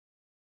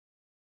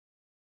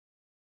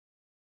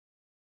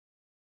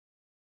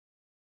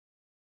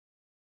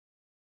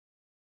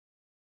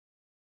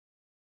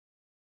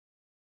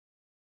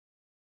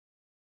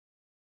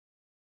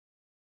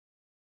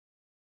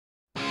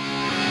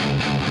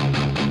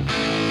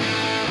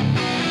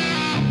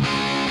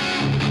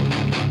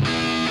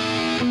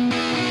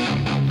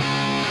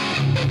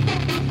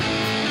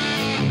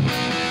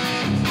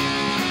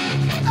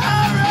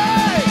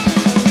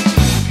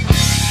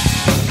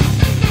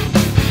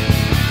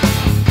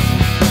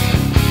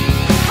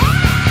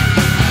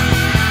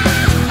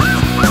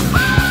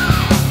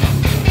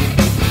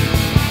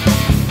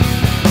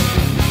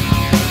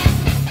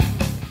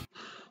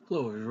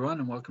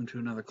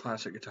another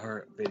classic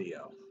guitar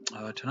video.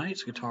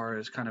 Tonight's guitar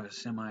is kind of a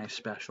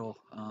semi-special.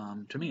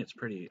 To me, it's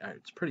pretty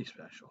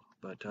special,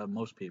 but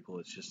most people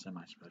it's just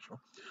semi-special.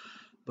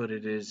 But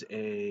it is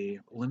a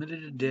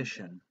limited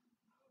edition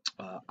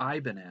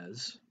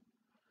Ibanez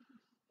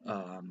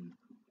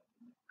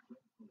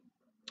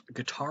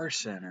Guitar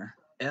Center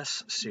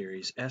S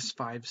Series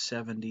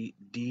S570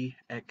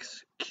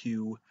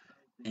 DXQM.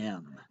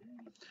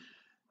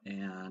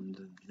 And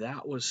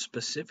that was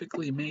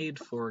specifically made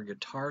for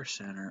Guitar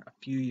Center a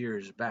few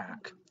years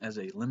back as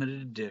a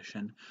limited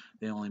edition.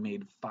 They only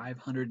made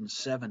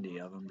 570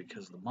 of them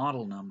because the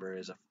model number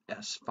is a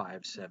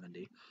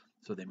S570,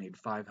 so they made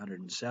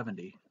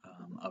 570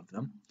 of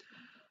them.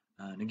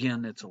 And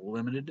again, it's a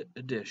limited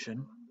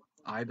edition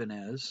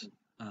Ibanez,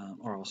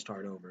 or I'll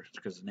start over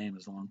because the name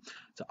is long.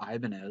 It's an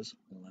Ibanez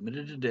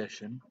limited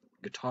edition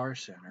Guitar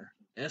Center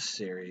S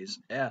Series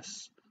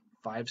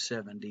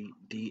S570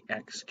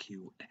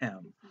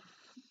 DXQM.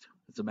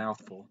 It's a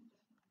mouthful,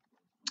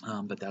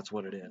 but that's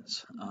what it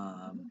is.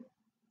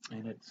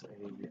 And it's a,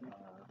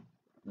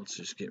 let's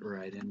just get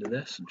right into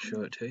this and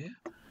show it to you.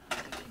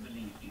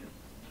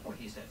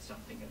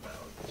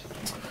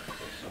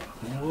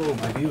 Whoa,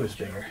 my view is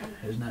bigger.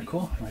 Isn't that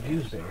cool? My view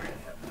is bigger.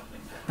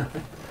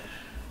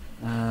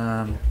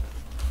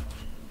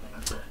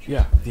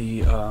 Yeah,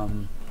 the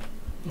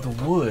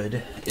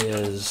wood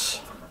is,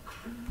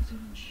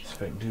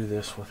 if I can do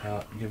this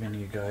without giving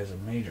you guys a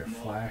major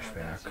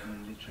flashback,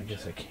 I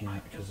guess I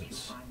can't because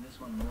it's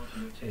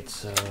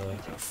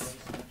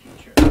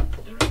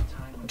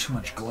too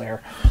much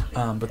glare,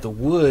 but the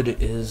wood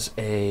is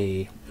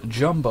a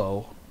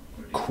jumbo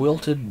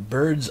quilted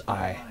bird's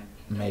eye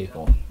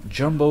maple.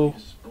 Jumbo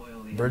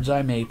bird's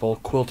eye maple,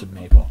 quilted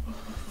maple.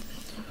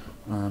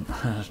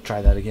 Let's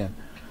try that again.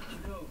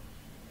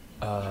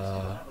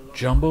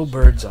 Jumbo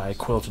bird's eye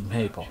quilted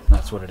maple.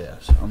 That's what it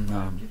is.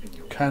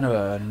 Kind of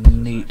a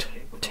neat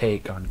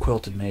take on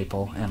quilted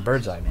maple and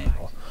bird's eye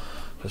maple.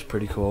 It's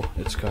pretty cool.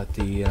 It's got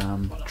the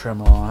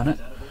tremolo on it,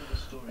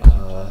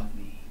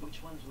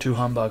 2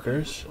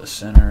 humbuckers, a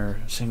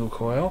center single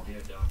coil,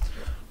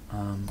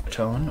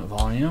 tone,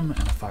 volume,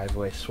 and a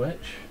 5-way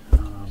switch.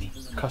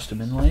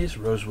 Custom inlays,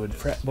 rosewood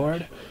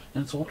fretboard,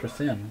 and it's ultra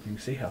thin. You can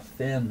see how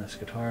thin this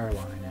guitar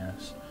line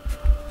is.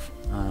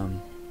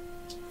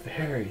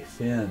 Very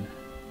thin.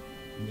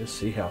 You can just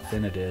see how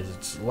thin it is.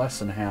 It's less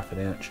than ½ an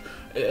inch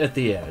at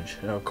the edge.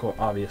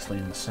 Obviously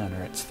in the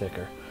center it's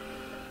thicker.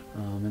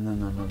 And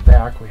then on the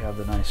back we have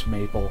the nice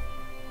maple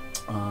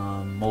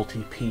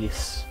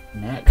multi-piece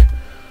neck.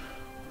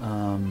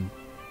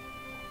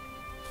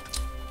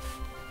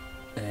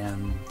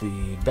 And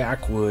the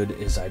backwood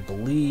is, I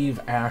believe,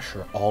 ash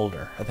or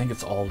alder. I think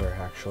it's alder,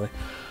 actually.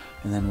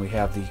 And then we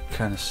have the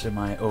kind of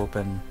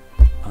semi-open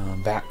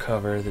back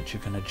cover that you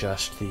can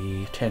adjust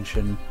the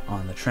tension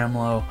on the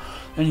tremolo,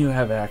 and you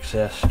have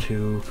access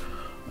to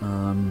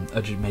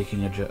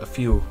making a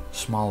few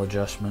small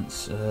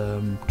adjustments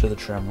to the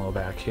tremolo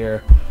back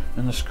here,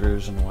 and the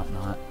screws and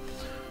whatnot.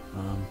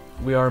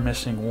 We are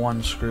missing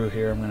one screw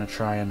here. I'm going to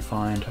try and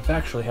find. I've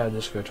actually had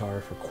this guitar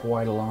for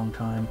quite a long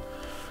time.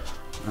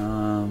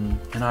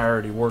 And I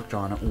already worked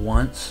on it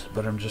once,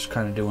 but I'm just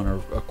kind of doing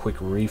a quick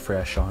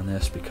refresh on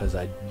this because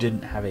I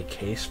didn't have a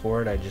case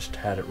for it. I just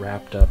had it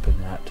wrapped up in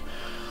that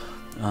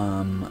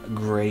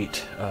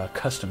great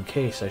custom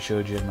case I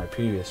showed you in my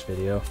previous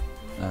video,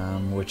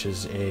 which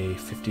is a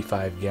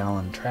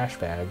 55-gallon trash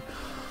bag.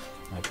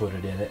 I put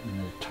it in it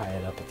and tie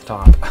it up at the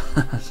top.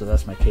 So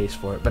that's my case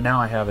for it. But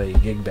now I have a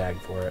gig bag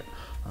for it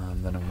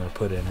that I'm going to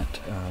put in it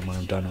when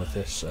I'm done with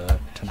this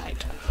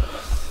tonight.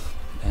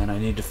 And I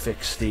need to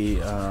fix the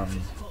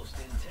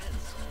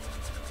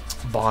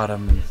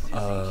bottom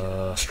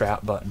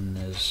strap button.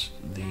 Is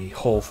the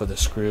hole for the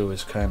screw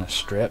is kind of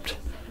stripped,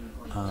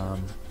 so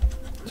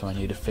I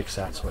need to fix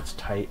that so it's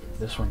tight.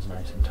 This one's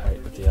nice and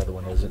tight, but the other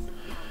one isn't.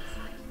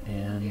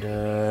 And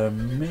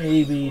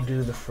maybe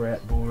do the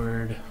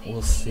fretboard.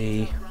 We'll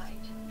see,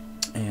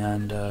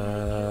 and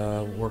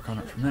work on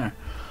it from there.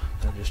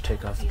 I'll just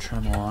take off the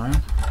tremolo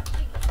arm.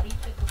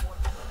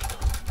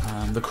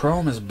 The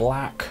chrome is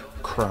black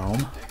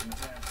chrome.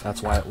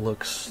 That's why it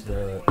looks,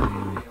 the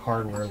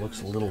hardware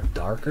looks a little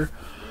darker.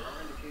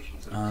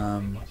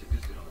 So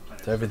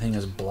everything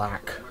is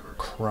black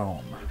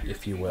chrome,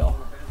 if you will,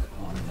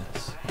 on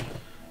this.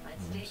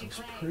 So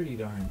it's pretty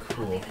darn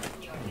cool.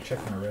 I'm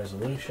checking the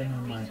resolution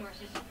on my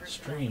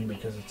stream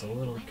because it's a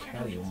little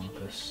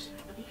cattywampus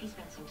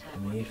to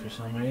me for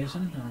some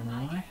reason. I don't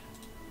know why.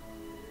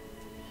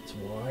 It's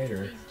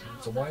wider.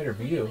 It's a wider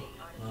view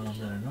than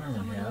I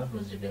normally have,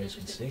 as you guys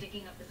can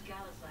see.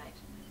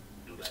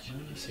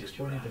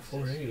 640 to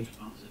 480.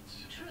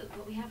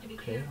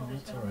 Okay, well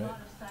that's alright.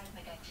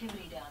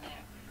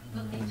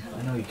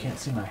 I know you can't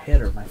see my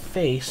head or my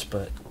face,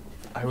 but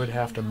I would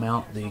have to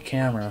mount the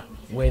camera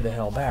way the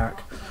hell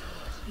back.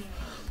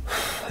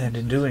 And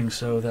in doing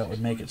so, that would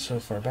make it so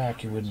far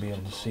back you wouldn't be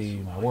able to see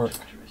my work.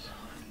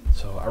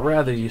 So I'd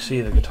rather you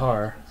see the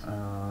guitar.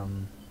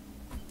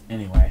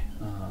 Anyway,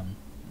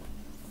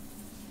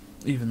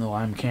 even though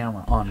I'm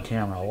on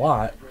camera a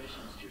lot,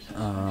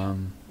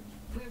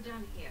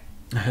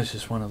 It's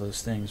just one of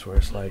those things where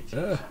it's like,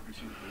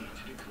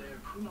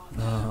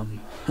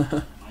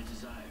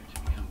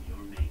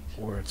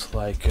 where it's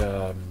like,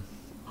 I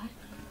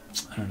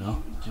don't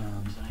know,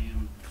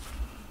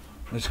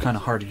 it's kind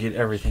of hard to get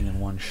everything in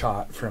one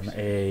shot from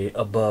a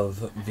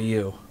above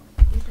view.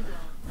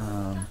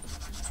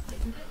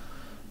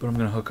 But I'm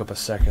going to hook up a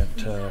second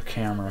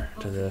camera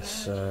to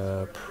this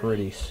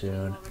pretty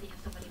soon,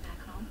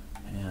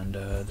 and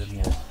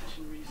then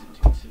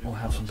we'll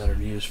have some better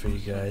views for you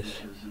guys.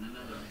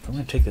 I'm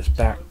going to take this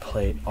back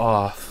plate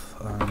off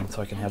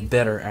so I can have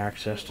better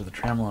access to the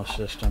tremolo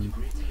system,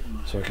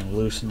 so I can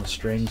loosen the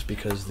strings,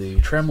 because the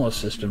tremolo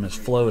system is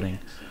floating.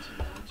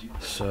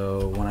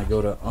 So when I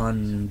go to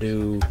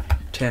undo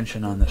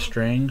tension on the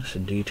strings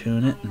and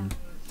detune it,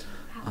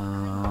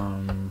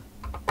 and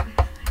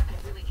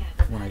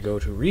when I go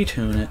to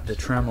retune it, the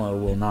tremolo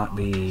will not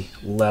be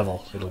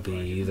level. It'll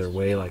be either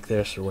way like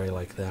this or way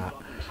like that.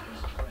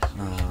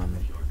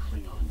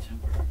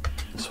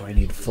 So I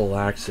need full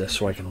access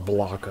so I can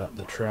block up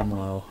the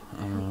tremolo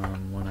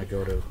when I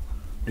go to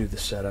do the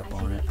setup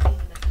on it.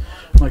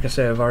 Like I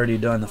say, I've already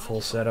done the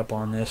full setup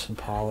on this and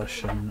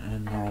polish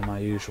and all my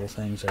usual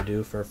things I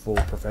do for a full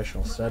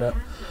professional setup.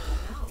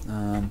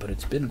 But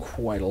it's been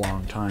quite a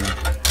long time,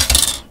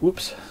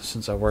 whoops,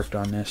 since I worked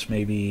on this,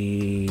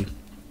 maybe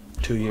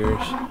 2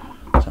 years,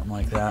 something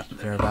like that,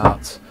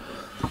 thereabouts.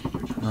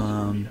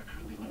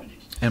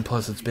 And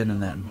plus it's been in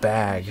that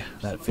bag,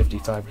 that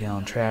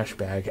 55-gallon trash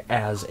bag,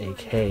 as a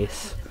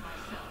case.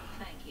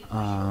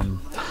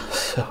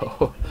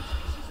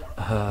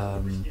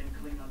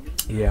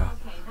 Yeah.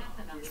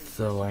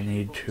 So I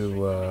need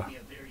to,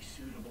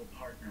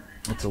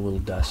 it's a little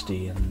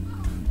dusty,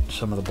 and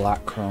some of the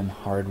black chrome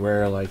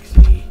hardware, like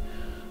the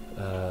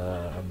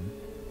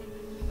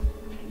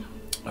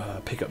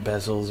pickup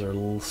bezels, are a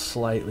little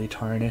slightly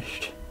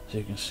tarnished, as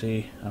you can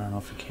see. I don't know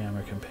if the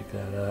camera can pick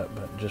that up,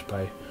 but just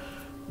by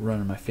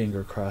running my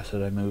finger across it,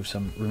 I remove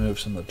some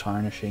of the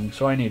tarnishing.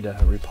 So I need to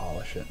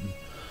repolish it and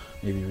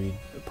maybe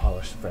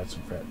repolish the frets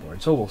and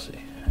fretboard. So we'll see.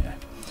 Yeah.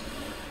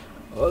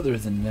 Other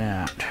than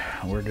that,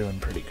 we're doing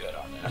pretty good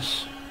on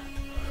this.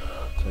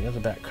 So I got the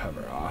back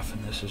cover off,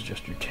 and this is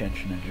just your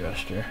tension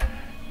adjuster.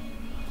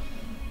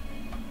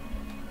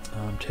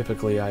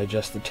 Typically I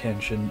adjust the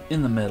tension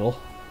in the middle,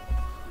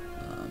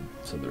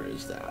 so there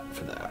is that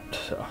for that.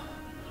 So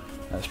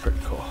that's pretty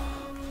cool.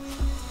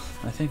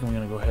 I think I'm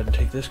going to go ahead and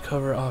take this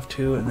cover off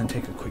too, and then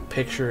take a quick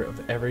picture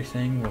of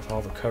everything with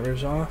all the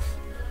covers off,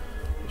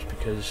 just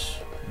because,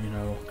 you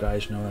know,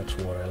 guys know that's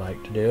what I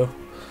like to do.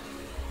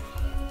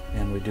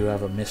 And we do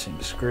have a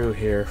missing screw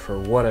here for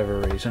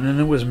whatever reason, and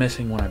it was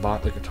missing when I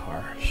bought the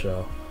guitar,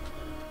 so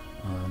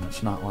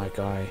it's not like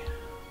I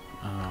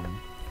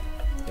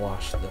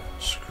lost the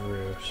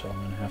screw. So I'm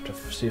going to have to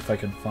see if I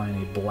can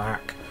find a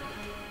black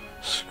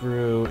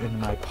screw in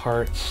my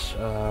parts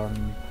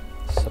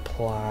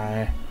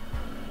supply.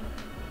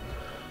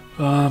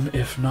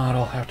 If not,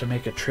 I'll have to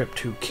make a trip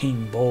to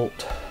King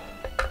Bolt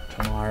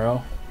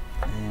tomorrow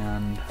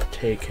and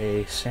take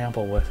a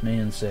sample with me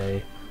and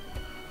say,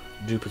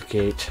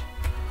 duplicate,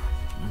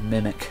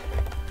 mimic.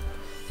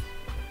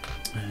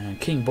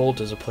 King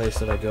Bolt is a place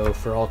that I go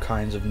for all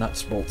kinds of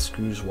nuts, bolts,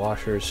 screws,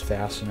 washers,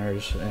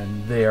 fasteners,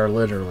 and they are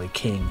literally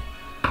king.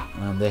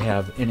 They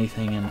have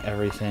anything and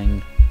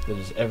everything that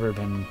has ever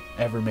been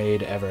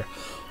made ever.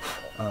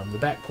 The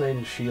back plate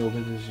is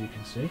shielded, as you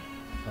can see.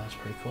 That's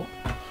pretty cool.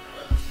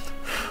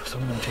 So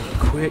I'm going to take a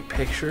quick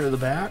picture of the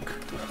back,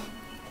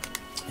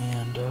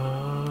 and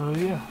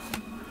yeah.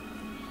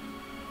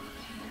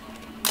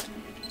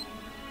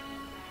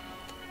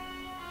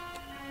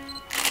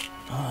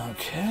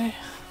 Okay,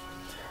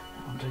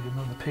 I'll take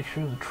another picture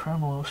of the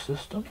tremolo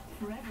system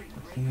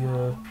with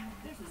the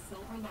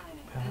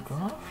back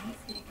off,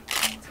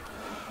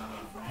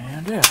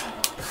 and yeah,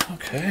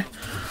 okay.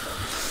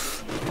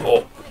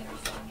 Oh,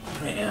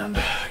 and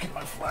get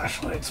my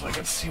flashlight so I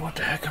can see what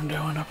the heck I'm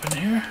doing up in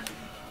here.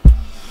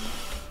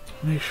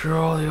 Make sure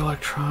all the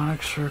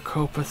electronics are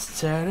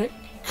copacetic.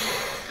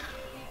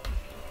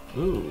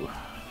 Ooh.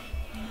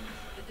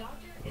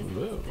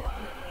 Ooh.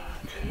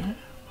 Okay.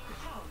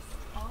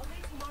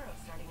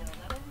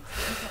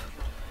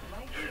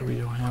 Sure we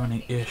don't have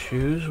any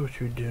issues, which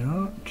we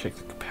don't. Check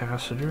the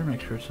capacitor,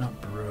 make sure it's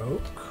not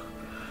broke.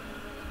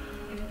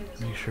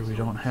 Make sure we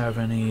don't have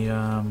any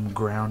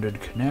grounded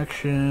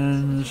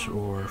connections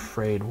or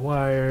frayed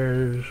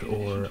wires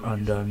or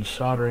undone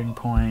soldering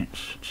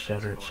points,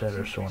 etc.,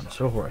 so on and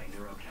so forth.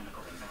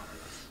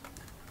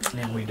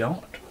 And we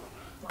don't.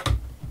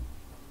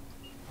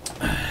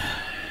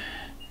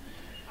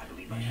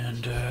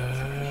 And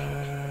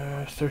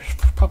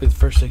probably the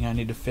first thing I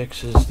need to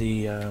fix is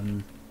the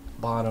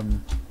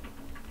bottom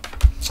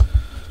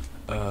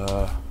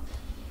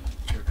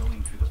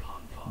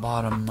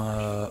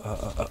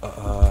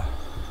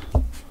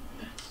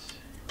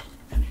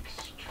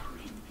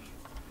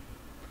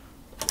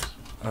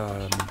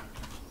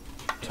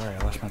sorry,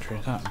 I lost my train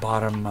of thought.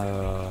 Bottom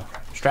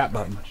strap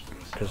button,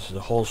 because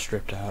the hole's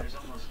stripped out.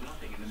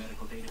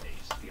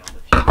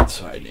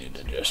 So I need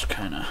to just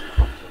kind of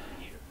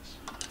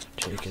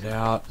take it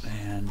out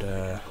and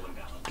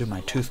do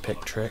my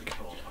toothpick trick.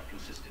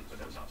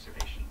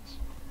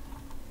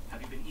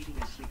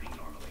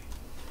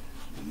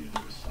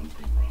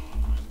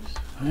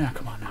 Yeah,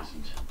 come on now.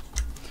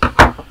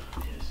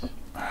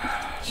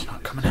 It's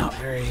not coming out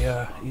very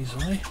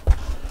easily.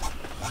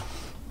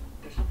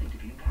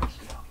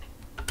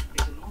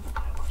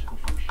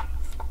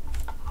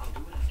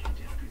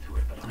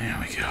 There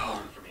we go.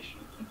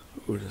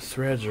 Ooh, the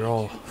threads are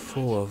all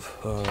full of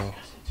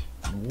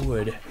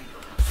wood.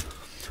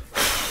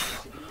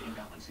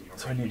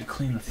 So I need to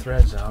clean the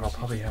threads out. I'll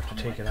probably have to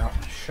take it out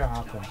in the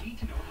shop and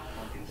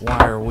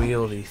wire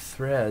wheel the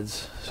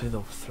threads. See,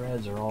 the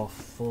threads are all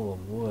full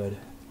of wood.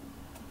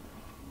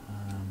 So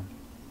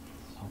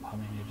I'll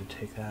probably need to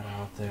take that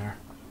out there.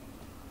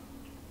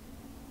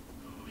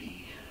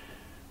 We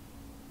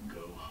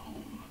go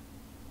home.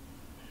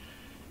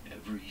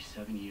 Every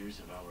 7 years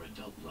of our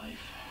adult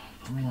life.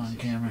 Come on,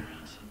 camera.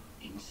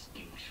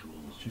 Instinctual.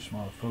 It's too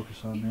small to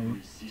focus on, maybe.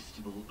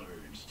 Irresistible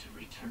urge to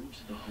return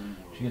to the home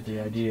world. You get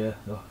the idea.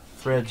 The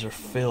threads are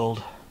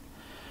filled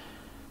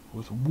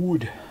with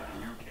wood.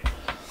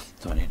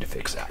 So I need to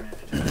fix that.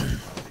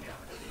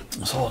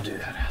 So I'll do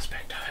that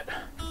aspect of it.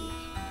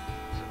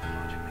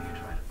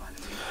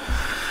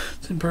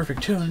 It's in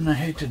perfect tune, and I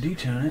hate to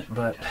detune it,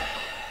 but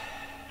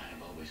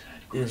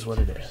it is what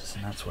it is,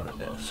 and that's what it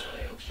is.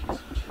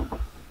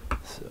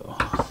 So,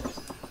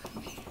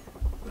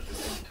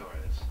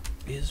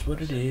 is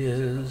what it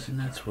is, and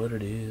that's what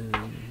it is.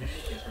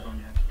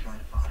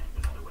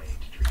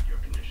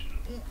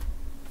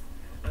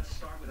 Let's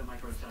start with a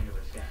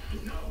microcellular scan.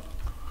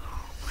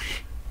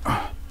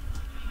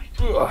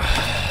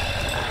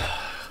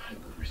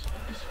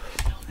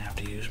 I have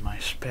to use my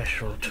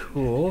special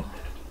tool.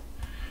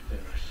 There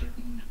are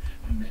certain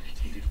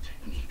meditative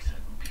techniques I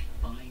will be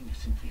fine if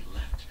simply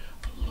left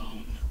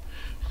alone.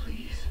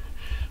 Please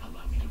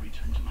allow me to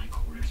return to my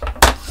quarters.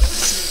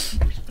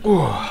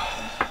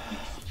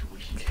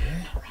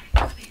 Okay.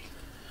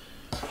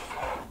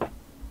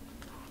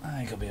 I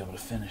think I'll be able to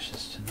finish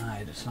this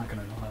tonight. It's not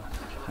gonna.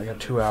 I got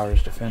 2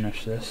 hours to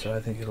finish this, so I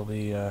think it'll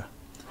be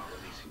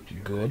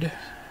good.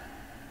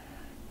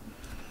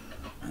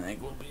 I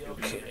think we'll be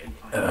okay.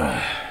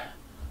 Yeah.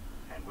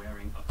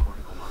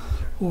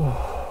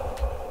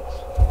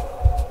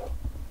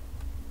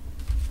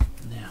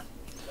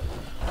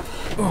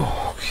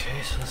 Oh,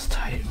 okay, so let's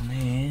tighten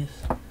these.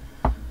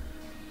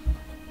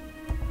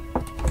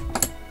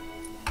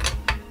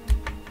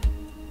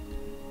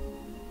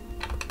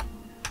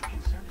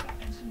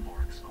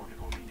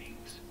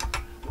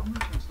 One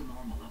returns to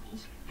normal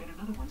levels, then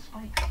another one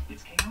spikes.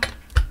 It's chaotic.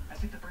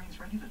 As if the brain's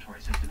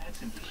regulatory system had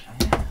simply shut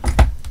down.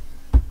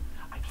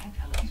 I can't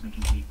tell if he's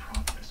making any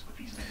progress with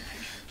these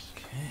meditations.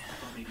 Okay.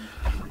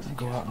 I'll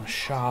go out in the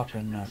shop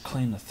and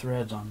clean the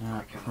threads on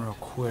that real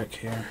quick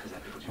here.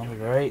 I'll be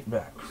right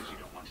back.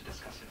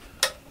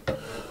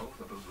 Both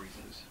of those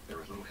reasons,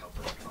 there is little help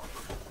that I can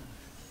offer.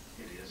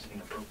 It is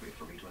inappropriate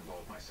for me to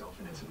involve myself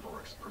in Ensign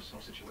Vorik's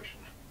personal situation.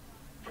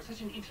 For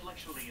such an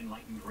intellectually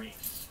enlightened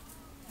race,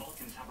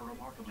 Vulcans have a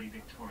remarkably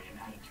Victorian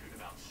attitude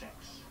about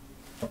sex.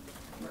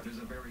 That is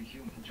a very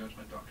human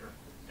judgment, Doctor.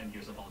 And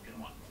here's a Vulcan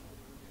one.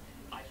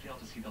 I fail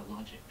to see the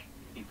logic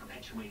in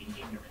perpetuating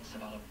ignorance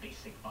about a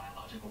basic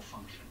biological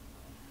function.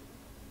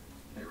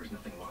 There is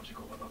nothing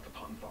logical about the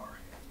Ponfar.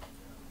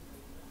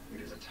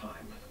 It is a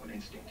time when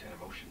instinct and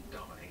emotion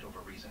dominate over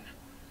reason.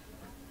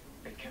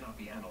 It cannot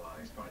be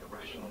analyzed by the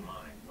rational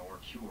mind, nor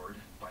cured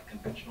by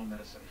conventional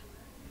medicine.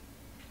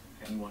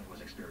 Anyone who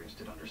has experienced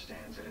it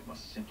understands that it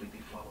must simply be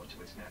followed to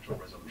its natural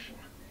resolution.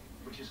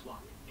 Which is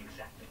what,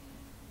 exactly?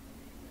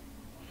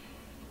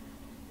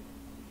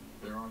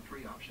 There are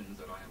 3 options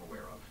that I am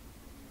aware of.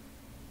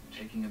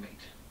 Taking a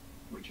mate,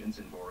 which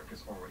Ensign Vorik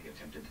has already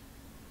attempted.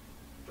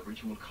 The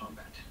ritual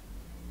combat,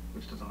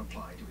 which does not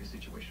apply to his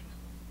situation.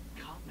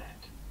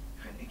 Combat?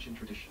 An ancient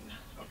tradition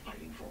of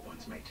fighting for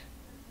one's mate,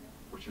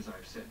 which, as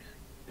I've said,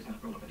 is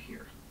not relevant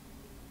here.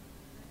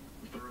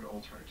 The third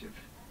alternative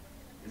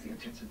is the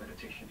intensive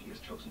meditation he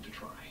has chosen to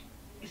try.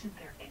 Isn't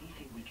there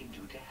anything we can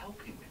do to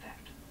help him with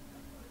that?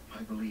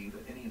 I believe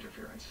that any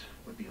interference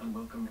would be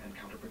unwelcome and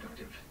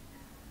counterproductive.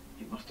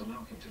 You must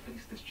allow him to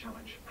face this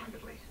challenge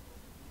privately.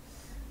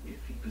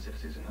 If he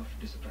possesses enough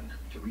discipline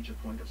to reach a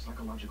point of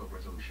psychological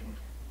resolution,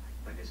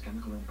 then his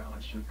chemical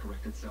imbalance should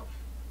correct itself.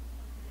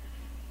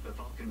 The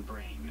Vulcan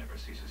brain never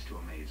ceases to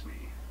amaze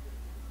me.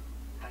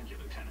 Thank you,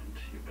 Lieutenant.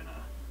 You've been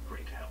a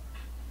great help.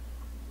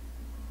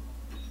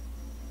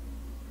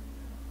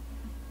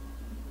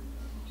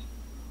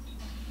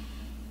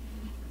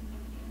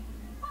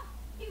 Oh,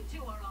 you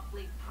two are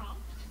awfully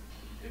prompt.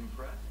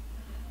 Impressed?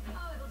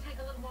 Oh, it'll take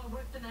a little more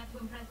work than that to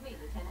impress me,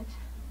 Lieutenant.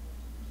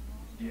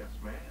 Yes,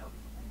 ma'am.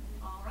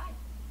 All right.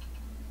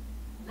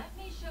 Let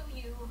me show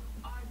you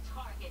our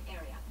target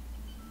area.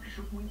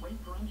 Shouldn't we wait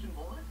for Ensign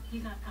Vorik?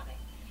 He's not coming.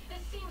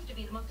 This seems to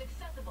be the most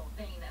accessible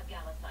vein of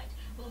Galasite.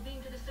 We'll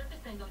beam to the surface,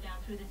 then go down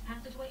through this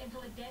passageway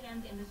until it dead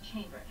ends in this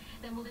chamber.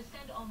 Then we'll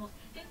descend almost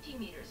 15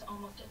 meters,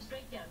 almost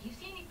straight down. Do you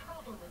see any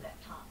problem with that,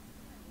 Tom?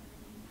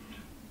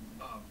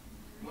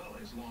 Well,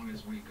 as long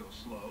as we go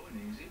slow and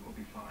easy, we'll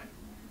be fine.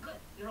 Good.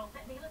 You're all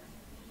set, Neelix?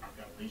 I've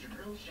got laser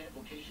drills,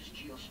 sample cases,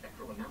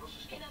 geospectral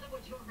analysis. In other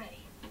words, you're ready.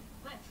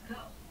 Let's go.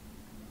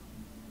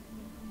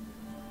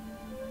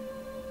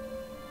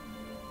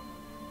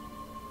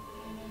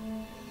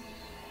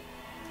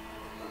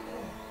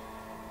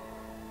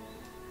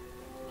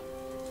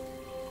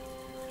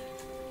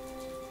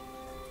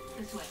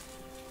 This way.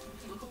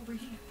 Look over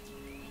here.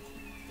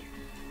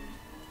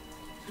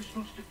 This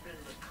must have been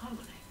the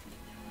colony.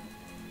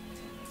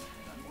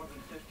 Not more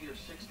than 50 or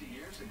 60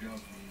 years ago.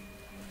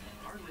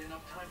 Hardly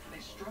enough time for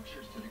these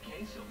structures to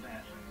decay so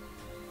bad.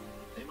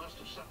 They must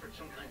have suffered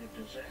some kind of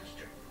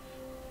disaster.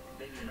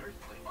 Maybe an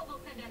earthquake. Well,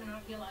 we'll send down an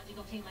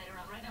archaeological team later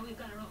on. Right now, we've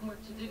got our own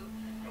work to do.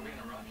 Are we in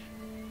a rush?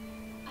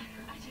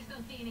 I just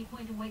don't see any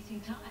point in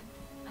wasting time.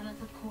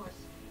 Unless, of course,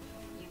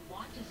 you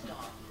want to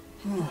stall.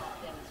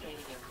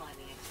 Demonstrating your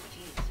climbing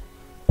expertise.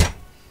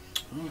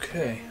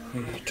 Okay,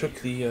 we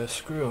took the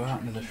screw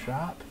out into the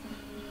shop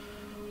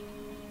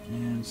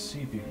and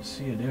see if you can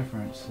see a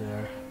difference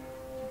there.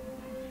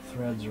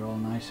 Threads are all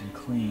nice and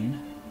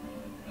clean.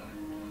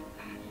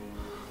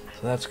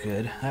 So that's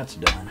good. That's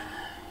done.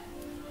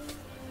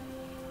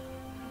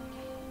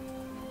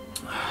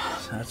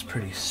 So that's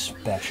pretty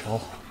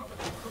special.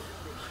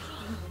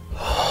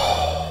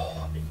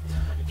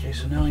 Okay,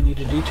 so now I need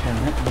to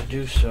detune it, and to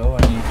do so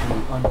I need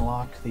to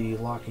unlock the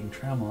locking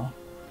tremolo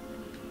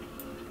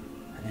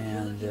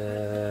and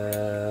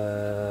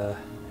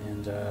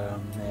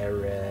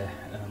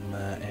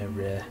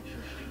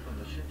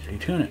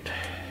detune it.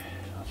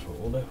 That's what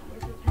we'll do.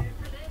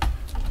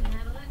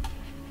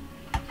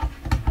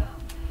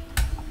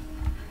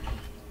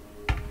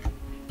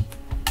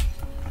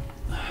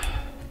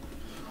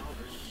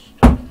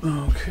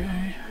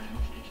 Okay.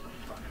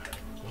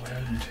 Go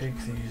ahead and take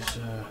these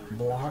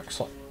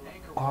blocks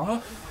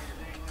off.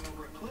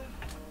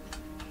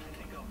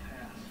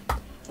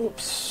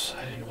 Oops,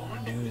 I didn't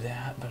want to do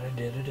that, but I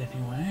did it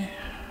anyway.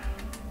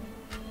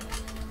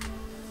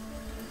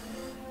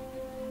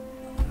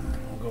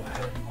 We'll go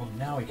ahead and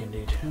now we can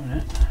detune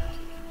it.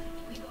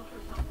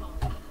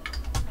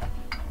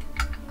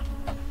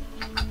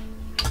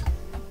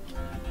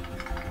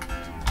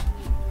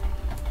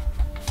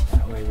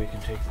 That way we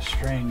can take the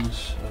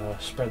strings,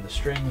 spread the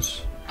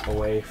strings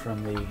away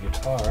from the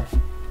guitar,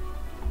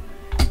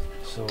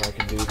 so I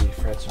can do the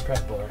frets and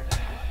fretboard.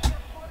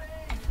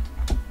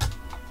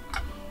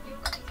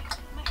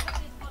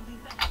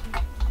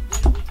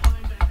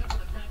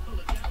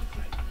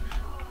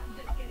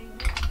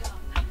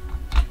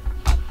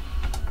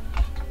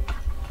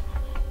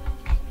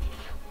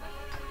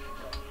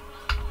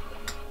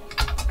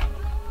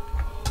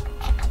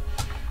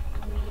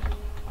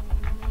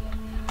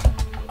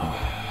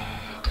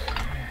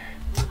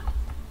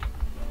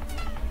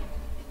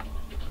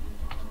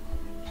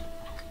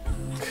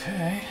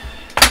 Okay,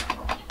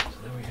 so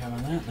there we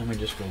have that. Then we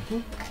just go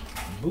boop,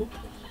 boop,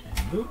 and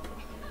boop,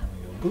 and we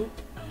go boop,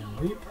 and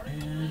boop,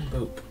 and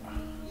boop.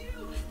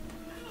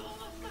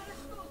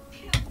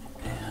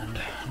 And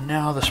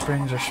now the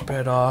springs are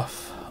spread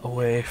off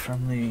away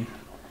from the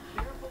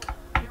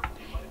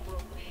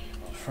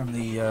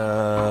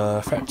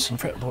frets and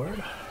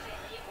fretboard.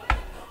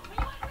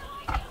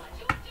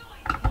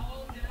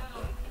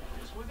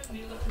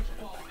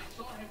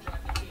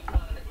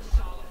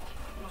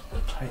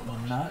 Tighten the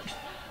nut,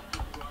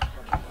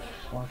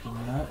 locking the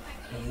nut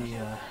to the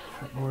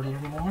fretboard a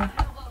little more.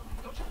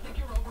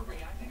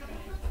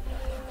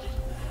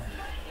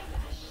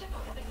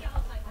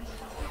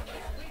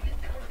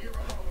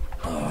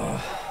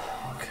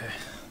 Okay.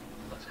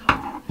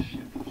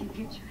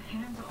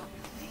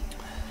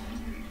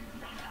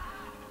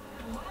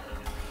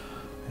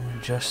 And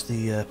adjust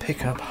the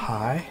pickup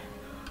high.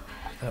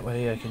 That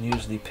way I can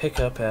use the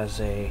pickup as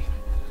a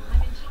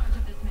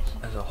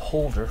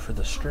holder for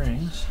the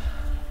strings.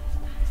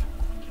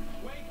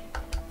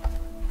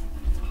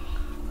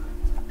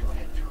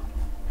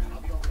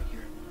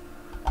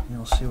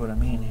 You'll see what I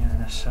mean here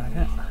in a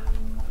second.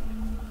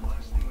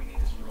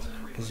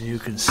 As you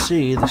can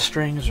see, the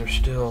strings are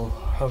still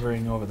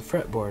hovering over the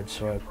fretboard,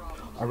 so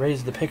I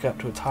raise the pickup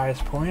to its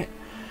highest point,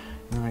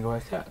 and then I go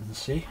like that, and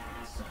see?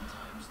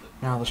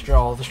 Now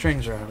all the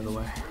strings are out of the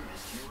way.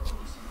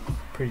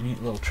 Pretty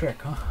neat little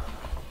trick, huh?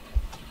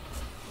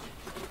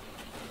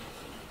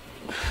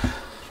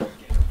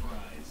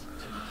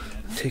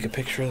 Take a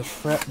picture of the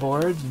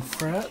fretboard and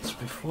frets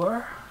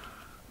before.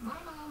 My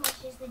mom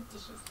washes the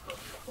dishes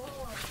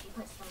before she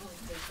puts them in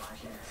the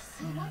dishwasher.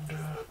 So what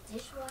does the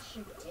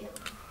dishwasher do?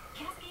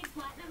 Cascade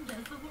Platinum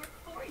does the work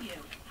for you.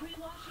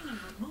 Pre-washing and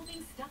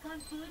removing stuck-on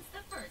foods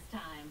the first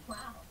time.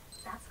 Wow,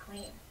 that's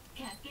clean.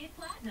 Cascade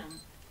Platinum.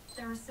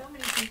 There are so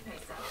many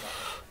toothpastes out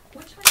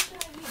there. Which one should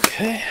I use?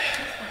 Okay.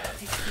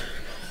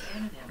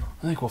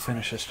 I think we'll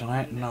finish this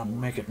tonight and not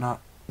make it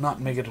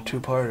a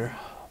two-parter.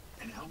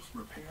 And helps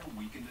repair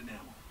weakened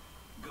enamel.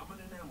 Gum and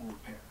enamel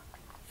repair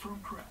from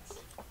Crest.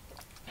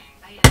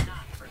 I am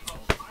not for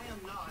gold. I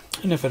am not.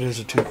 And if it is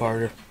a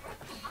two-parter,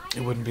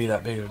 it wouldn't be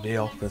that big of a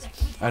deal, because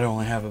I'd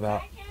only have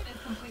about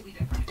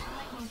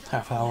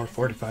half hour,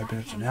 45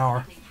 minutes, an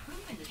hour.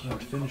 I'll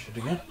finish it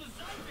again.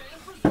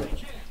 But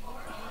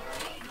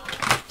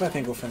I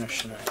think we'll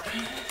finish tonight.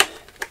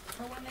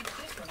 Or one that's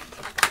good for me.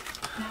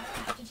 Now I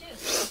have to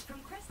choose. From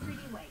Crest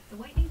 3D White, the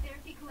whitening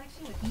therapy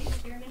collection with new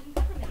spearmint and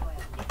peppermint oil.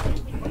 It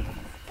gently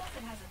whitens. Plus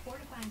it has a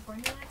fortifying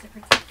formula to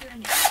protect your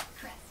nails.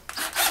 Crest.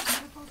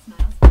 Beautiful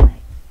smiles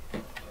play.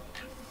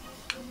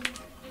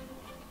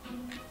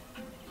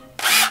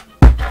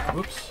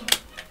 Whoops.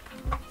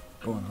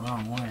 Going the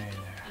wrong way there.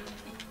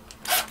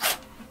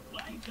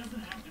 Life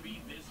doesn't have to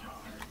be this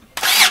hard.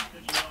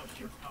 Because you lost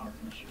your car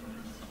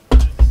insurance.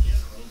 As in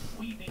general,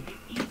 we make it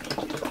easy to get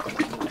car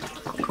insurance.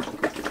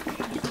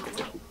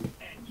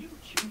 And you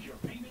choose your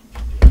payment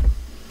method.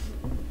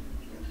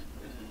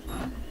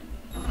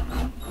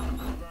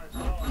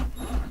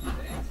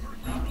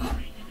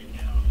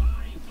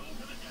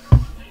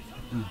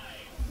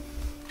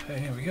 Okay,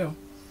 here we go.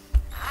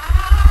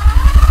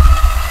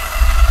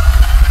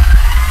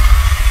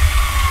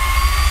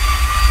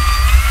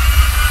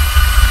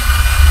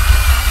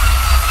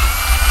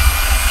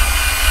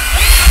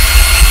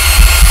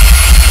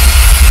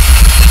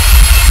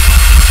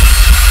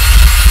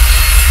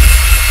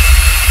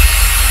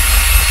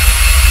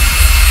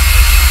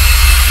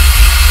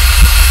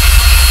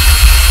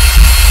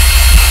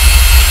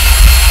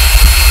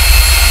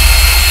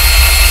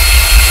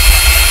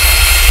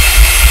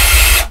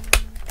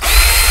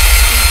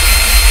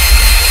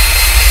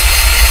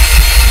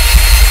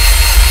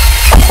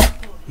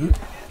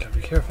 Gotta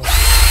be careful.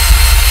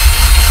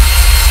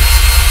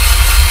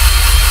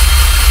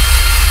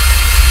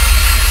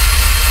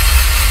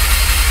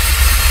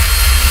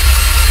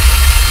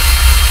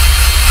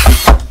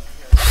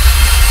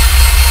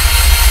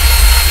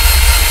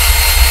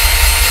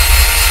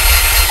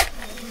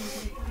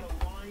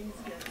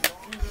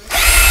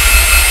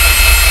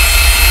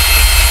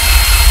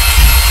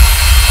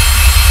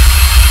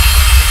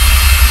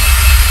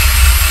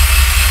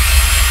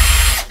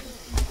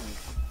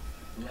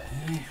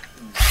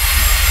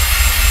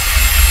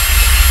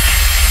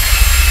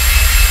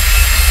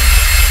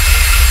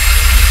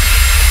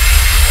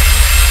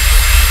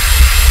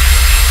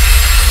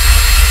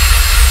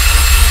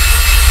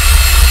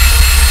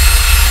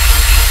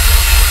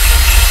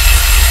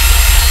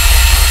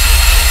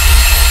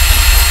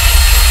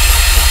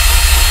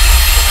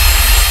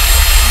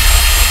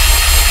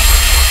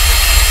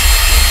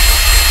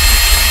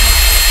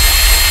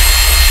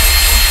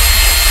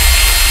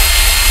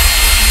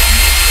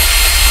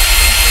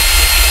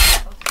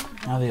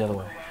 Now the other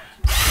way.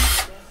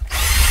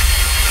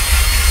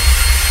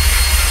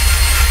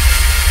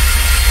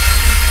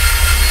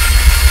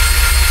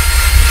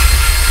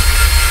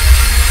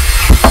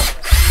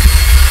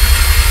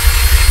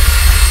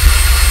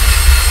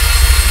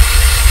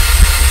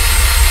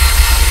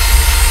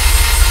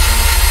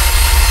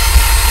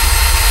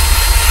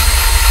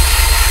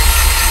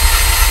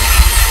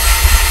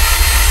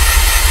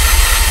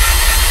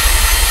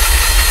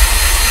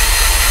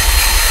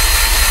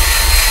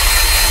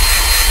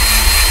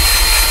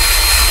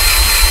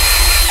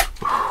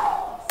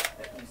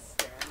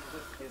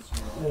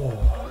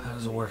 Oh, that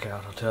is a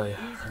workout, I'll tell you.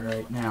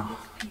 Right now,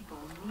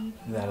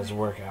 that is a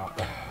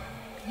workout.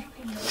 You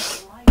can make a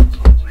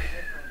life-changing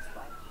difference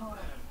by calling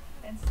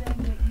and saying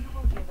that you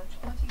will give a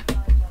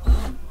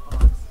 $25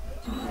 box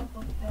to help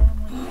a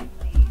family in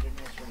need in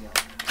Israel.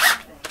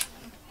 Thank you.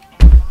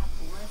 And God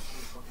bless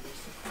you for your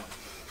support.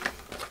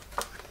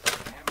 I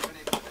haven't been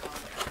able to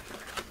contact her.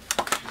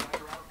 She's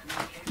either out of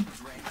communications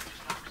range or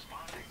just not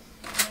responding.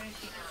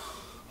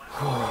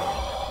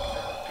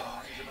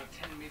 She's about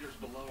 10 meters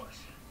below us.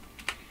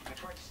 I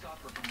tried to stop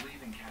her from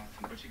leaving,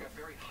 Captain, but she got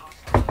very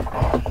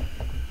hostile.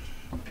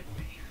 Bit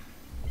me.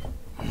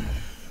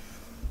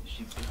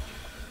 She bit me.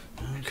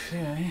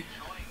 Okay.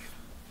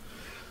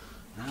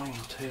 Now we'll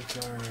take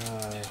our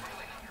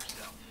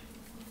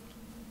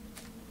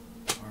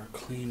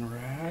clean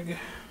rag,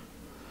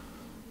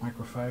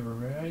 microfiber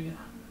rag, and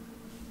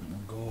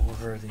we'll go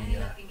over the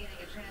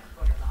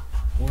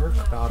work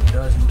about a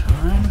dozen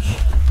times.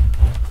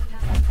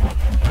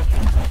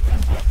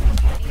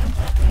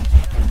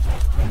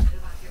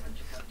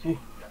 Ooh.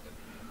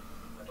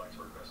 I'd like to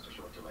request a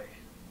short delay.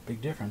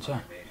 Big difference, huh? I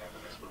may have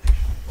an explanation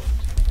for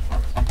it.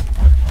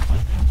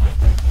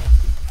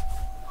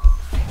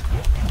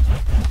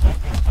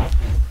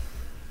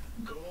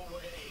 Go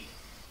away.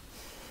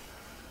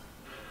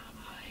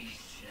 I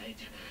said,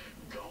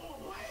 go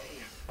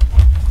away.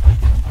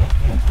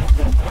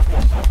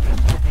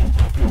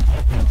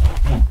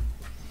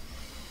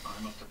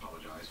 I must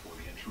apologize for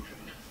the intrusion.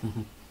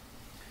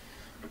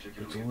 It's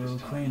Particularly a at little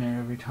this time. cleaner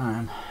every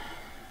time.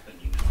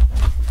 And you know.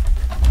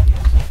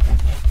 Yes.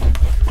 But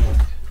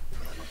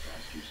I must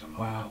ask you some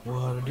Wow,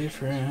 what a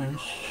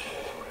difference.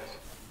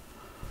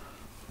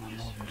 I'm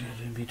gonna get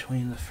in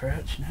between the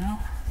frets now.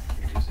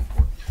 It is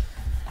important.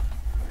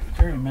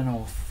 Very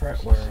minimal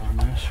fret wear on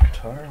this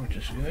guitar, which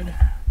is good.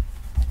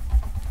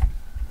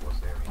 Was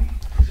there any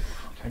physical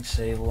contact? I'd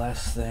say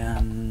less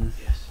than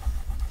Yes.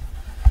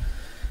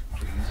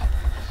 Please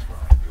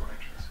describe your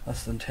entrance.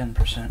 less than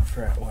 10%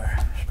 fret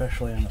wear,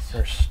 especially on the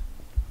first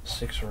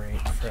 6 or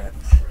 8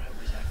 frets.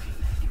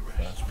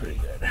 That's pretty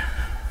good.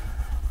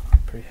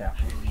 Pretty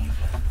happy.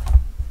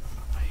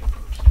 I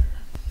approached her.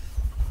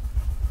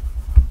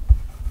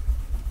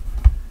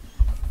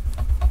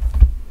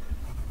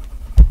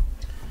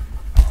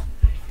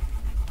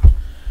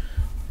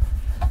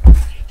 I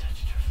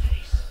touched her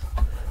face.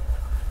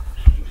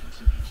 I meant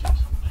to be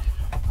gentle, but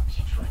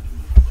she tried to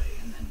move away,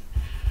 and then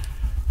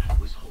I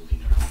was holding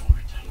her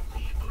more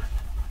tightly, both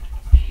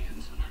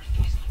hands on her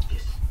face like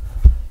this.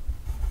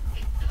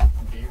 It felt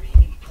very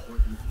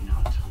important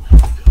not to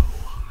let go.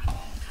 I'm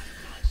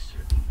not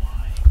certain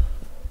why.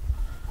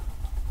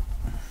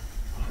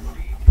 I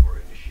believe you are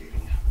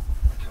initiating a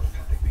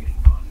telepathic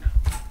mating bond.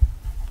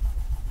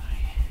 I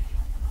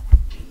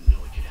didn't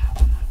know it could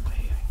happen that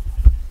way.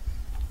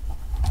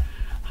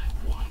 I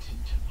wanted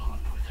to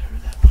bond with her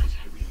that much.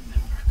 I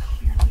remember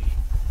clearly.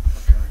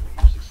 Apparently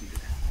you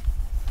succeeded.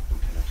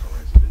 Lieutenant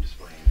Torres has been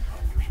displaying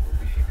unusual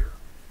behavior,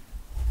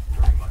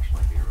 very much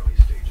like the early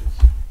stages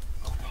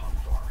of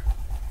Pomfar.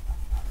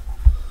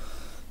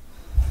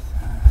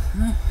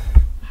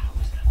 How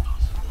is that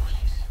possible?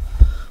 She's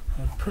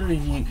A pretty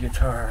neat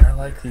guitar. I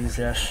like these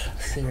S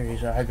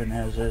series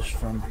Ibanez's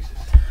from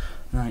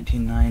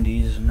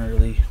 1990s and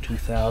early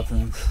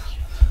 2000s.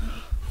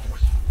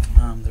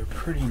 They're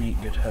pretty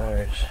neat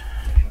guitars.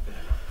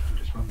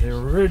 They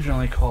were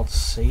originally called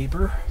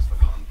Sabre,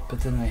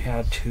 but then they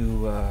had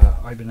to,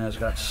 Ibanez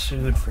got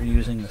sued for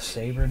using the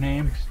Sabre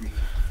name,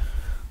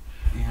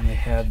 and they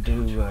had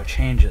to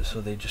change it,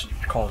 so they just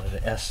called it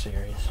an S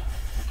series.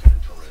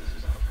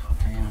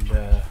 And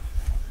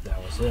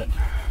that was it.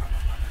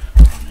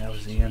 That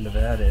was the end of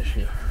that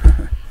issue.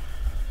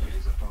 It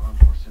is a far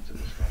more sensible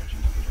strategy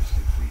to get her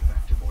safely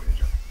back to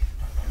Voyager,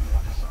 and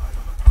then decide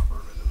on the proper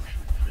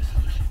resolution. The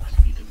resolution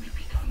must be that we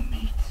become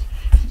mates.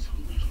 It's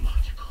only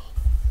logical.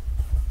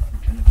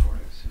 Lieutenant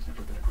Torres has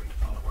never been a great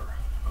follower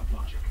of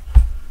logic.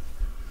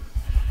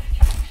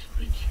 Can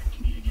you reject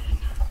me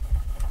again?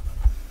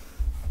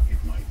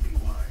 It might be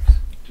wise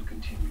to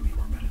continue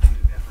your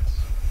meditative efforts.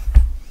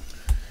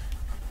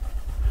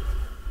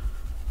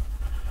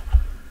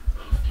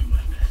 I'll do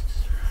my best,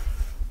 sir.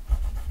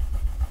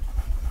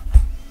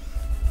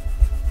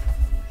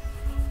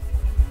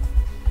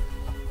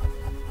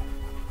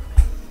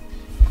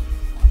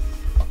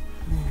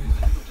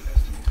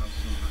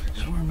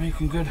 So we're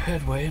making good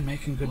headway and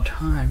making good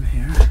time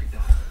here.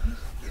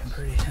 I'm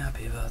pretty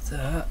happy about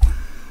that.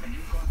 And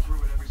you've gone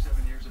through it every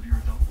 7 years of your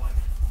adult life.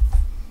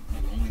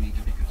 You only need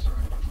to be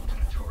concerned about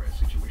Lieutenant Torres'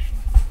 situation.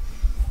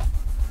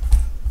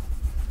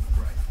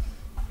 Right.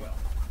 Well,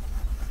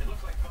 it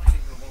looks like finding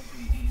her won't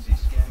be easy.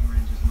 Scanning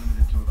range is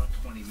limited to about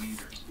 20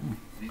 meters.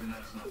 Even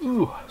that's not.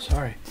 Ooh,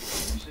 sorry.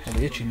 Had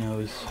an itchy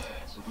nose.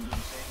 So we'll do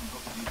the same and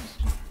hope to do this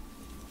too.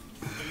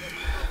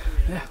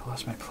 Yeah,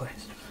 lost my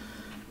place.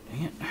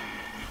 Dang it.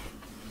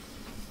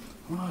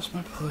 Lost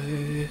my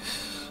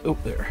place. Oh,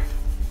 there.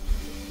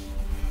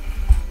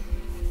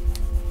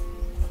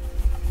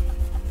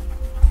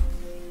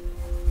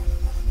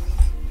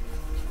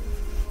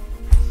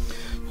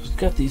 It's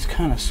got these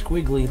kind of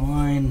squiggly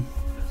line,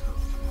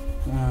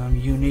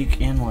 unique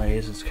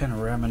inlays. It's kind of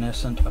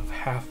reminiscent of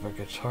half of a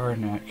guitar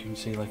neck. You can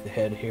see like the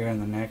head here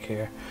and the neck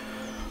here.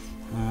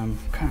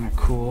 Kind of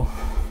cool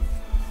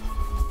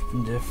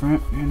and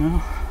different, you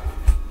know.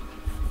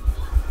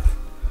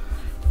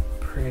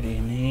 Pretty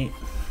neat.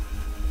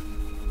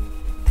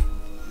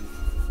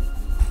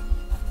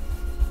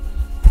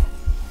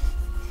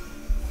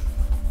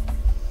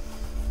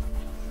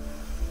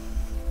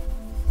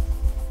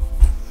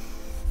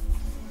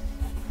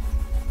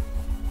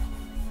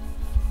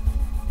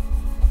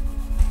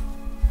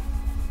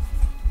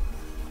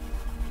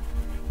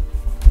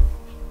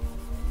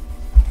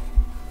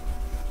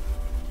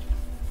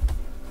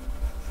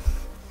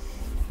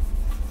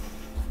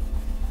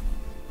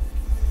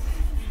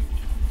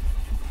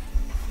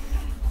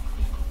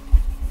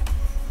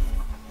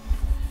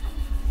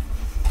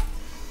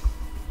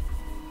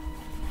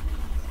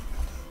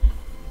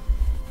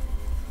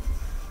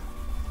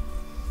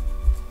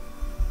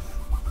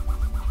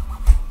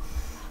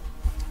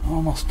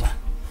 Almost done.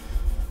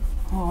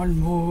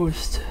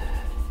 Almost.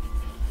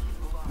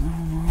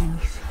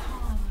 Almost.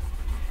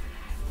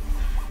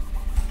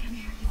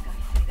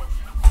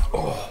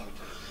 Oh.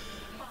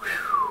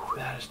 Whew,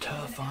 that is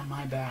tough on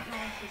my back.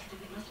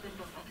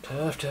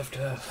 Tough, tough,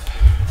 tough.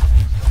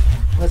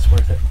 That's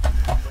worth it.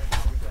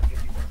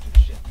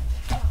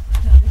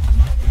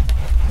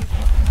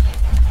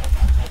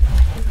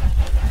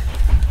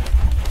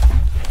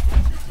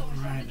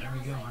 Alright, there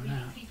we go on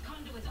that.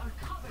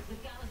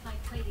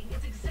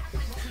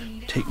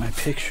 Take my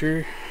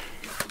picture,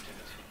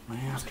 my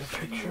after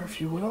picture, if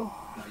you will.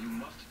 Now you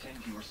must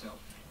attend to yourself.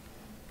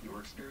 You are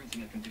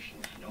experiencing a condition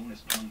known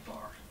as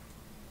Pomfar.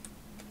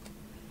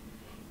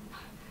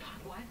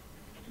 What?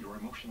 Your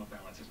emotional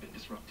balance has been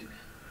disrupted.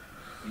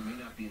 You may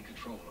not be in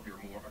control of your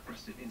more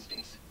aggressive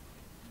instincts.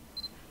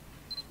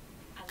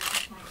 I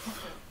lost my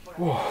temper for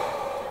Whoa. that's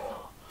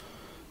all.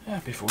 Yeah,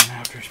 before and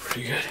after is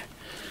pretty good.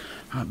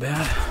 Not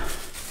bad.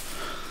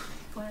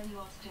 Why are you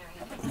all so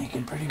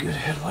Making pretty good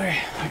headway.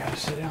 I gotta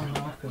sit down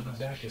now because my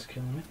back is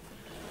killing me.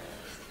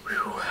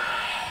 Whew.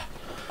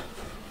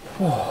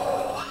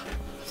 Whoa.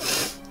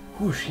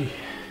 Whooshy.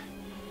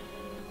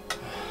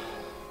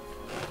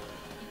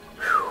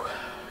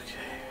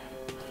 Okay.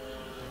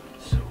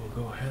 So we'll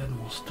go ahead and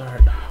we'll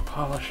start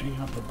polishing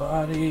up the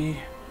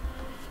body.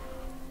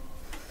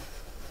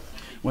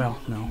 Well,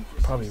 no,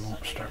 probably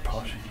won't start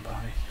polishing the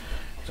body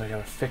because I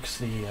gotta fix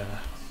the.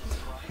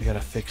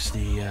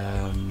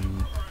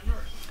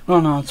 Oh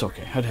no, it's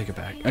okay. I take it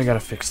back. I gotta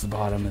fix the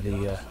bottom of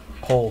the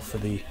hole for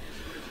the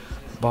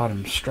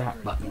bottom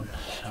strap button.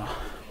 So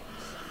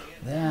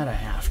that I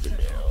have to do.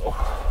 60%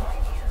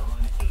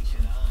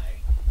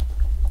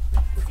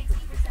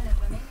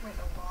 of women wear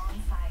the wrong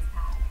size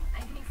pad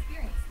and can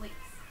experience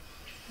leaks.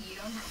 You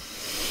don't have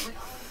to. With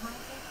all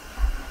mounted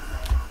cabinet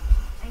size pad,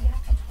 and get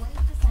up to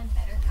 20%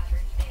 better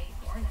coverage day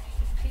or night.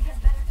 Because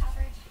better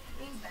coverage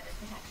means better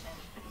protection.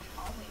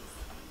 Always.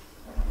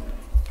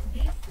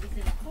 This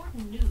is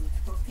important news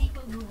for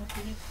people who have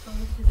been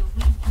exposed to the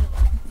weed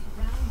killer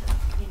Roundup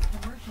in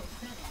commercial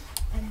settings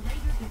and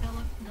later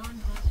developed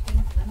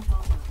non-Hodgkin's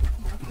lymphoma.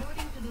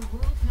 According to the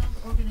World Health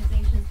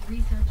Organization's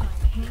research on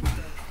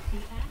cancer,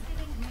 the active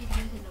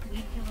ingredient in the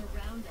weed killer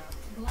Roundup,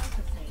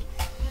 glyphosate,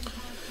 can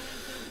cause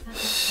cancer such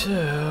as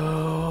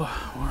So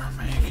we're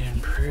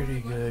making pretty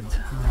good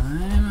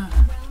time.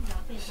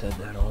 Roundup in Said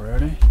that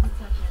already. such as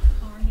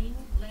farming,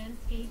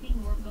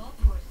 landscaping, or golf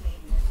course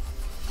maintenance.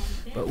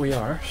 And But we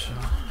are, so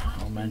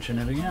I'll mention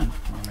it again.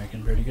 We're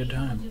making pretty good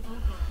time. eligible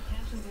for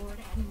cash award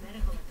and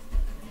medical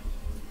expenses.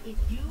 If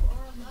you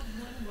or a loved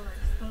one were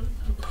exposed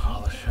to the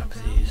Polish weed up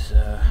killer these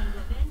Roundup and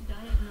were then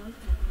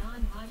diagnosed with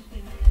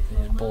non-Hodgkin's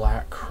lymphoma,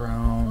 black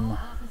chrome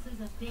offices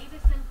of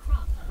Davis and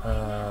Crump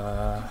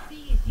to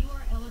see if you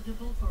are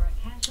eligible for a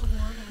cash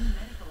award and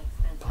medical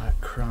expenses. black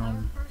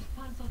chrome Our first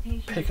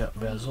consultation pickup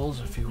is free.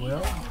 bezels, if you We will.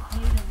 don't get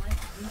paid unless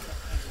you get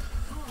paid.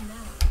 Call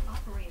now.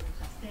 Operators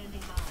are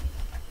standing by.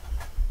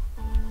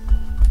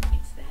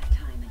 It's that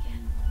time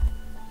again.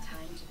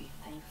 Time to be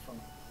thankful.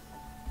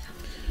 Time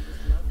to be with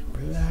loved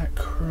ones. Black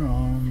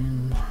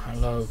chrome. I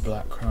love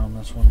black chrome.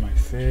 That's one of my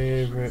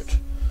favorite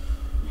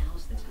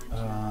Now's the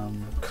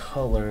time to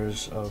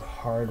colors of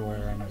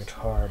hardware on a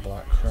guitar.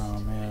 Black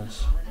chrome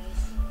is.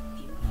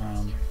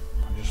 holidays.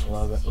 I just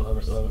love it, love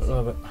it, love it,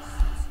 love it.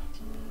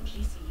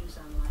 GCU's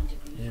online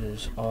degree. It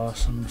is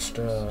awesome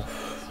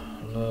stuff.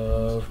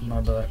 Love my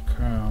black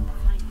chrome.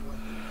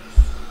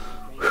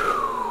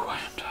 Whew, I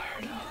am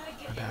tired.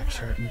 My back's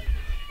hurting.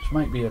 This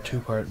might be a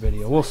two-part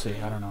video. We'll see.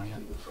 I don't know yet.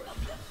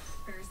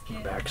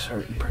 My back's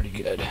hurting pretty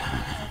good.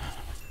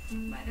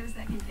 By their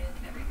second kid,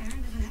 every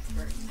parent is an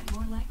expert and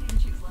more likely to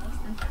choose loves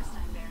than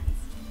first-time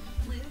parents.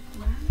 Live,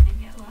 learn, and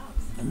get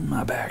loves.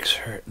 My back's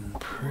hurting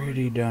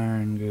pretty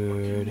darn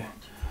good.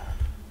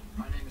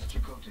 My name is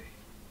Chakotay.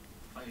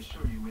 I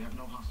assure you we have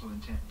no hostile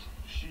intent.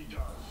 She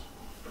does.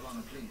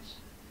 Ilana, please.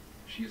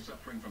 She is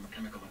suffering from a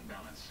chemical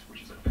imbalance,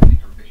 which is affecting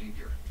her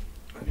behavior.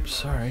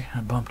 Sorry, I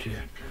bumped you.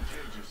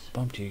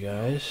 Bumped you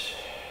guys.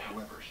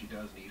 However, she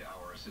does need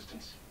our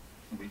assistance.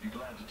 We'd be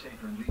glad to take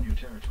her and leave your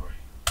territory.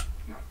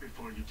 Not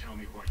before you tell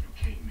me why you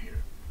came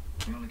here.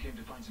 We only came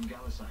to find some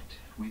Galasite.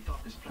 We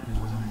thought this planet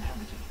was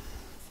uninhabited.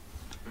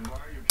 Then why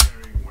are you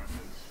carrying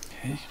weapons?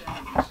 Okay.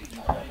 Standard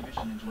procedure for any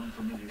mission into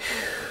unfamiliar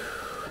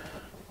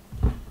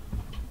soil.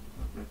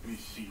 Let me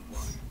see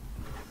one.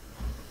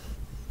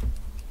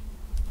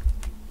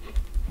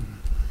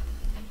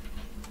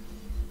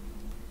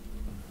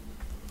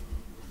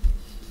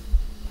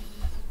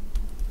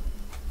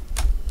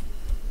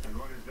 And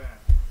what is that?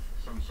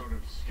 Some sort of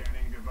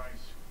scanning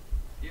device?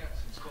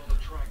 Yes, it's called a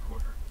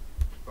tricorder.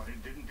 But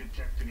it didn't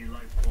detect any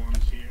life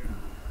forms here?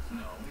 No,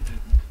 it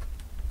didn't.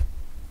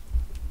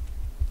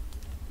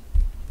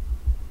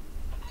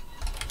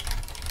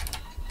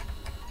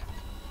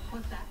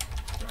 What's that?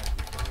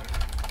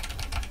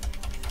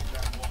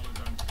 That wall is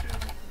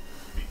unstable.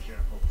 Be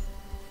careful.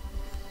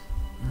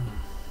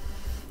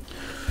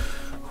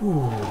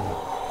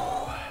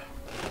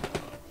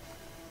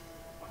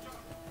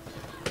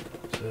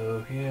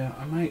 So yeah,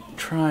 I might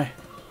try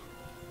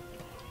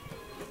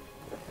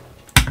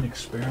an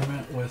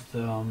experiment with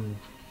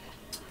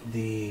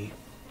the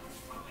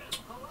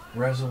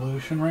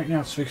resolution. Right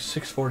now it's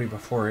 640 by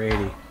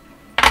 480.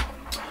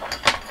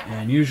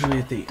 And usually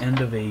at the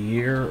end of a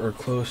year or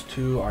close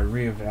to, I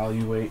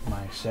reevaluate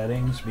my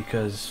settings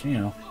because, you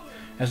know,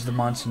 as the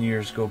months and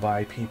years go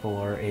by, people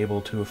are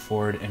able to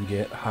afford and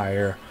get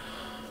higher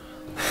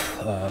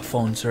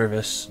phone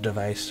service,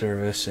 device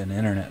service, and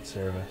internet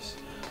service.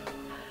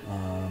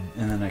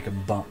 And then I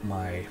can bump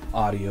my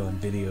audio and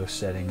video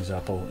settings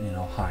up, you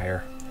know,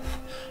 higher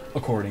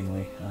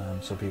accordingly,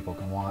 so people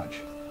can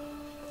watch.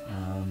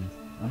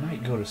 I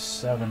might go to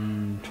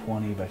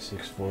 720 by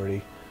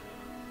 640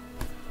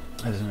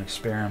 as an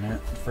experiment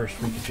the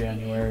first week of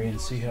January and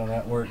see how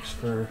that works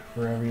for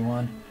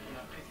everyone.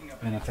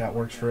 And if that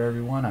works for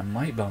everyone, I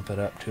might bump it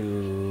up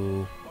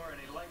to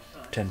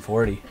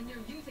 1040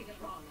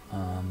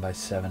 by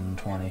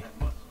 720.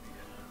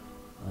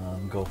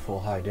 Go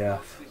full high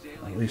def.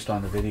 at least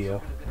on the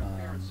video,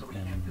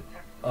 and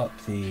up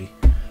the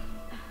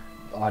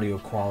audio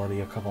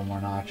quality a couple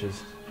more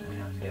notches,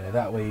 and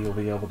that way you'll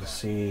be able to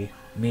see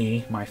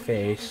me, my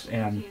face,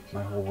 and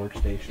my whole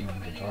workstation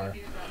and guitar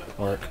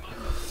work.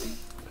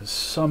 Because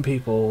some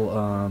people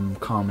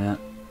comment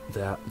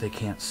that they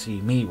can't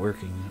see me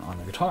working on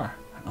the guitar.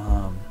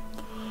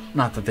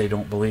 Not that they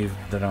don't believe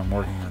that I'm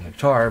working on the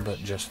guitar, but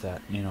just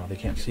that, you know, they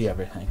can't see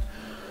everything.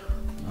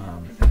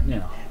 You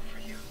know,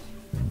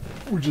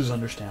 which is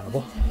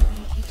understandable.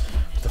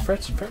 The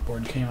frets and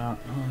fretboard came out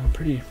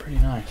pretty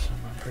nice.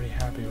 I'm pretty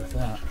happy with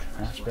that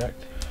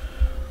aspect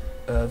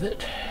of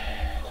it.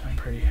 I'm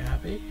pretty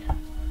happy.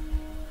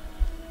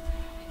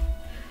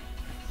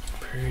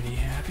 Pretty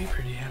happy. Your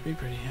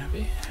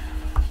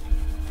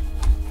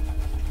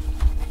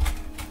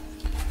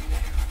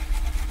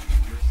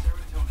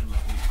serotonin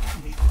levels are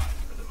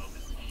stabilized for the moment, but I'm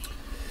concerned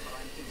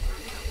about these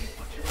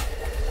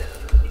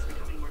fluctuations. It's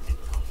becoming more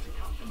difficult to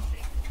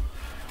compensate.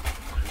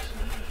 To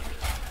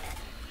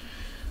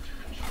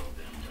control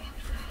them,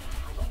 Doctor.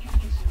 I'd like you to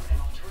consider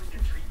an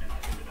alternative treatment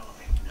I've been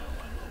developing. No,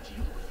 I will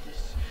deal with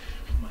this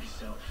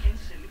myself.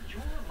 Ensign,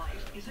 your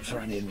life is a So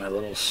I need my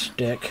little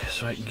stick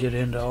so I can get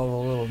into all the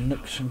little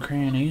nooks and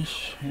crannies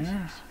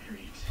here.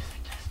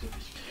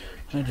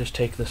 I just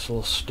take this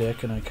little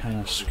stick and I kind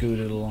of scoot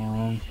it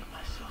along.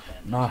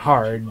 Not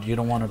hard. You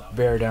don't want to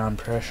bear down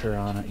pressure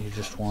on it. You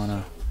just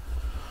want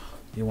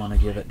to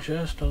give it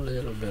just a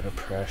little bit of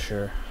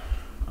pressure,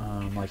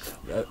 like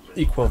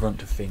equivalent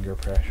to finger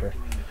pressure.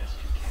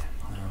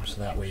 So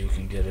that way you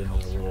can get into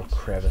the little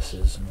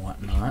crevices and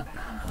whatnot.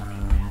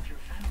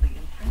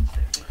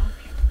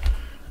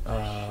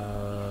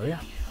 Yeah.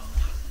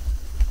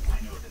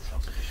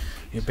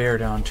 You bear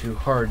down too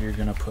hard, you're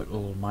gonna put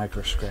little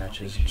micro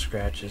scratches and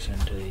scratches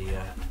into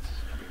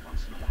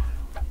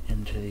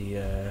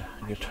the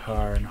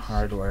guitar and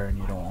hardware, and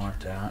you don't want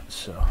that.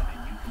 So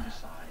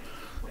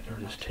you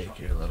just take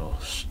your little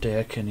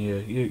stick and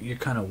you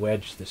kind of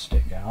wedge the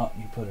stick out.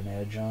 You put an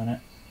edge on it,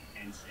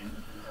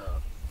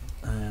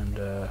 and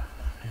you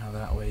know,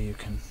 that way you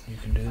can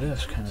do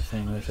this kind of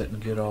thing with it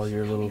and get all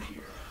your little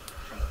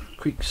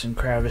creaks and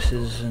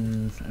crevices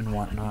and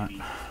whatnot,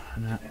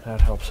 and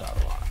that helps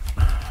out a lot.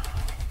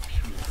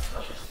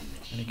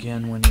 And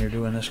again, when you're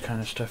doing this kind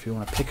of stuff, you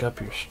want to pick up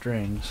your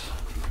strings,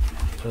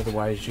 so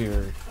otherwise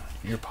you're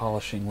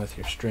polishing with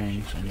your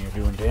strings and you're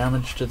doing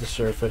damage to the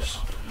surface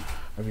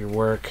of your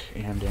work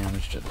and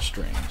damage to the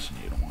strings, and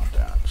you don't want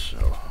that.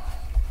 So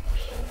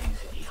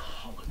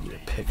you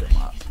pick them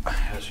up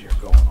as you're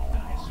going along.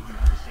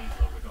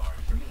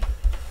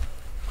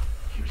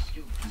 You're a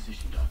skilled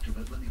physician, Doctor,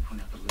 but let me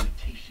point out the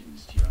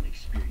limitations to your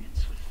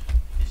inexperience with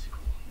physical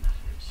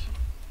methods.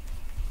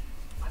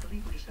 I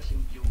believe we're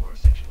discussing your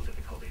sexual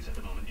difficulties at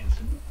the moment,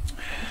 Ensign.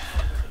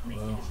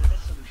 Well,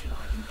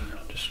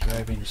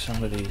 describing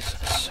somebody's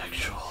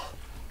sexual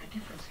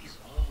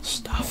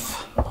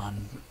stuff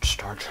on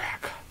Star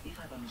Trek. If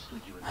I've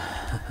understood you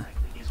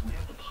correctly, is where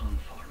the pon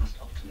farr must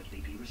ultimately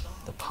be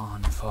resolved. The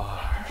pon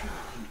farr.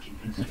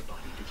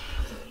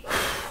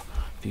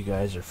 If you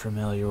guys are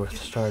familiar with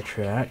Star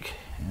Trek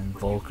and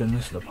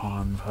Vulcans, the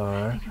pon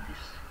farr.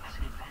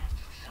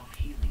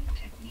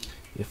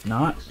 If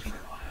not,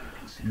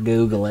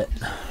 Google it.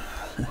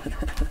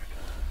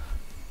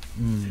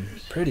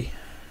 Pretty.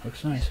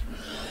 Looks nice.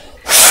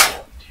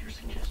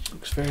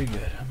 Looks very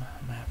good. I'm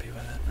happy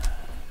with it.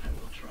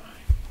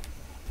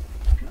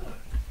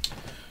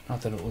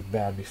 Not that it looked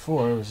bad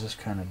before. It was just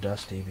kind of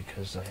dusty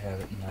because I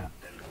have it in that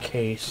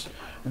case.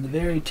 And the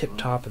very tip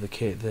top of the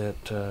case,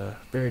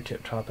 very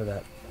tip top of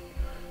that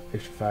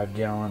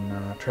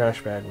 55-gallon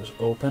trash bag was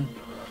open,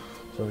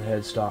 so the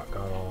headstock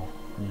got all,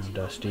 you know,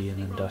 dusty,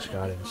 and then dust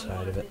got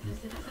inside of it. And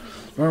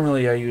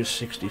normally I use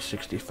 60,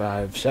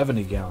 65,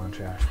 70-gallon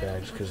trash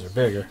bags because they're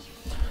bigger.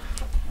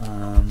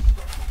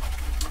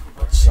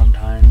 But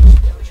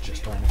sometimes those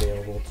just aren't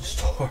available at the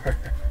store,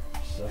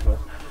 so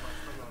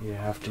you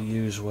have to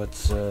use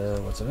what's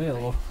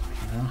available.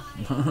 You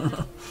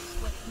know?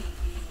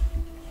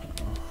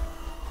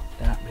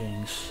 That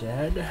being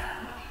said,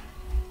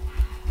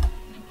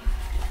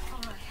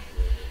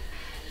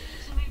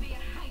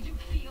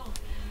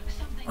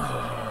 I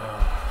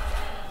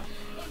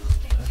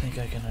think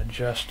I can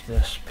adjust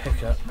this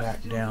pickup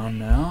back down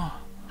now,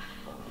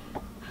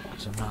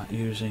 because I'm not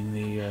using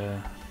the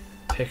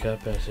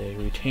pickup as a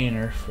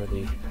retainer for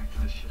the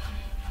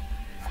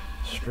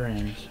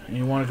strings. And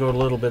you want to go a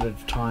little bit at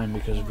a time,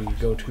 because if you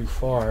go too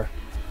far,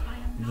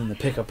 then the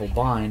pickup will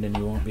bind and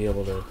you won't be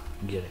able to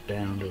get it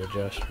down to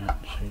adjustment.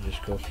 So you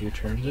just go a few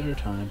turns at a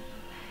time.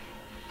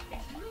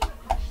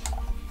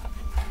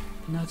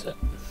 And that's it.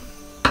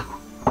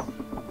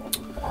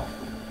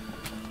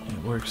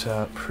 It works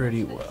out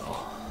pretty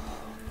well.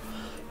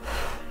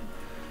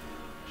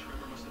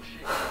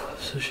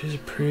 So she's a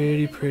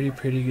pretty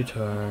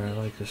guitar. I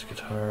like this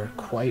guitar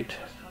quite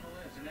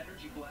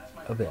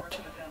a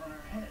bit.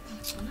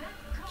 This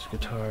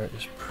guitar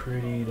is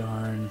pretty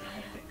darn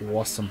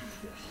awesome.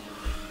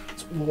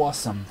 It's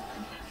awesome.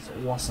 It's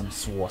awesome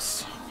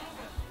sauce.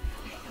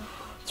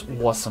 It's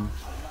awesome.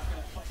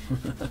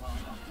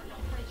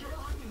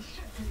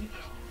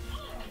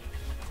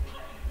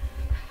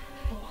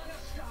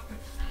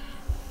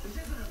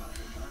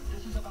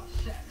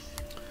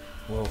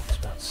 Whoa, it's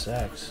about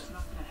sex.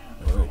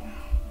 Whoa.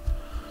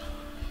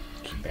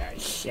 It's about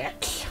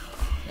sex.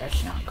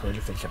 That's not good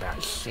if it's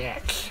about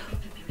sex.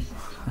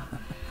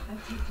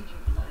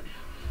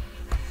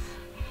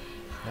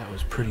 That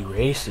was pretty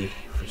racy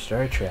for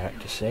Star Trek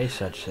to say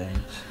such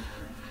things.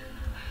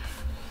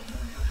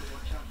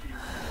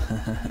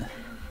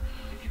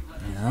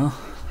 You know?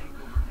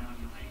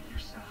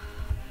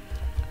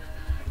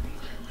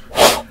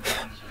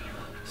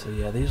 So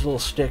yeah, these little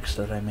sticks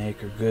that I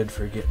make are good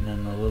for getting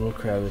in the little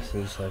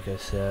crevices, like I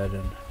said,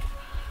 and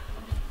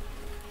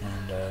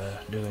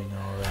doing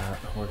all that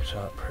works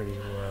out pretty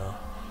well.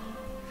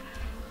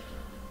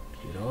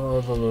 Get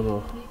all the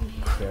little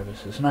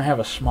crevices, and I have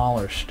a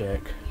smaller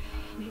stick.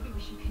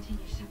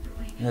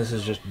 And this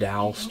is just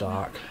dowel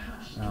stock,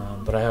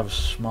 but I have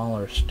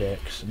smaller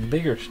sticks and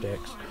bigger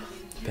sticks,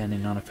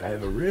 depending on if I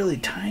have a really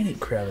tiny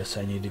crevice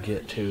I need to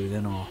get to.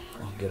 Then I'll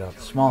get out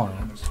the smaller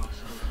ones.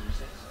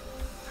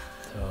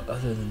 So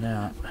other than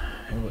that,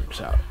 it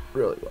works out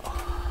really well.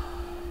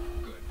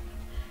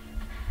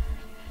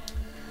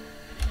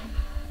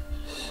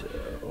 So,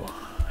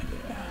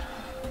 yeah.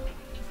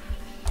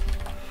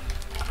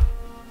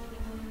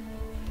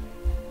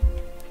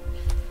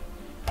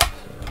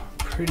 So,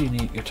 pretty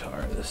neat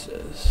guitar this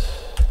is.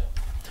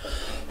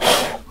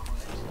 I'm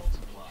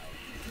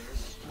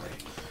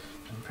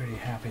pretty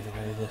happy the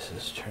way this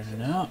is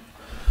turning out.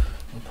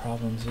 No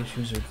problems,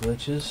 issues, or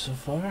glitches so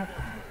far.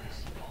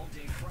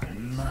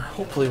 And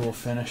hopefully we'll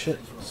finish it.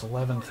 It's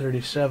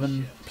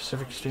 11:37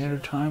 Pacific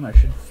Standard Time. I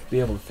should be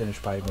able to finish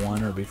by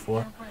 1 or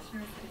before.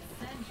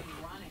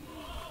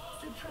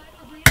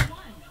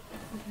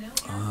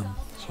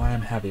 So I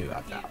am happy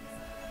about that.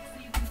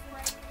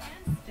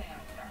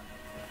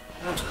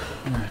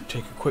 I'm going to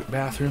take a quick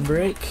bathroom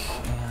break,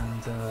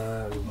 and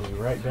we'll be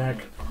right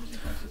back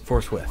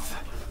forthwith.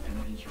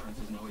 Insurance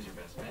isn't always your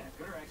best bet.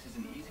 GoodRx is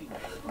an easy way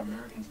for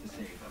Americans to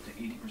save up to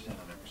 80%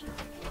 on their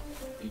prescription.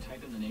 You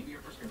type in the name of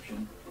your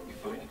prescription, you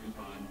find a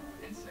coupon,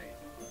 and save.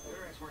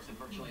 GoodRx works at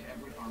virtually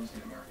every pharmacy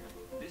in America.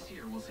 This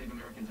year, we'll save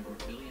Americans over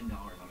 $1 billion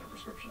on their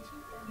prescriptions.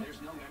 There's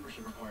no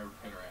membership required with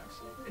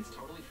GoodRx. It's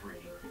totally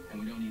free, and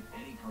we don't need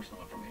any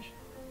personal information.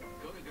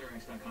 Go to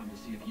GoodRx.com to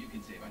see if you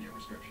can save on your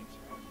prescriptions.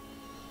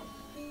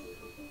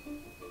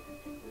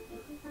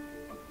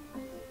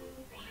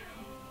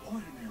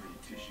 Ordinary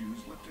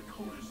tissues left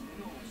Dakota's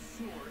nose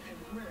sore and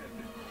red,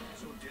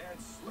 so Dad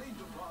slayed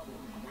the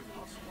problem with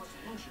Puffs Plus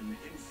lotion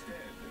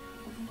instead.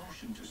 With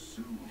lotion to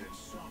soothe and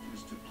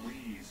softness to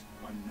please,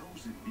 a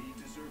nose in need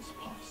deserves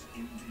Puffs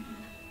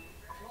indeed.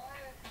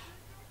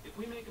 If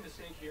we make a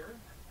mistake here,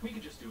 we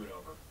could just do it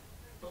over.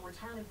 But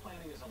retirement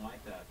planning isn't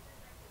like that.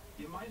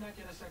 You might not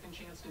get a second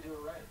chance to do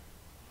it right.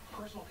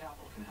 Personal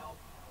Capital can help.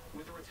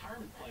 With a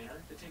retirement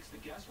planner that takes the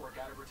guesswork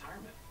out of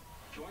retirement.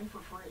 Join for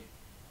free.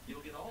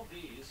 You'll get all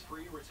these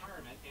free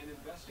retirement and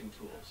investing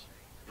tools.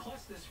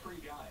 Plus this free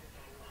guide,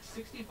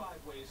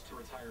 65 ways to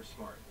retire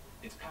smart.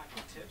 It's packed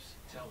with tips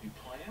to help you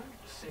plan,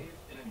 save,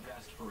 and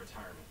invest for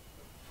retirement.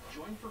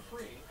 Join for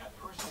free at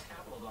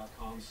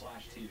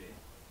personalcapital.com/TV.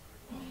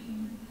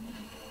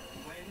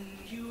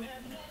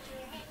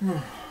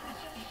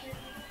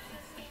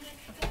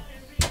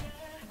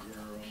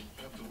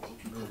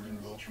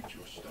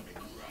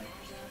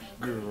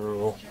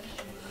 Girl.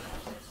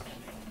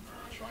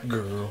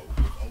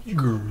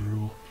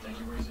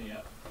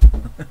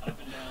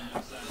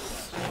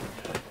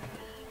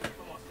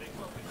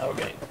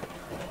 Okay.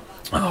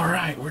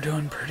 Alright, we're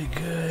doing pretty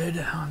good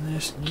on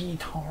this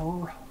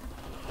guitar.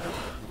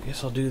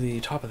 Guess I'll do the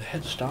top of the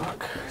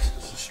headstock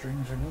since the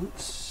strings are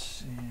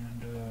loose,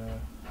 and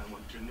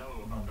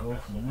I'll go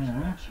from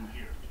there.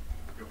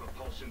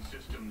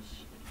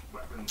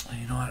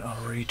 You know what,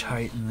 I'll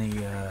retighten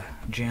the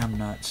jam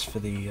nuts for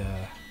the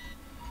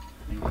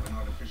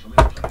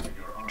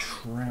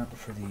trim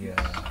for the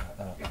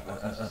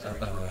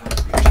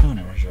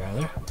tuners,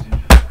 rather.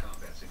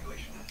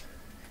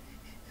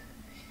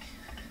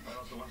 I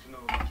also want to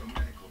know about your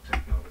medical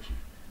technology,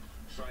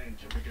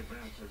 scientific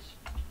advances,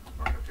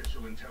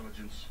 artificial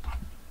intelligence.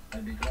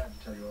 I'd be glad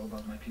to tell you all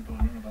about my people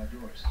and none about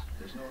yours.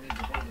 There's no need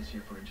to hold us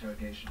here for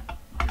interrogation.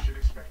 You should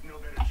expect no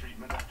better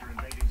treatment after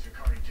invading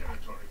Sakari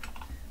territory.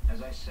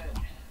 As I said,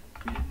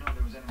 we didn't know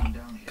there was anyone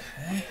down here.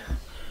 Okay.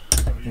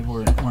 They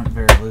weren't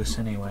very loose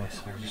anyway,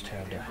 so I just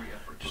had to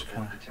just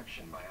kind of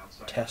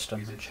test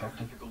them and check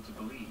them.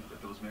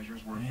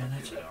 And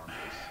that's it.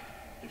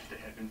 If they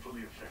had been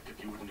fully effective,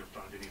 you wouldn't have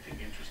found anything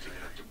interesting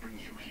enough to bring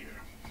you here.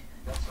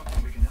 That's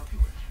something we can help you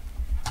with.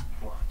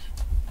 What?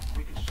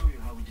 We can show you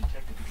how we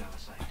detected the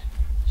Klasic,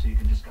 so you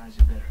can disguise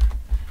it better.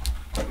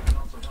 We can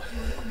also help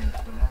you eliminate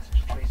the last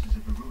traces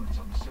of the ruins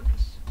on the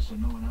surface, so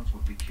no one else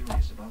will be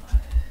curious about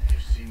them.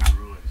 You've seen the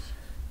ruins?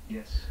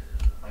 Yes.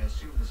 I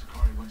assume the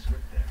Sakari once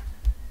lived there.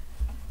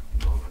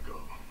 Long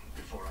ago,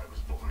 before I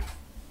was born.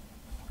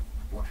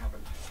 What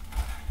happened?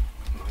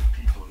 My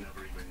people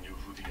never even knew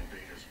who the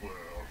invaders were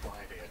or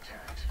why they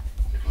attacked.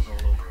 It was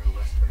all over in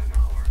less than an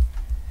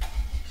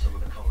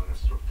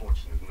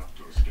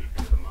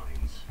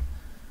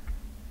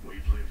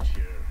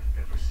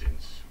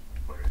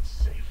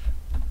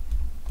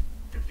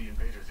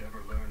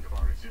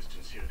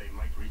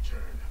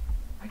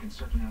can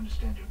certainly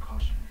understand your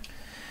caution,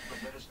 but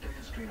let us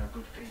demonstrate our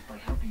good faith by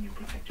helping you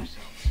protect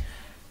yourselves.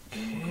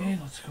 Okay,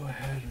 let's go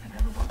ahead And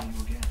never bother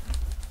you again.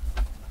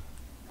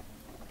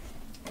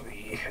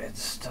 and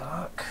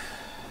headstock.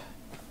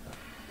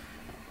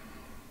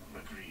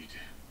 Agreed.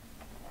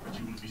 But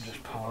you will be Just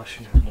safe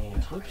polishing for the all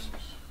whoops.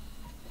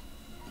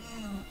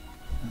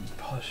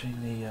 Polishing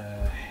the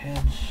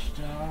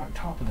headstock,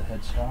 top of the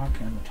headstock,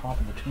 and the top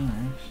of the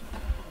tuners.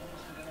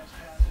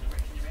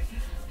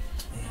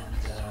 And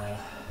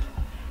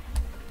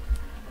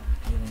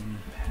getting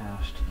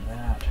past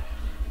that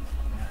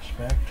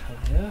aspect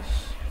of this.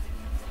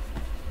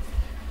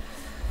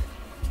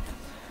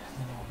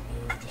 Then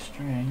I'll move the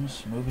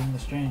strings. Moving the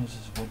strings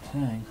is a good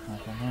thing,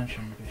 like I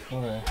mentioned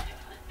before.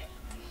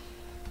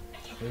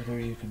 The further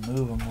you can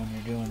move them when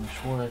you're doing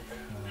this work,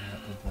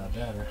 the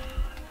better.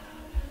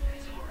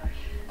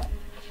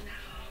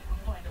 We'll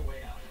find a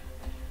way out.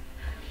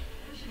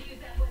 We should use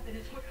that weapon.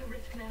 It's worth the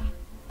risk now.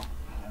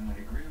 I might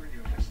agree with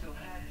you if I still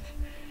had it.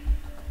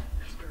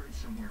 It's buried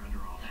somewhere under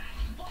all that.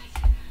 What?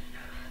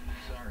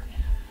 Sorry.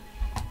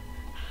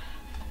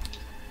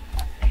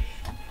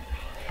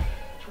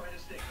 Try to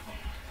stay calm.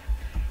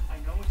 I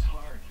know it's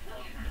hard.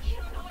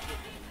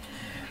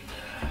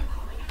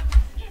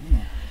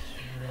 Yeah,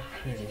 she's real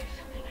pretty.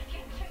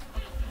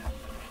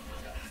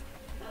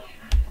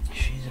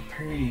 She's a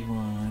pretty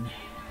one.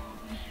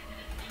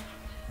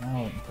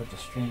 Now we can put the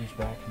strings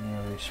back in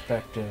their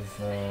respective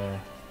A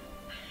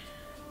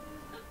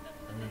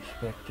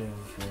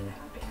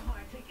bit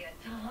hard to get,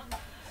 Tom.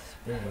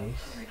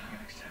 space. Making an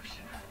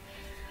exception.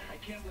 I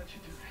can't let you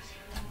do this.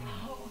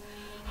 Oh,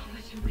 I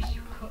wish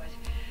you could.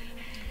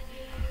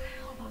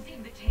 All those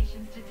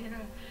invitations to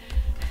dinner.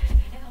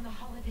 And on the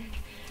holodeck,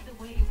 the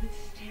way you would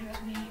stare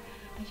at me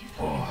when you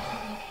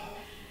thought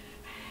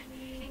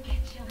and get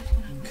jealous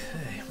when I'm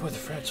Okay, boy, the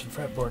frets and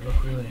fretboard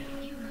look really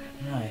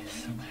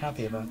nice. I'm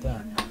happy about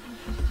that.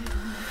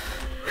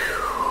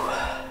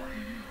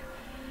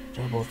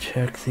 Double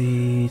check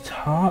the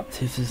top,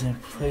 see if there's any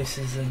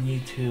places I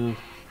need to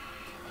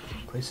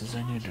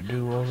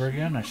do over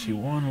again. I see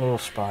one little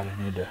spot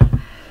I need to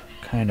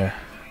kind of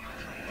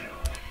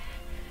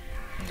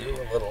do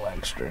a little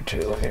extra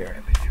to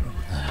here. You've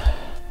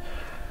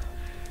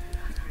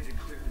made it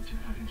clear that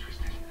you're not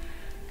interested,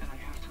 and I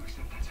have to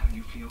accept that's how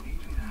you feel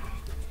even now.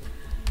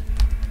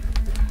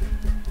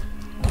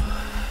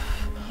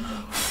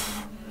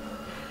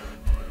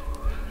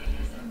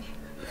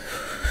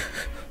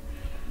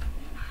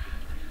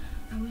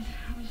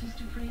 I was just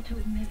afraid to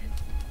admit it.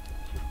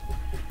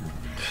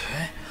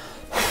 Okay.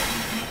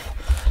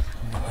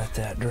 Let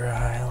that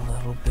dry a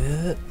little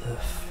bit.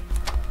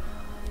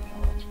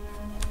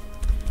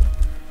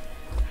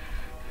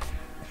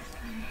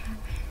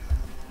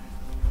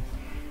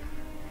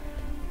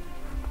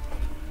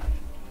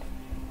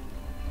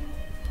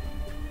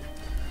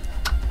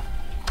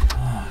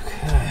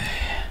 Okay.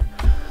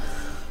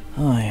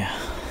 Oh yeah.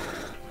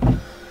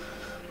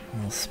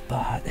 Little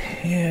spot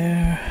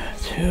here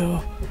too.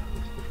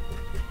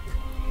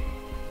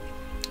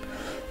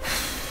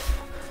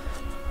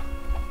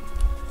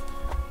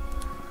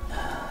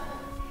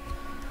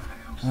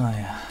 Oh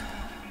yeah.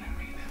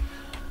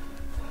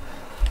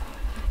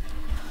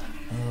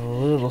 A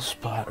little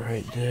spot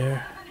right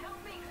there.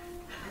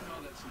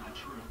 That's not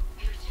true.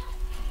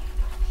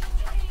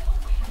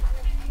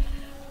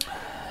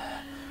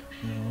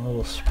 And a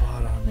little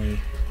spot on the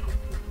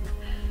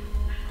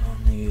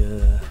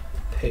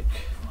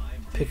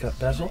pickup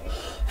bezel.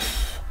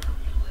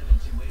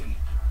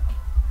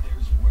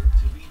 There's work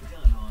to be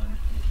done on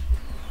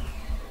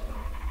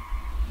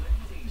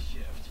the day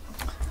shift.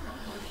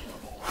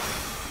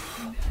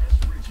 Ness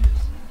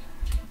Bridges,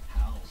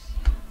 House,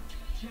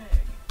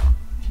 Jag,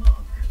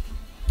 Monk,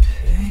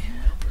 Okay,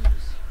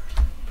 numbers.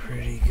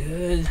 pretty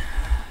good.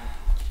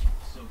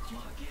 So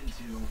clock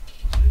into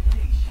the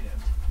day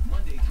shift,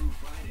 Monday through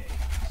Friday,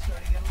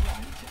 starting at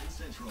 11:10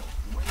 Central.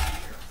 Right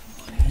here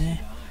on Okay.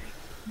 SI.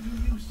 Do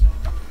you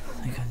suffer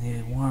I think I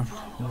need one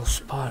little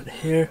spot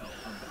here. a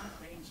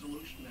back pain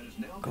solution that is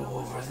now Go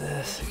over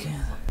this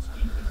again.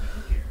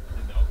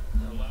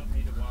 allowed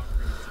me to walk for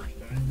the first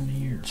time? And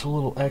then it's a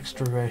little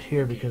extra right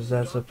here because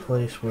that's a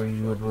place where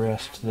you would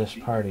rest this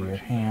part of your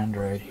hand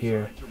right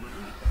here.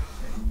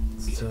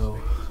 So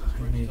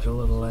it needs a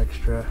little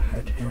extra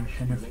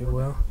attention, if you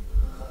will. All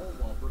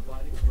while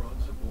providing strong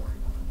support.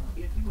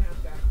 If you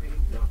have back pain,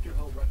 Dr.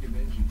 Hull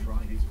recommends you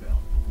try his belt.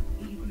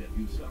 Even if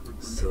you suffered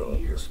from So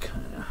many years.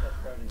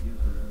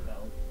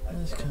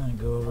 just kind of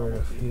go over it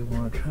a few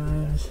more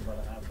times. About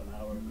a half an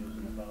hour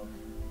using about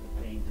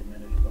the pain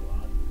diminished a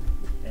lot,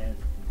 and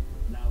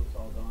now it's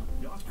all gone.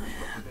 Doctors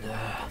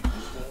recommend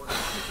this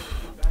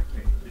for back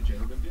pain,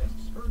 degenerative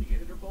discs,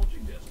 herniated or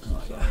bulging discs.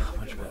 Oh yeah,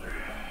 much better.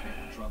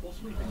 Trouble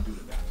sleeping due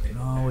to back You pain.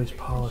 can always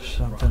polish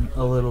something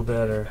a little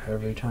better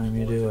every time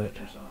you do it.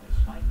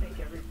 I think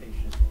every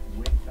patient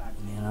with back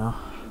pain You know,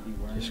 should be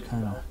wearing just this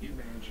kind belt.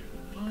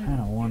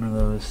 of one of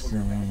those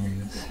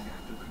things.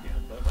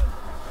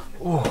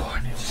 Oh,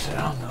 I need to sit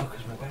down though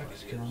because my back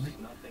is killing me.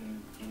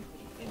 Nothing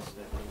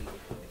instantly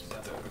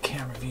except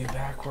camera view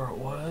back where it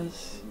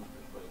was.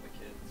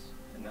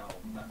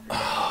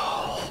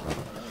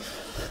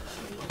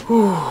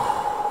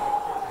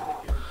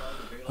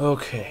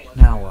 Okay,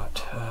 now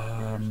what?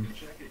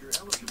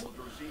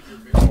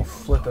 We'll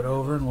flip it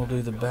over and we'll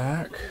do the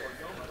back.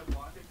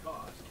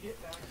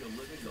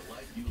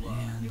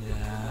 And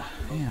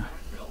yeah,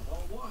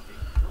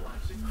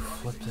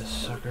 flip this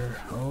sucker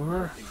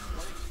over.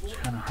 It's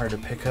kind of hard to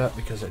pick up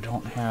because I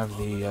don't have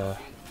the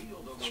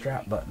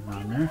strap button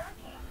on there.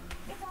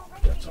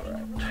 That's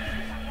alright.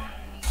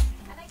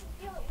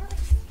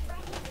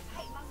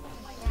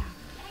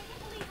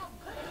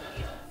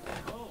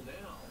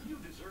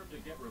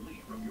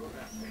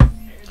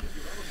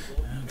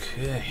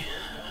 Okay,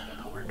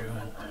 we're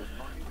doing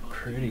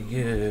pretty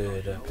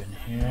good up in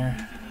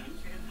here.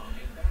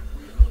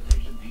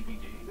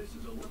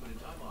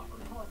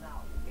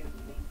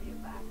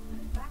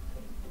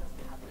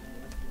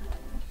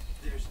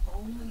 There's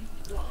only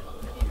one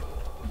you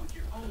with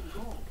your own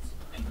goals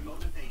and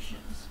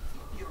motivations,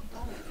 your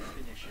own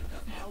definition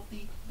of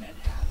healthy and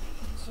happy.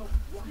 So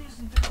why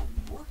isn't there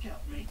a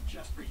workout made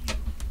just for you?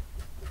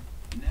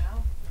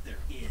 Now there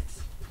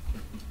is.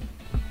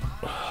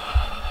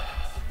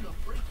 The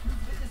breakthrough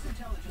fitness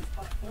intelligence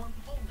platform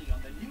only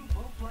on the new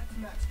Bowflex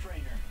Max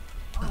Trainer.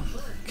 I'll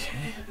learn your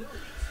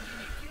capabilities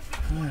and give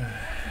you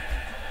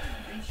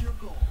reach your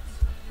goals.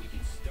 We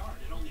can start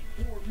in only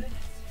 4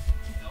 minutes.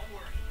 Don't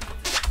worry,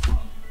 it's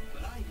slow,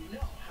 but I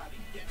know how to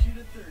get you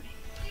to 30.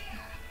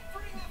 Yeah,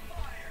 bring the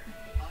fire.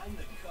 I'm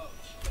the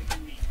coach that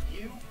can meet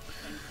you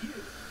and you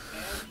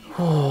and you.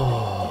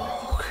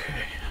 Oh,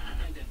 okay.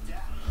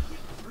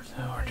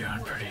 Now we're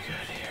doing pretty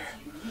good here.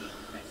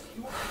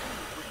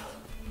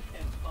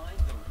 And find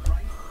the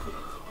right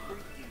fit for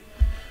you.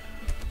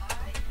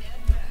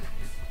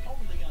 Ibanez,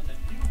 only on the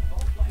new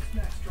Bowflex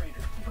Max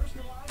Trainer.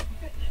 Personalized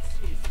fitness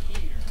is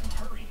here.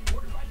 Hurry,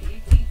 order by the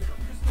 18th for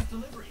Christmas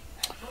delivery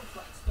at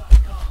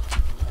bowflex.com.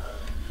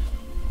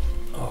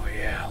 Oh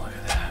yeah, look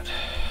at that.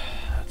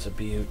 That's a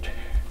beaut.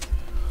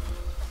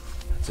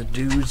 That's a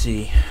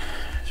doozy,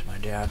 as my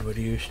dad would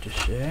used to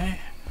say.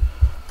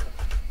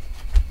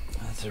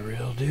 That's a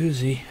real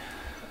doozy.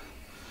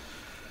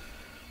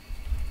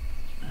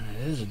 And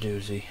it is a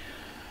doozy.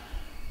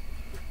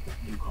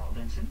 You called,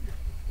 Ensign?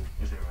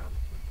 Is there a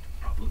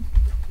problem?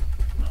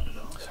 Not at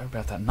all. Sorry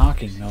about that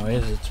knocking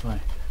noise. It's my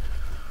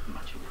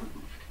Much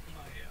improved.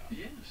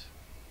 Yes.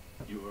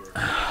 Your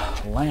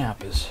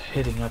lamp is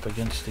hitting up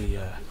against the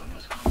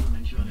must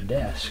compliment you on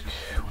desk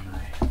when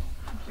I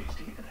Pleased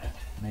to hear that.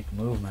 make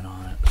movement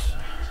on it. So.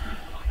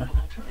 Viable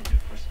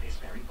alternative for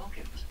spacefaring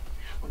Vulcans.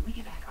 When we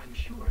get back, I'm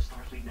sure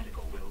Starfleet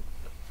Medical will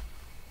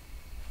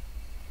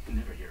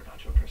never hear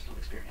about your personal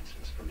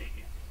experiences from me.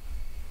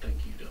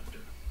 Thank you, Doctor.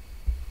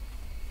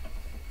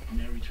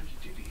 Now return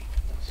to duty.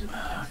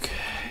 Okay.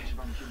 Need to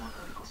run a few more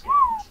clinical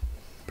scans.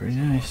 Pretty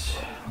nice.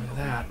 Look at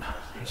that.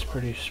 That's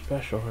pretty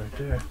special right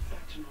there.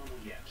 Back to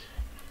normal yet,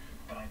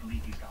 but I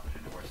believe he's gotten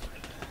through the worst of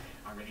it.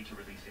 I'm ready to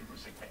release him from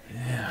sick bay.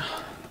 Yeah.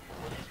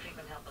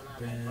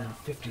 Been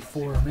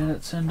 54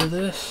 minutes into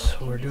this,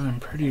 so we're doing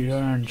pretty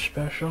darn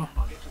special.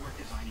 I'll get to work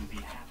designing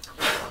the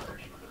half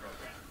version of the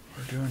program.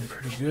 We're doing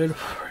pretty good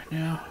right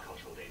now.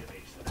 Cultural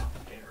database about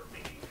their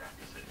mating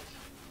practices.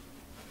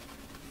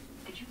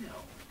 Did you know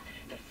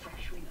that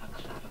fracturing a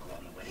clavicle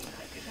on the wedding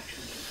night is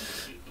actually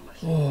considered a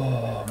blessing?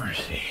 Oh,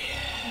 mercy.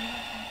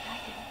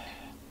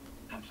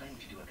 I'm planning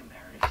to do a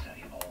comparative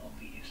study of all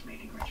these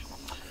mating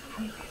rituals.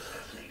 Frankly, it's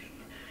fascinating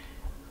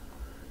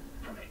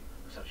from a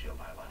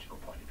socio-biological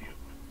point of view.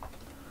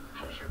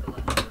 I'm sure the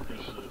love will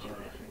appreciate your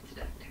efforts,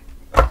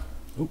 Doctor.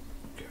 Oop,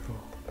 careful.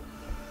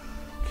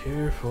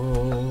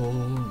 Careful.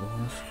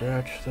 Don't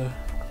scratch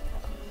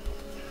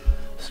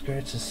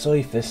the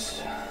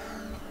surface.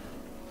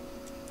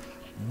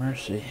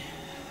 Mercy.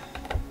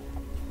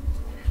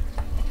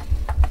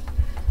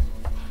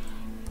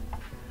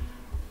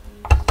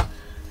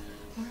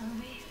 Where are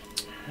we?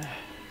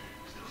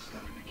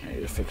 I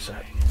need to fix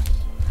that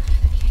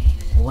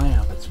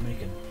lamp. It's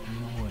making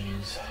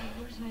noise.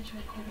 Where's my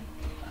tricorder?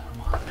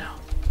 Come on now.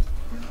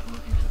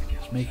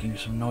 It's making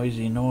some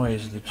noisy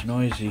noise that's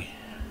noisy.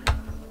 I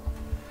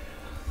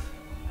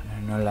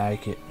don't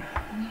like it.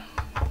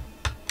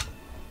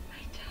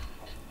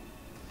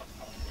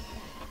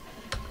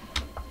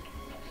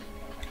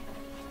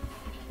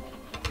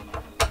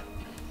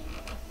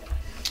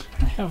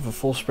 I have a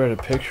full spread of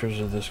pictures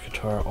of this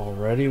guitar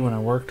already when I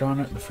worked on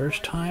it the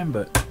first time,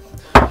 but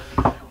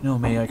you know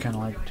me, I kind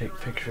of like to take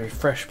pictures,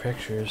 fresh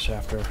pictures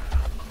after,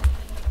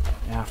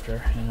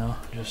 you know,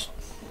 just,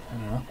 I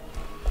don't know,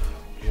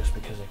 just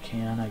because I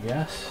can, I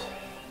guess.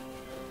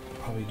 I'll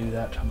probably do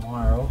that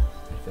tomorrow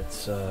if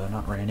it's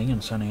not raining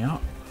and sunny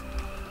out,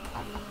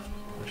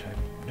 which I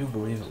do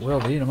believe it will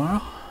be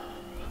tomorrow.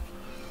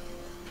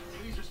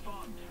 Please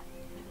respond.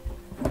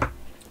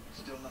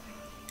 Still nothing.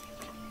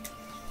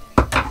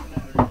 What's the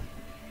matter?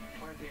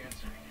 Why aren't they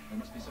answering? There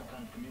must be some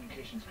kind of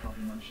communications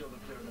problem. I'm sure they'll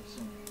clear it up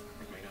soon.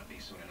 It may not be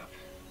soon enough.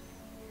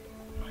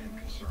 I am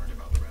concerned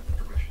about the rapid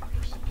progression of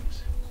her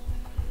symptoms.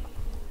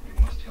 We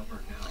must help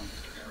her now,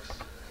 Mr. Harris.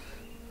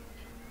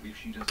 We If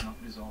she does not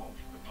resolve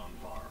upon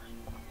VAR,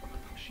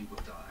 she will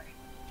die.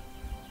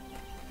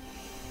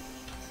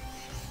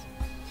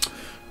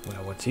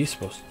 Well, what's he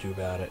supposed to do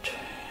about it?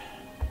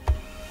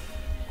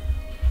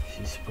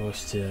 She's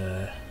supposed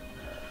to,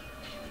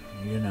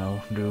 you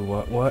know, do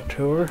what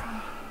to her?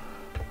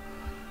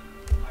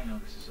 I know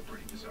this is a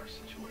pretty bizarre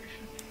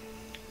situation.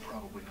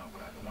 Probably not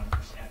what either one of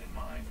us had in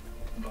mind,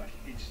 but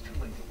it's too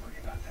late to worry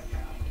about that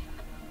now.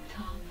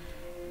 Tom,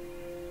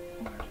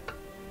 What?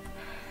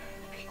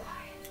 be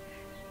quiet.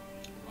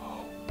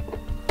 Oh.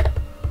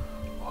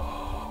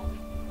 Oh.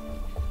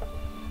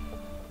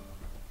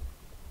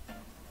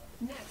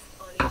 Next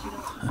on H&I,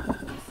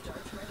 Star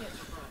Trek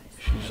Enterprise.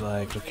 She's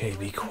like, okay,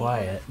 be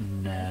quiet.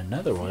 In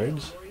other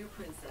words, Warrior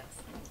Princess.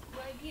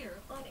 Right here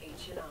on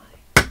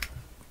H&I.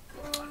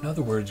 in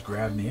other words,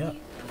 grab me up.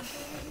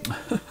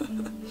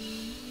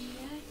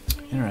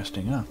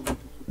 Interesting, huh?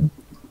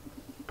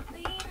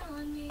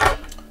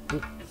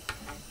 Oop.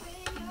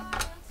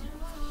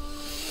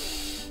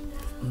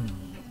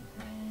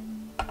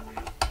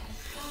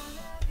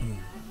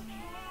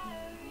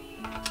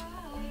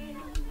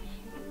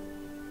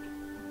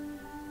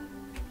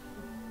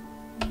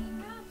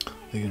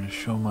 They're gonna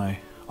show my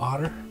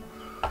otter?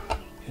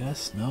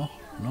 Yes? No?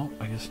 No?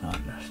 I guess not.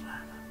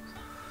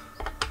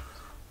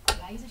 Do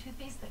I use a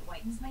toothpaste that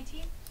whitens my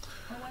teeth?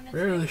 Or one that's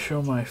Rarely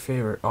show my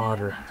favorite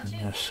otter in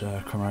this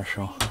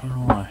commercial. I don't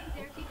know why.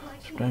 therapy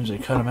collection Sometimes they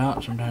cut them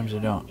out, sometimes they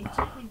don't. It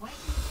gently whitens,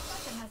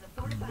 plus it has a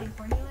fortifying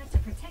formula to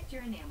protect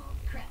your enamel.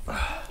 Crest.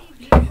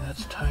 Okay,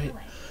 that's tight.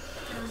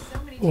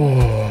 Oh,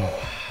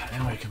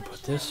 now I can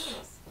put this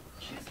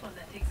Choose one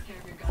that takes care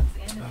of your guns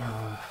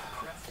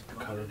and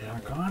cover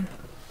back on.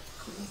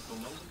 Cleans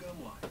below the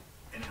gum line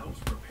and helps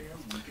repair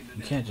weakened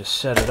You can't just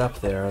set it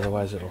up there,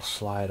 otherwise it'll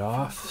slide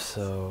off.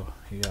 So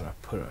you gotta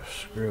put a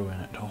screw in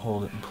it to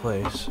hold it in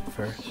place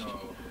first.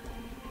 So,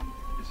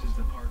 this is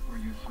the part where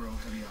you throw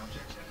heavy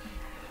objects at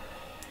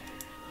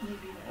me?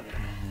 And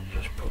then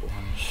just put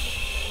one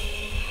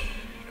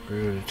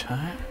screw at a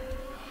time.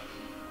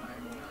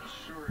 I'm not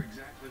sure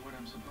exactly what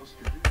I'm supposed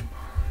to do.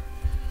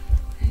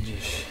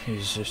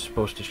 He's just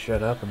supposed to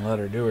shut up and let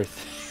her do her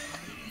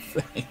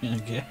thing, I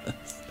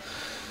guess.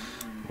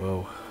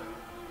 Whoa.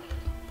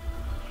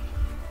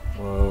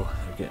 Whoa,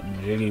 they're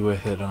getting jiggy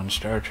with it on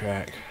Star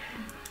Trek.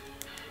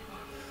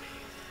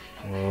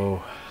 Whoa.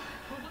 Well,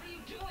 what are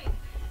you doing?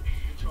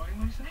 Enjoying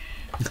myself?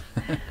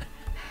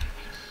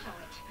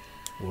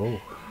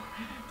 Whoa.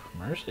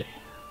 Mercy.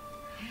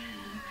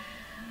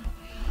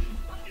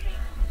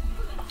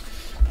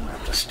 I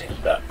have to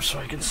stand up so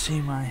I can see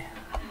my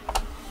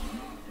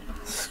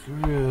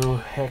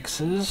screw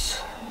hexes.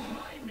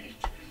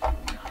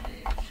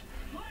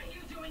 What are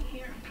you doing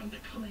here? Come to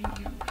claim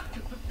you, to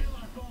fulfill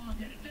our bond,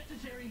 and if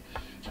necessary,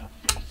 to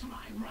face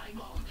my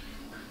rival,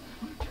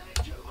 Lieutenant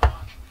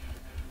Tuvok.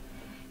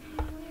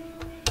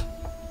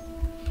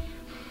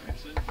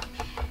 Benson?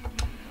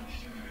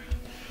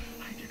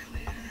 I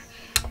declare,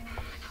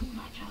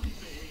 Kumatali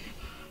Bay.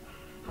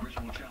 The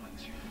ritual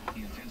challenge. He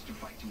intends to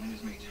fight to win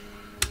his mate.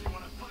 You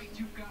want to fight?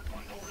 You've got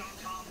one. Hold on,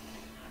 Tom.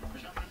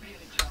 There's not going to be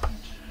any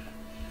challenge.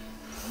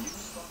 Are you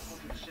responsible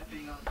for the ship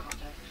being out of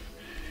contact?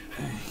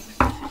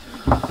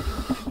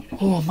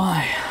 Oh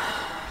my.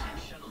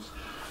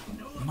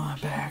 My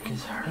back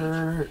is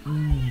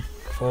hurting,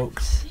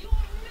 folks.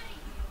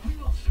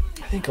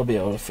 I think I'll be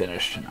able to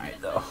finish tonight,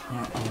 though.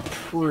 I'm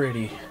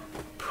pretty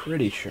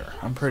sure.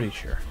 I'm pretty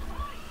sure.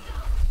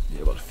 Be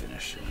able to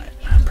finish tonight.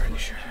 I'm pretty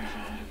sure.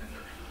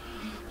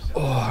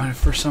 Oh, and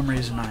for some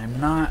reason I'm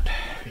not,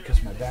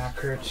 because my back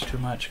hurts too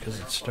much because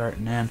it's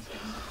starting in. And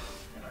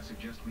I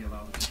suggest we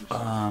allow them to do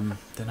so.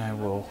 Then I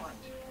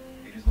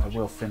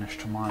will finish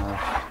tomorrow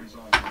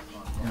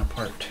in a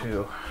part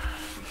 2.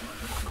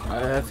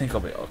 I think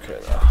I'll be okay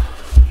though.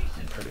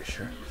 I'm pretty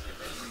sure.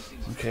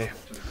 Okay.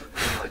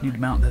 I need to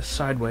mount this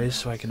sideways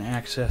so I can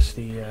access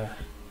the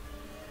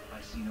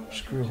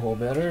screw hole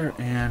better,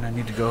 and I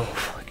need to go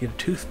get a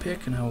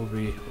toothpick, and I will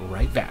be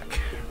right back.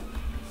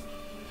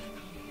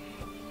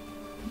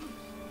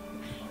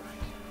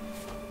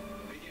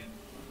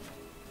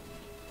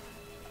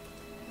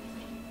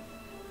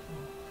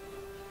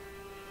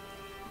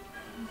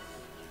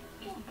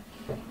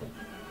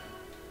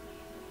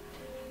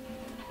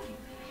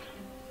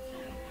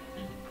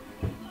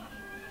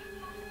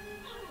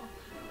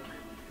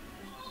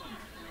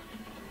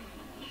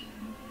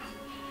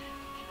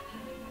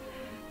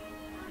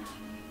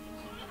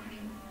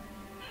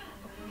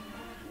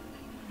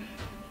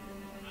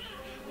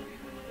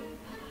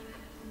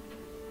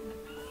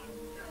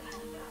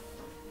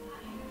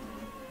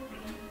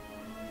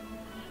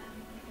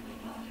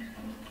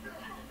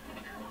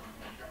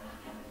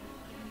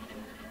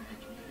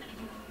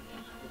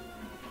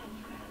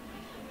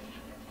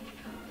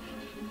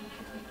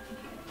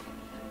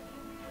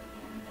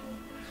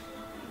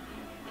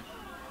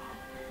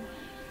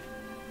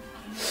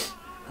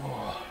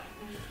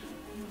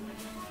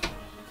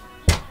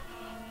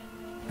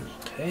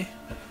 Okay,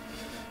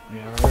 we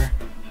have our,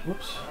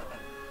 whoops,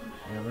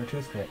 we have our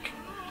toothpick.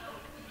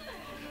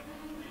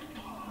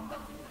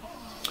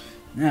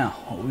 Now,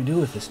 what we do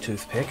with this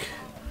toothpick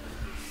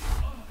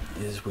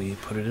is we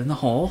put it in the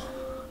hole,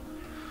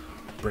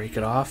 break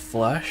it off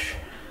flush,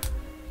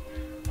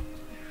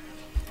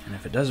 and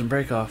if it doesn't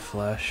break off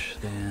flush,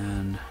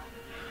 then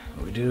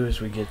what we do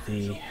is we get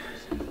the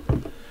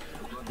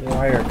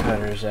wire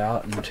cutters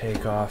out and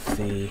take off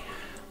the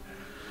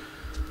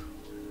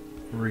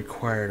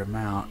required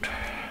amount.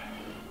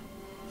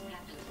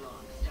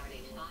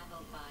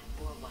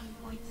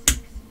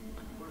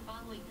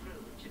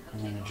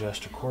 And then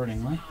adjust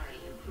accordingly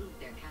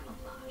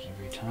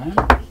every time.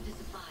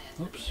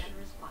 Oops.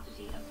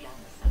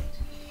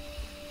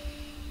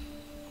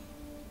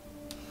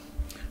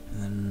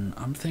 And then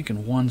I'm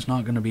thinking one's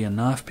not going to be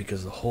enough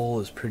because the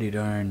hole is pretty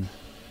darn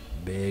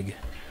big.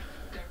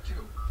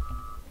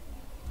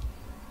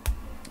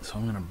 So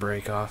I'm going to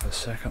break off a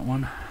second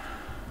one.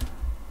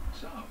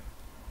 So,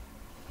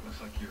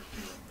 looks like you're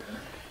feeling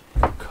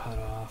better. Cut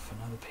off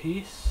another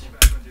piece. You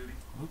back on duty?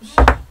 Oops.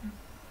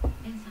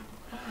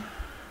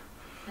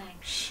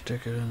 Thanks.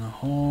 Stick it in the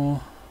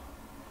hole.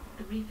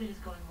 The refit is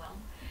going well.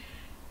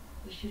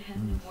 We should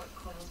have new work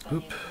coils by the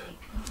end of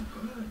the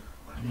week.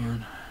 Come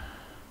on.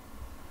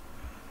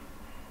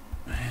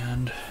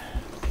 And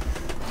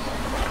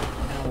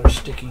now they're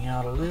sticking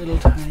out a little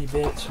tiny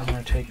bit, so I'm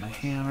going to take my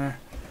hammer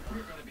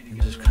and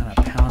just kind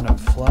of pound them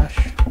flush.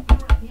 We have to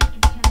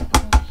pretend that the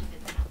whole issue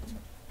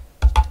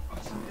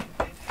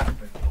didn't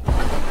happen.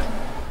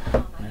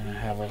 And I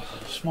have a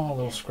small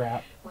little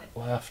scrap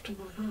left We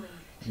were willing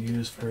to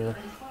use for but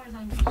as far as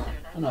I'm concerned,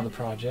 another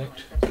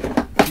project in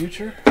the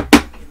future.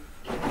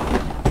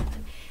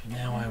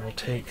 Now I will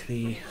take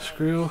the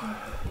screw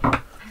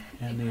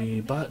and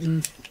the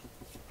button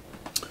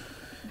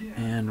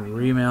and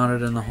remount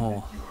it in the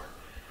hole.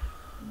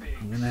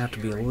 I'm going to have to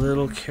be a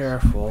little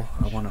careful.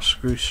 I want to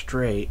screw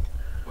straight,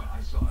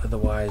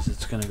 otherwise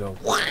it's going to go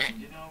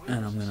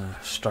and I'm going to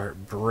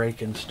start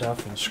breaking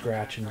stuff and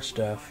scratching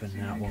stuff, and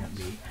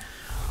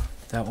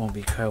that won't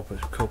be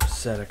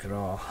copacetic at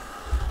all.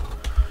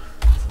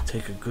 So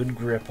take a good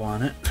grip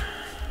on it.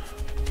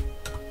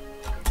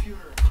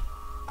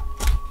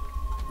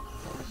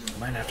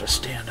 Might have to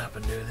stand up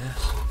and do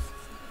this.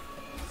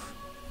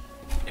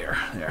 There,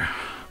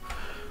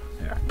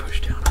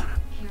 push down on it.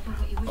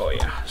 Oh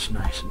yeah, it's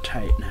nice and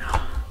tight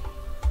now.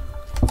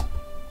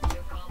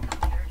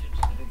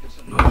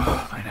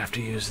 Oh, might have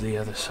to use the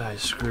other side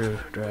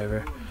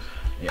screwdriver.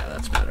 Yeah,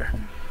 that's better.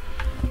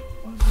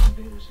 One of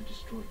the invaders who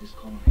destroyed this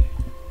colony.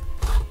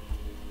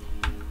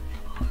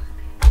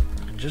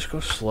 And just go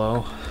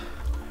slow.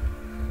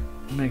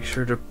 Make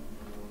sure to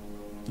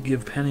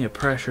give plenty of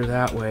pressure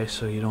that way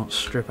so you don't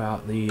strip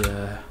out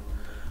the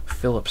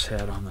Phillips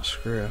head on the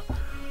screw.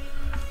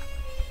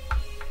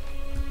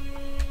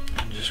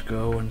 And just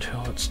go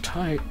until it's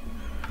tight.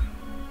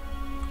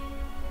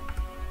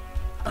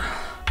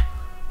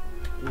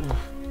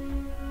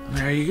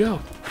 There you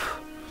go.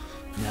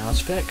 Now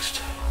it's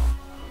fixed.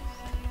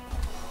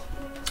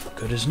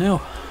 Good as new.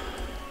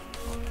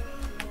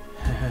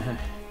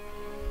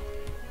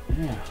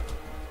 Yeah.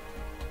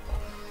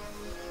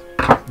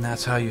 And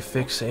that's how you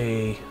fix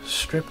a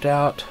stripped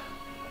out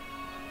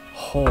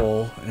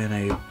hole in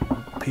a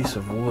piece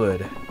of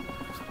wood.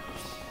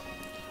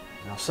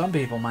 Now some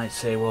people might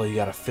say, well, you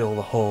got to fill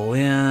the hole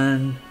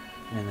in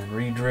and then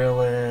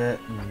re-drill it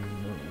and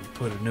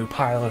put a new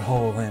pilot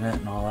hole in it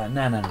and all that.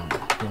 No.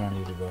 You don't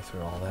need to go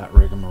through all that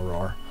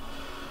rigmarole.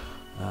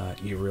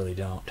 You really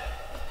don't.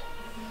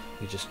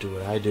 You just do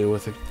what I do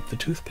with the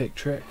toothpick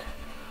trick,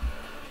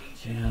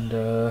 and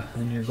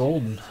then you're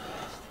golden.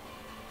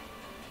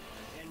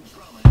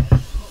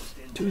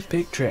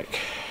 Toothpick trick.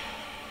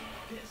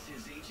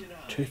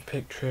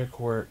 Toothpick trick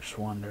works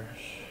wonders.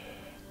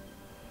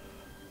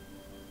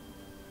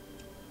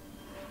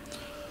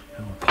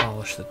 And we'll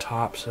polish the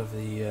tops of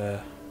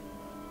the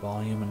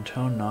volume and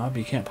tone knob.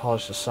 You can't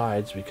polish the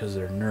sides because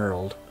they're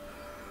knurled.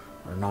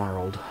 Or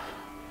gnarled.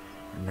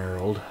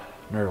 Knurled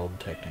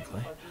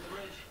technically.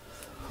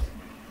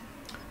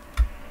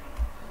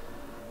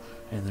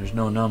 And there's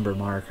no number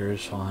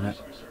markers on it,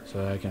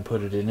 so I can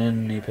put it in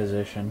any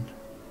position.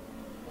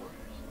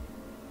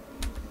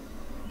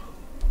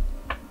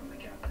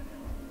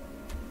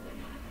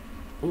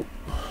 Oop.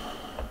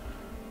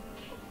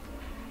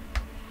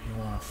 You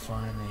want to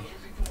find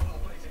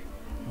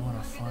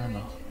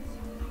the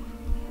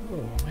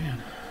oh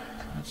man,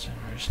 that's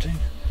interesting.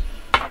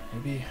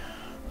 Maybe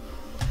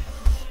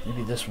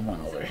this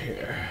one over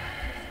here.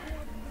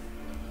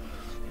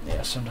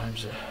 Yeah,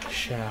 sometimes the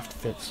shaft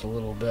fits a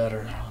little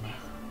better on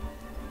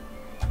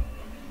a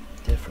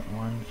different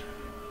one.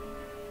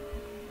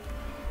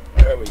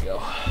 There we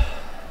go.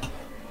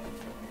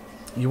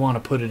 You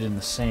want to put it in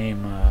the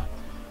same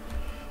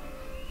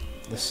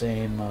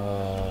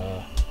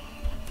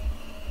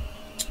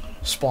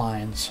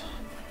splines,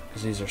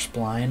 because these are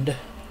splined,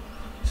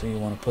 so you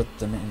want to put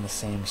them in the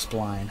same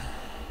spline,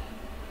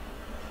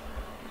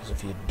 because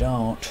if you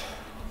don't,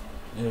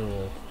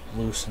 it'll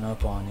loosen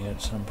up on you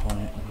at some point,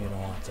 and you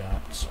don't want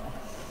that. So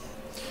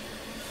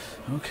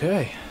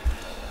okay,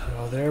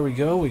 so there we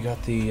go. We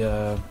got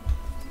the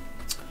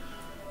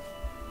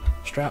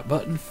strap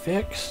button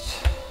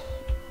fixed.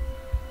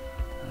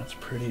 That's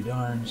pretty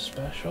darn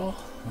special.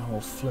 Now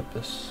we'll flip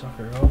this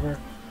sucker over.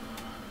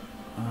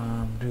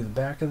 Do the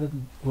back of the,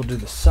 we'll do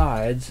the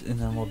sides, and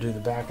then we'll do the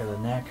back of the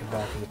neck and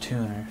back of the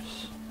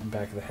tuners and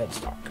back of the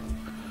headstock.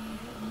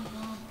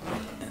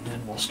 And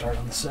then we'll start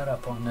on the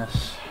setup on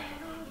this.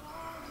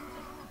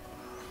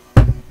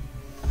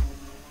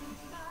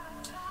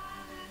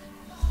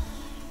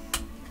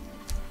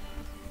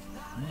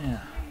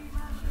 Yeah,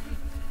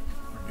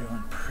 we're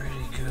doing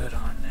pretty good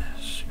on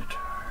this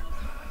guitar.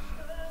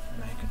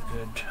 Making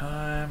good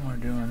time, we're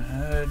doing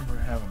good, we're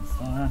having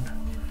fun.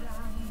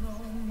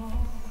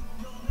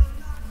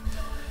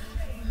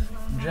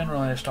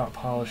 Generally I stop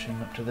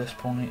polishing up to this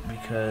point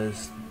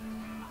because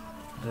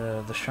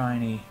the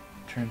shiny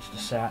turns to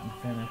satin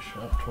finish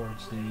up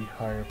towards the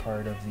higher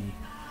part of the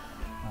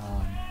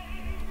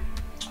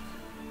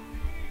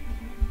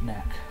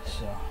neck,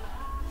 so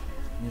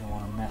you don't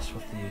want to mess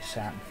with the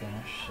satin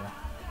finish,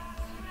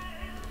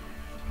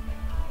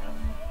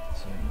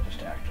 so you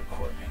just act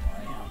accordingly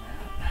on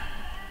that.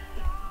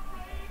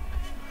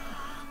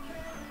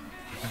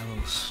 A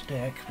little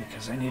stick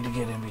because I need to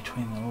get in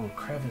between the little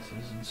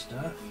crevices and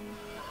stuff.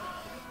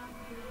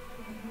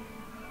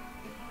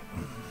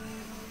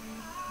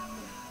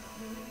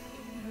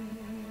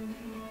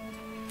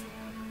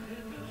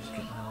 Just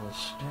getting a little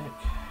stick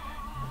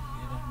and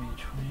get in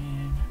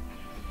between.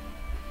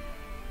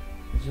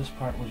 This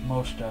part was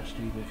most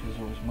dusty because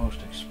it was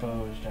most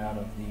exposed out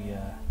of the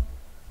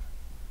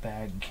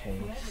bag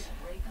case.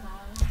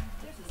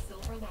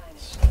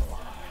 So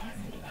I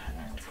need to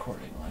act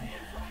accordingly.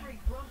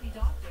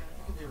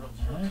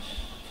 Nice.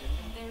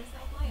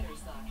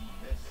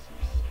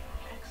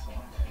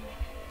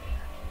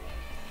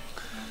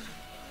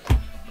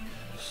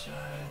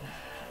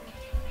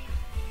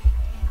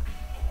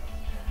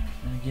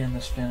 And again,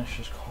 this finish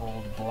is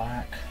called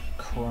Black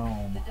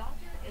Chrome.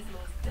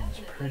 And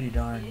it's pretty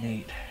darn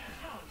neat.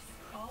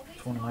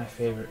 It's one of my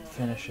favorite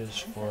finishes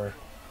for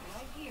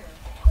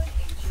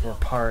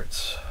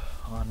parts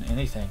on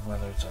anything,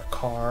 whether it's a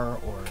car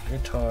or a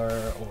guitar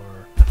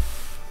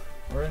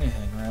or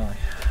anything really.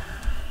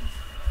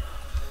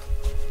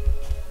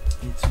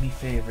 It's me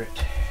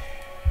favorite.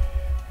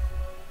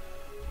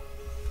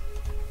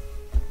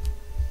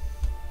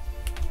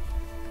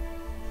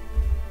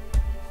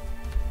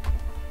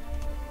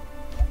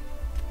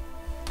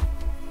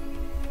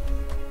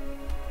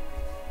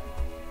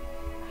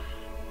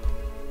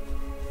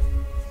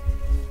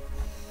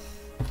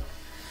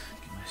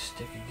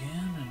 Stick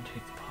again and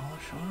take the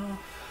polish off.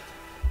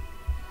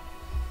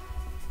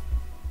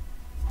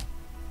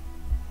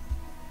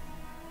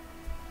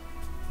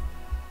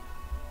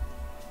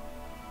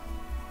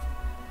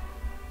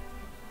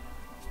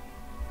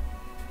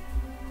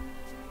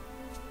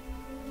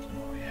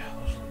 Oh yeah,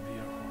 those look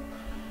beautiful.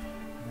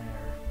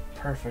 They're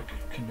perfect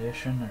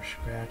condition, they're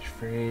scratch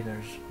free, I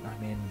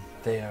mean,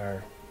 they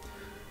are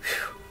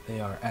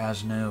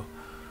as new.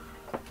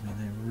 I mean,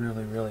 they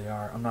really, really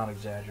are. I'm not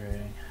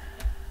exaggerating.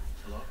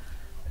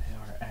 They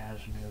are as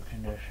new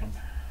condition.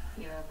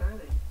 You're up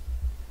early.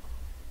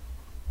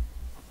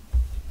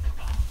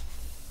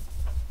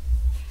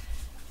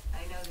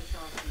 I know this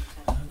all seems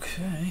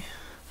Okay.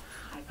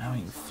 Now we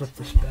can flip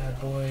this bad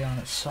boy on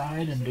its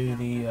side and do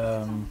the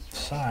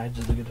sides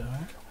of the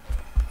guitar.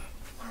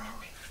 Where are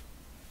we?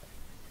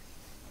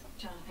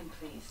 Jonathan,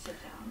 please sit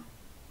down.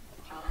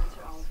 I'll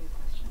answer all of your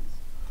questions.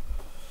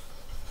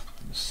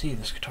 You can see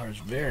this guitar is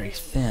very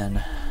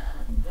thin.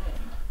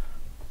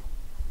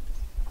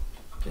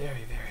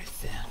 Very, very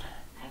thin.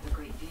 I have a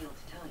great deal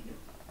to tell you.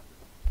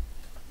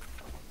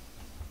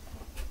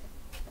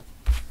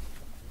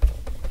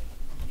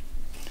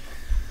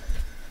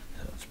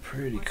 That's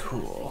pretty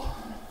cool.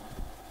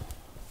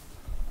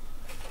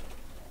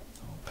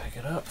 We'll pick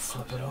it up,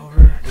 flip it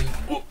over.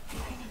 Oh,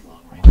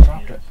 I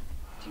dropped it.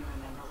 Do you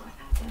remember what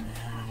happened?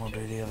 And we'll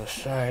do the other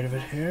side of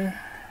it here.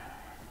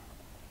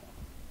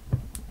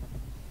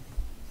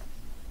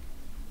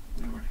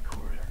 We were in a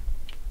corridor.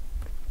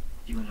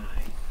 You and I.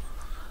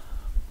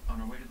 On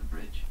our way to the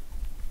bridge.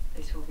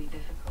 This will be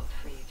difficult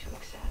for you to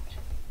accept.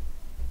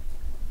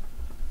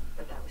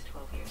 But that was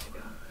 12 years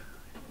ago.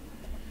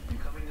 You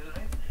coming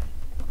tonight?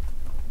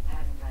 I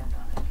hadn't planned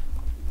on it.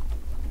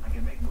 I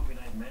can make movie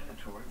night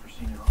mandatory for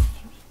senior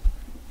officers.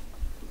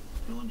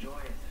 You'll enjoy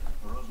it.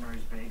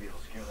 Rosemary's Baby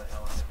will scare the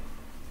hell out of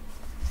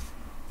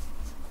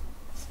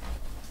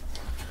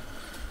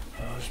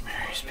you.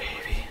 Rosemary's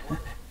Baby.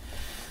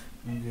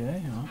 Okay,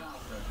 huh?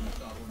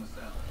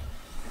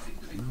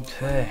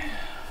 Okay.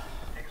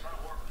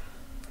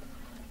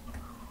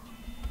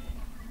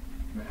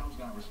 The helm's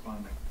not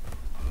responding.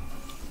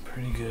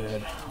 Pretty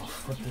good. I'll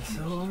flip this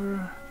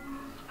over.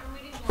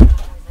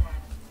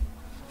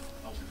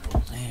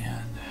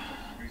 And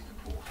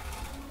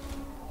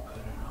put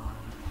it on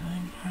the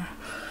thing.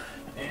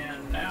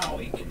 And now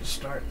we can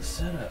start the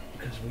setup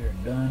because we are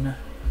done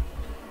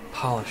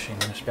polishing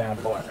this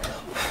bad boy.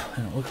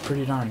 And it looks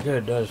pretty darn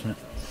good, doesn't it?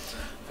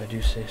 If I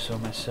do say so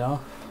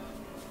myself.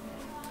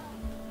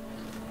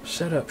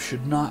 Setup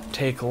should not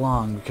take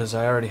long because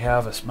I already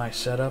have my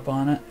setup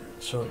on it,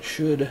 so it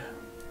should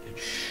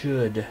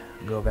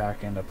go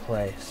back into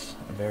place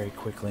very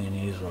quickly and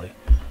easily.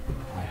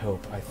 I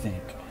hope, I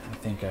think,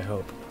 I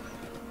hope.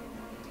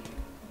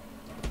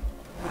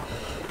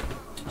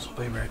 So I'll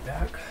be right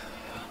back.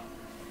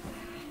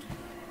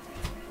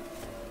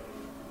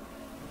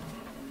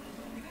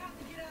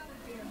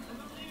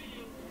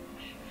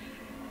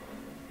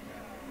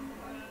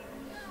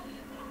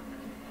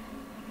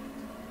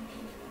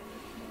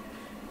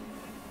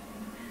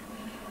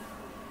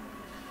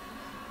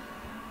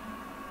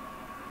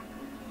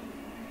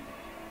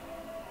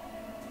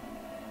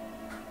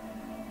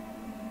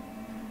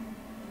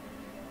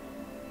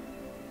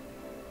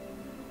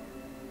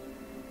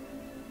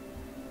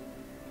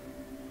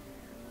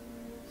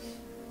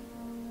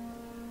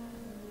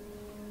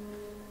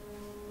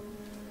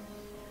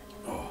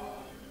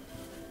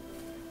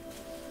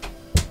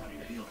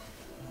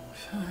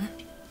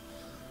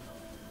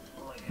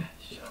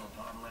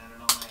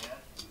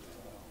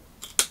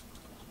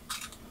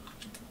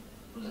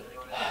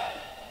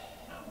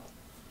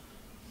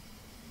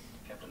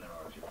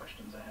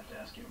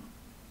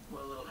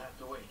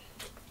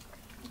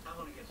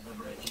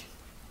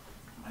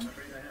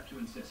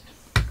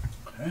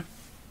 Okay.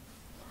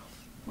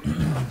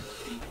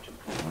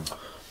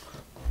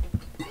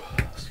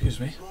 Excuse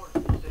me.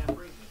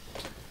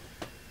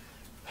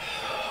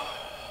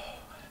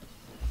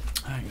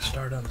 I can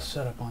start on the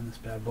setup on this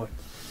bad boy.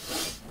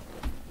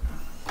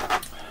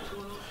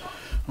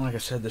 Like I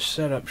said, the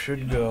setup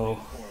should go.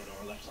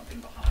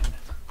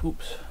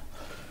 Oops.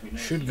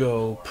 Should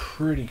go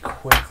pretty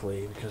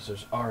quickly because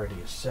there's already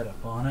a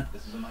setup on it.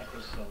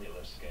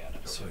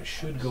 So it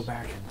should go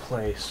back in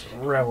place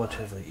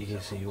relatively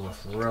easy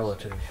with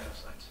relative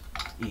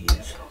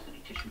ease.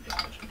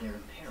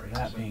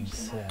 That being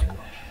said,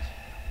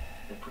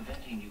 they're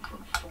preventing you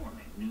from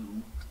forming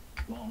new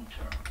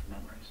long-term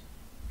memories.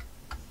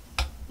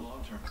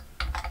 Long-term,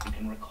 you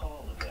can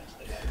recall events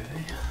that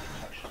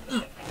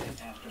happened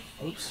after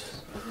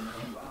oops.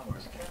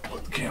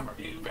 Put the camera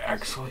view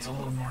back so it's a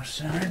little more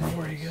centered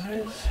for you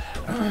guys.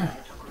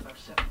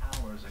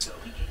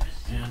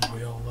 And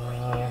we'll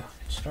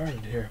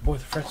started here. Boy,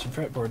 the frets and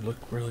fretboard look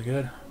really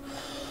good.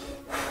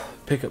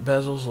 Pickup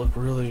bezels look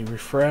really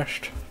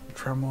refreshed. The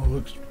tremolo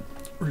looks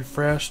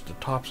refreshed. The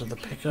tops of the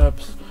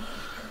pickups.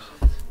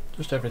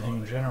 Just everything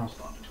in general.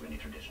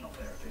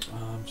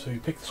 So you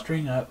pick the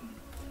string up,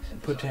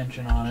 and put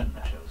tension on it.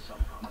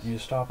 You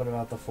stop at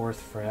about the 4th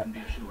fret.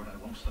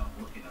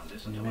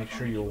 And you make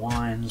sure your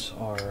winds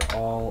are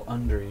all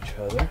under each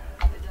other.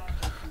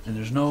 And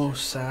there's no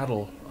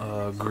saddle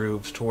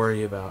grooves to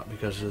worry about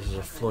because this is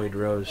a Floyd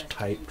Rose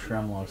type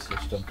tremolo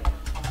system.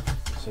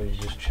 So you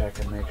just check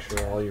and make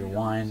sure all your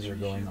winds are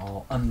going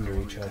all under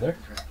each other.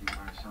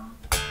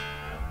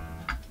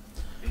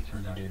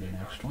 And you do the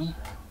next one.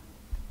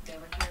 They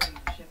were carrying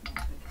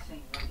shipments with the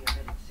same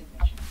radiolytic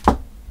signature.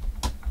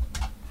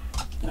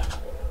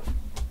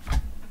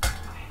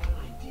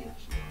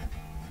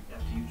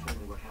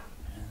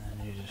 And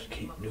then you just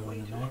keep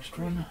doing the next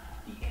one.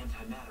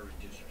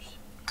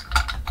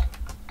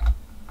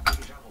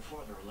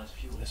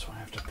 This one I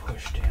have to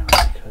push down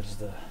because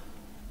the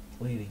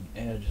leading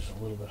edge is a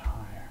little bit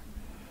higher.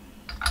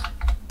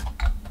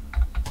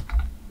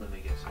 Let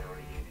me guess, I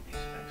already gave you these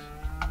specs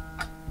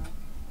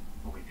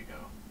a week ago.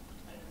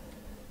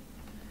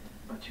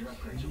 But your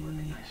upgrades are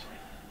working nicely.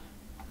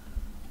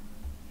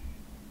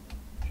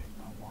 Check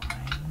my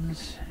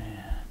winds,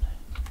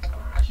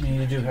 and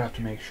you do have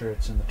to make sure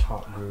it's in the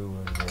top groove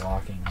of the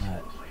locking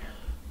nut.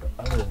 But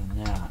other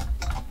than that,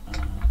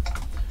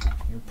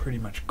 you're pretty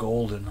much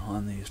golden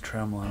on these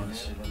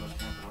tremolos.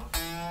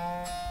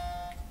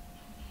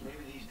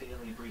 Maybe these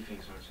daily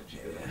briefings aren't such a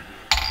good idea.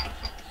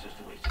 It's just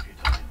a waste of your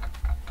time.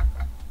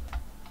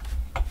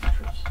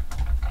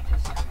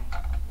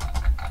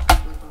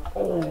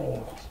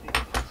 Oh,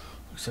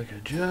 looks like I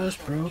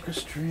just broke a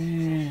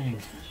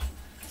string.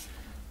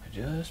 I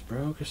just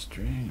broke a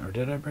string, or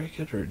did I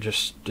break it, or did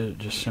it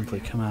just simply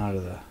come out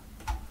of the?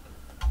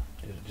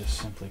 Did it just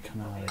simply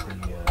come out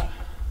of the?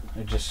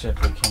 It just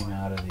simply came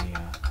out of the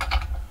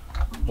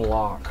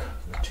block,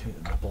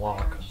 the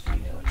block of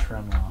the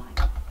tremolo.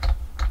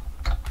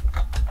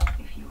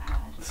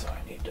 So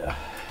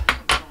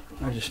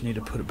I just need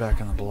to put it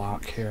back in the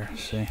block here.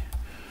 See,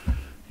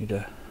 need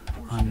to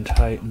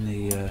untighten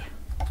the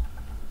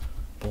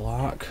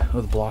block. Oh,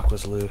 the block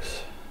was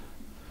loose.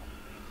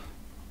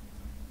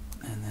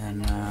 And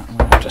then I'm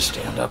gonna have to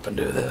stand up and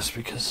do this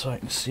because so I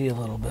can see a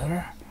little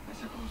better.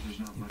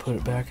 You put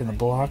it back in the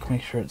block,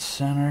 make sure it's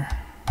center.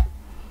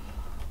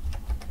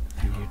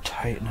 And you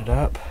tighten it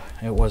up.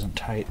 It wasn't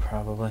tight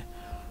probably.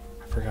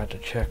 I forgot to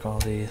check all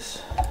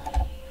these.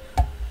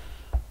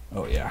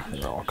 Oh yeah,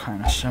 they're all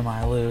kind of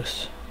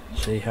semi-loose.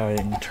 See how you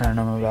can turn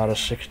them about a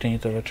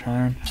 1/16 of a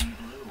turn?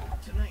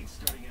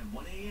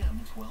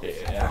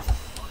 Yeah.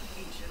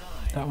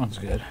 That one's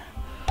good.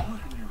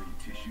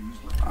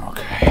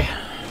 Okay.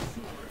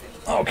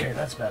 Okay,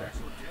 that's better.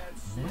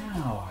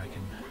 Now I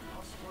can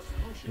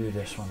do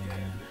this one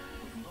again.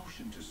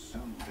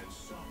 and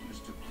softness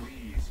to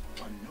please.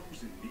 A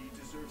nose in need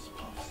deserves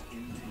puffs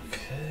indeed.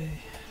 Okay.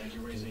 Thank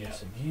you, Do raising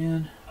this up.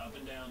 again. Up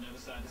and down, never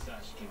side to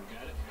side. King,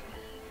 got it?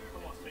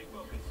 Come on, stay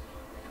focused.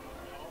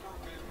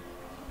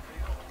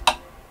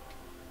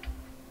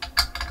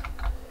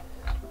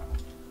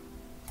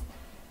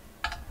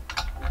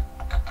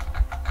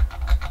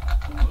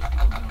 Most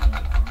people don't know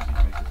that pharmacy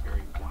prices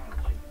vary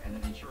wildly, and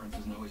that insurance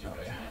is always your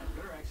best bet.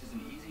 GoodRx is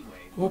an easy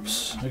way.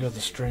 Whoops, I got the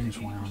strings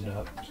wound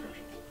up.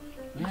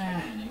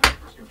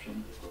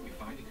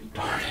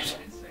 Darn it.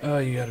 Oh,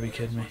 you gotta be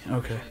kidding me.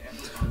 Okay.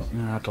 I'm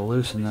gonna have to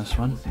loosen this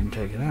one and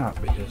take it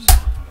out because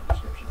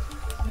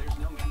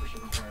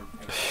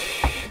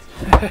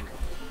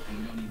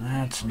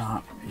that's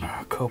not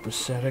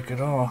copacetic at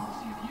all.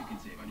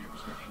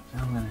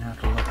 I'm gonna have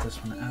to let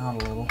this one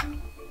out a little.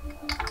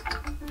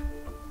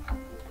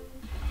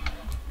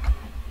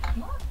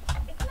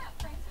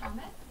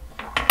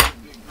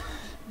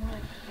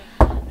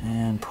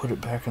 And put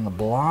it back in the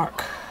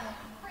block.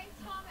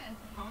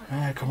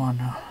 Ah, come on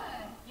now.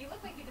 You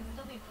look like you could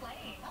still be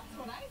playing. That's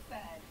what I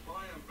said.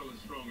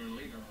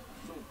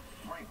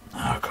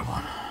 Oh, come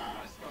on.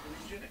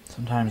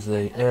 Sometimes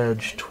the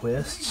edge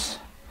twists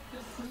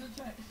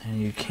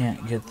and you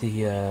can't get the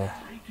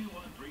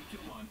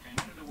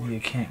you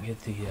can't get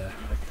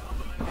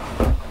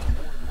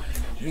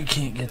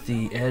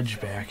the edge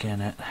back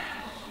in it.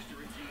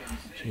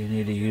 So you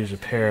need to use a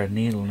pair of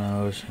needle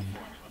nose and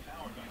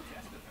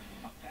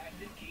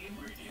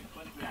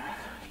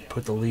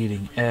put the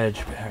leading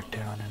edge back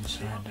down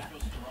inside the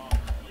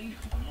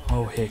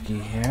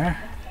mohickey here.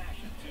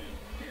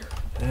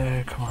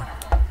 There, come on.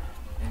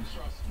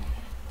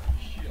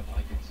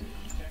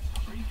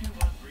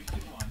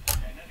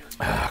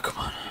 Ah, come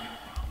on.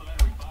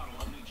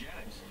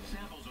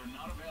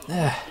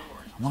 Yeah,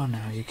 come on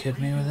now, you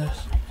kidding me with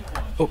this?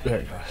 Oh, there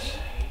it goes.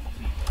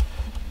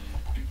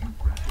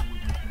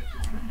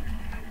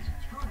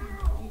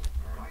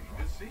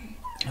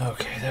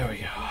 Okay, there we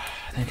go.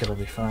 I think it'll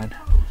be fine.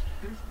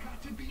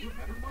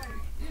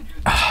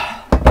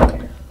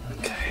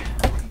 Okay.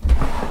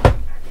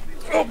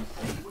 Oh.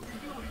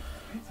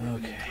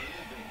 Okay.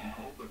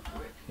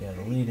 Yeah,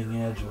 the leading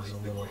edge was a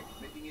little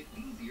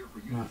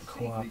not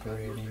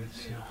cooperating,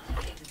 so.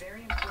 It's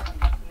very important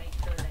to make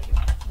sure that your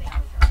pet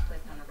nails are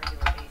clipped on a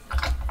regular basis.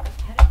 With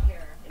petted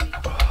hair, it makes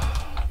it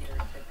easier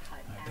to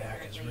cut. My back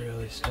is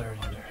really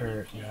starting to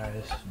hurt,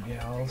 guys and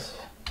gals.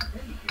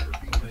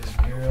 Boys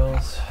and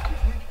girls.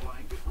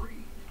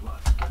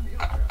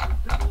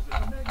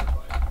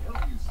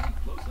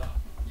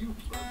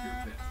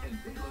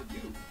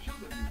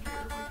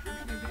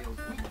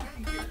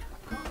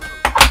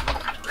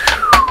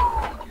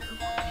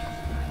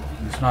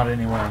 It's not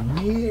anywhere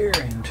near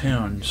in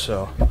tune,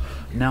 so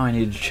now I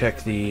need to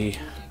check the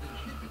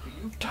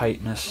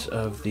tightness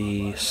of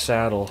the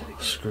saddle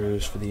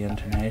screws for the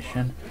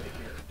intonation,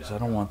 because I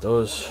don't want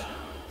those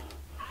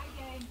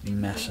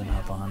messing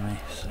up on me.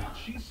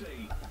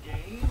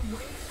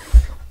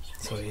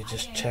 So you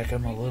just check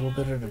them a little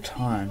bit at a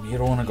time. You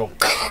don't want to go,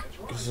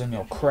 because then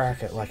you'll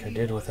crack it like I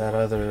did with that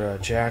other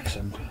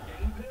Jackson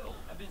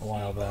a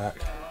while back.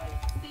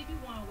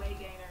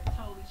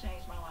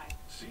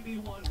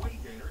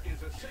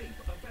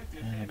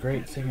 And the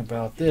great thing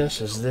about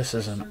this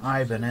is an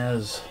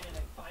Ibanez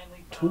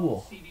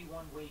tool.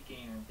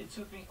 There's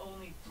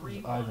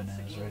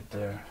Ibanez right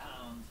there.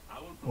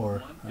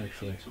 Or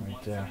actually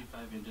right there.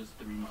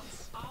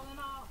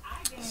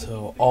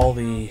 So all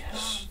the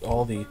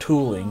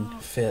tooling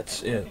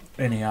fits in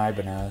any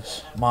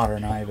Ibanez,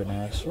 modern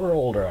Ibanez, or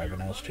older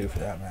Ibanez too for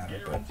that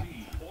matter. But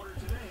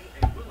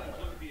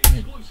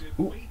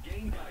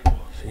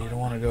so you don't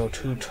want to go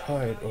too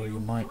tight or you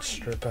might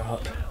strip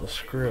out the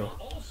screw.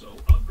 So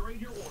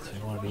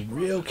you want to be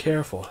real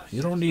careful.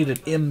 You don't need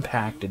it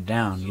impacted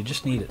down, you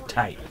just need it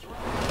tight.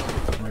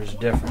 And there's a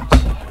difference.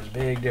 There's a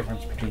big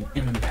difference between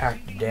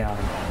impacted down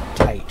and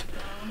tight.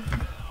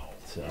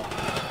 So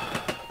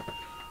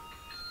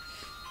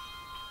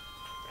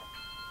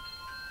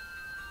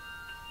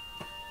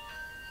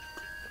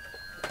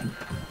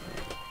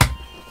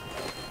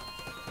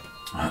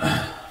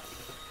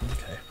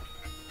okay.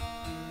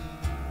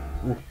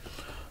 Ooh.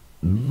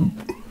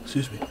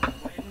 Excuse me.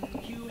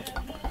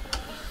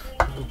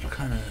 We'll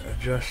kind of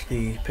adjust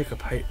the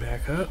pickup height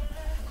back up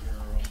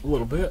a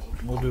little bit.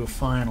 We'll do a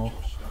final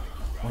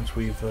once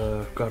we've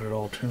got it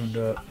all tuned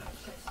up.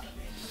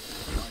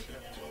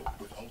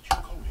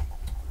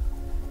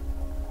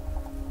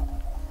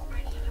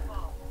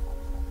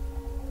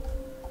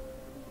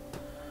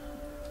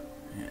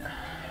 Yeah.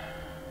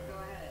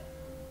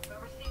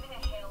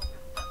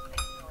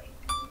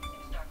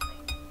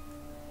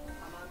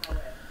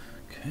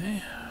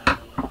 Okay.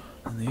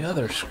 And the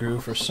other screw,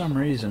 for some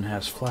reason,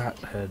 has flat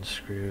head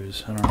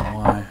screws. I don't know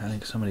why. I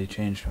think somebody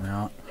changed them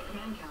out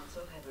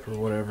for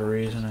whatever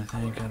reason. I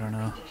don't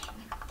know.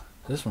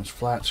 This one's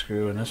flat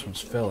screw and this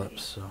one's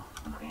Phillips, so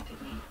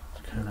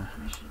it's kind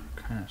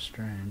of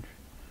strange.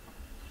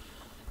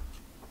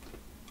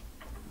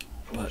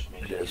 But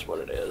it is what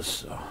it is.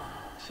 So.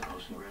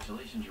 Suppose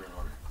congratulations are in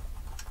order,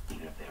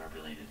 even if they are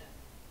belated.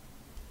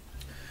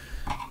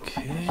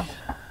 Okay.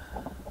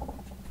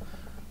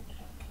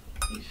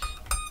 These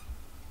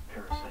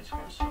parasites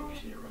aren't so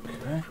easy to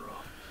remove Okay. after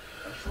all.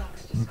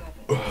 Flux discovered.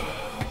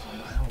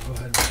 I'll go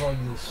ahead and plug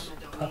this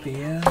puppy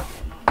in.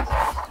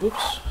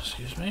 Oops,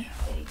 excuse me.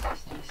 They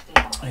exist in a state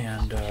of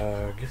And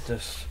get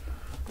this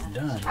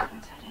done.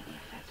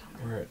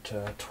 We're at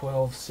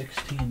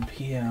 12:16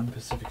 p.m.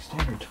 Pacific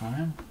Standard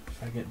Time.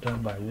 If I get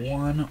done by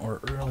 1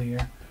 or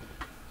earlier,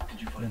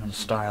 then I'm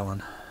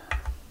styling.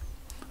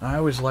 I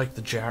always like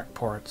the jack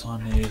parts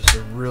on these.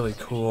 They're really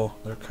cool.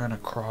 They're kind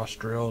of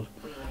cross-drilled.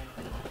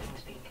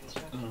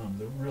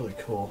 They're really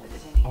cool.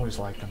 Always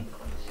liked them.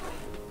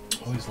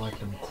 Always liked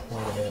them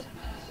quite a bit.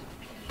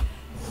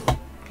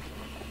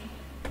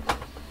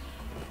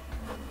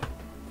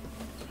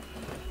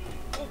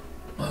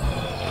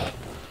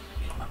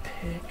 Get my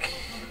pick.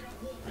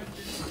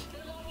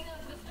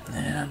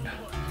 And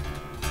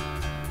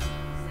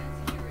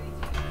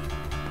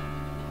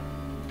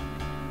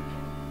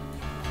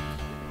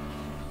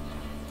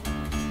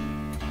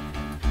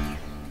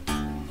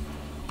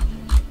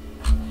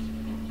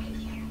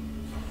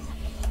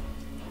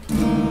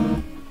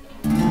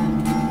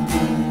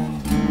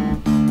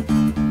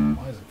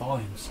why is the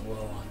volume so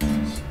low on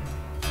this?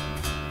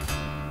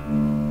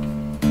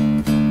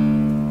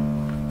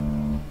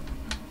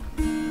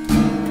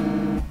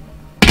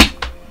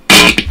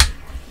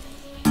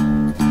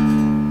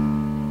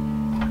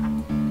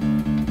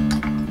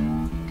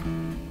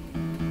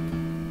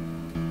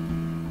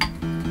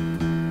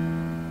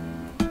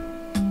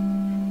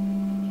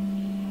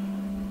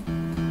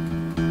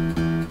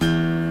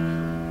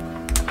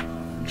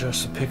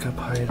 Just the pickup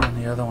height on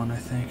the other one, I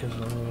think, is a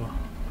little.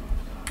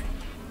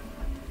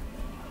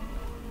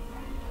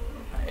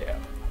 Yeah.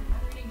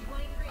 Turning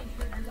 23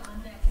 intruders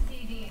on deck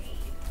CD.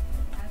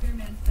 Have your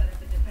men set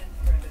up a defense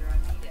perimeter on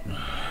D-Deck.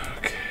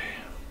 Okay.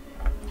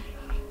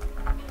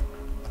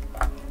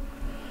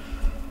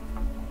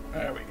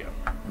 There we go.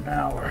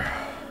 Now we're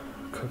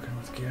cooking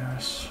with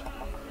gas.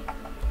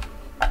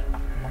 Here,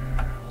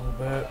 a little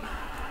bit.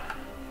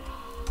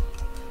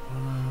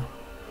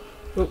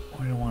 Oh,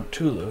 we don't want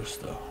too loose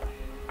though.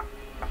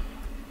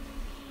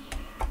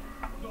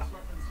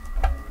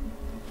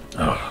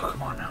 Oh,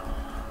 come on now.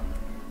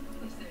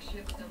 Is their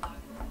ship still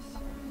locked for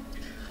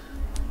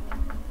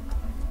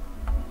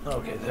us?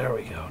 Okay, there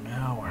we go.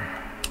 Now we're.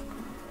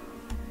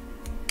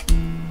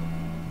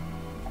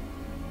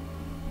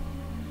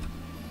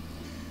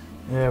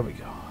 There we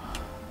go.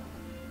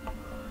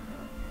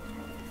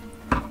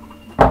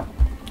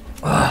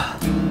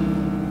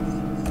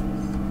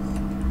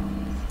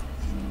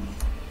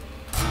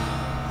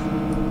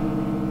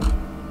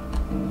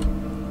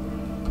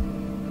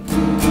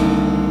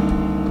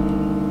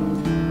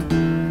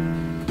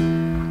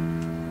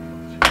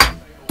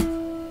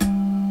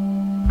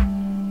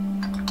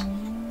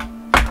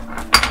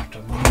 Have to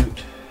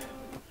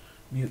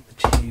mute the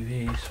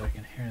TV so I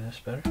can hear this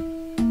better.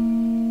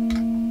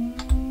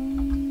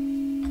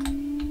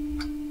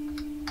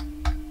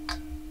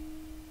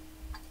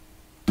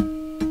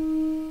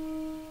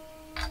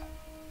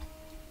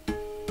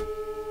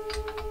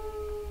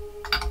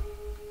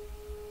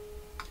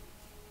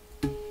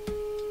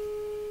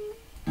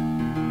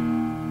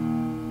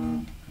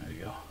 There you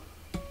go.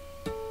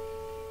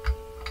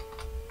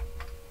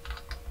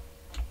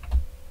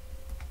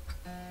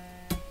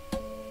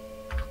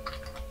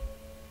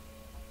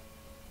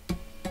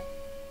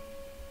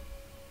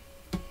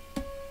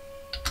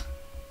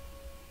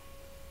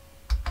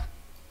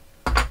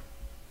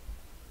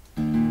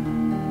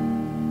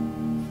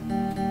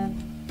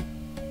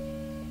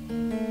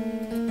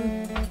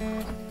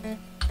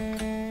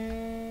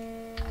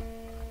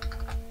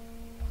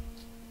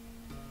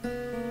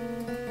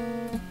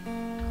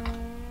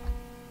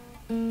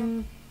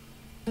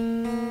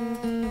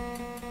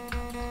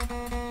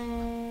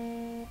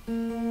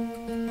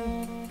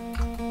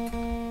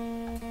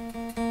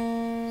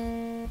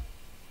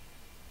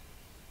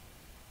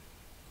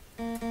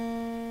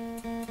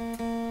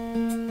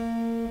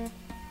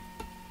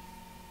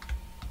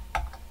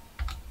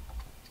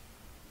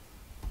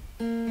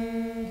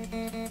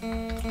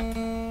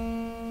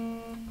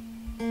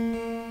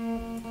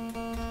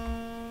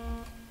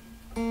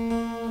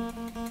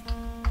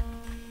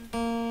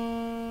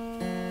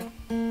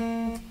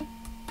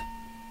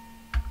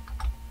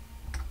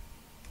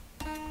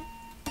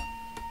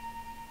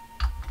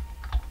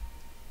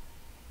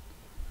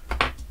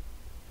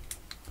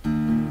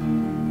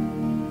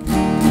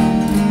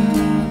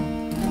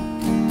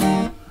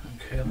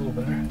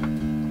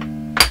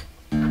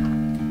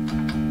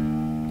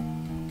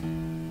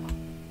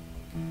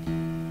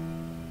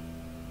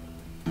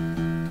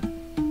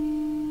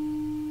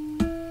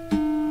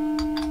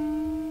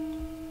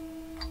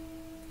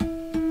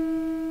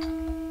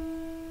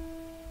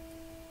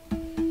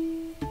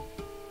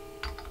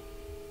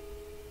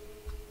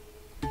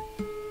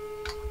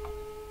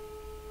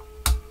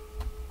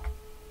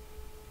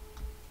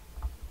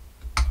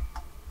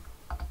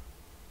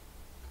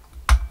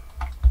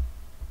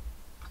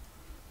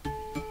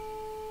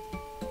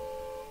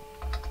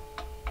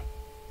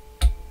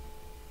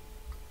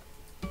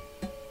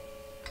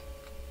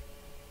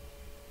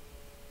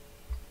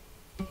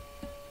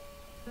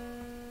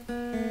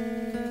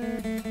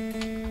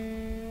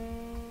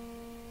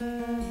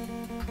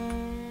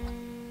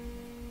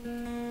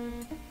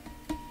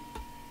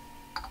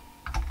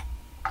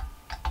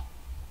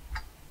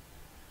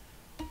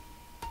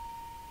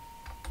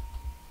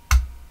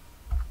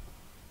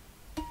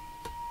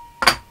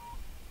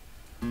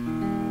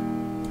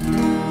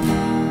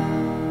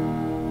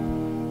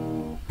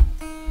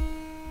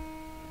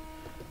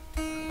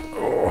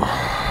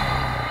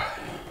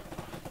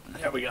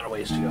 got a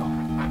ways to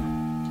go.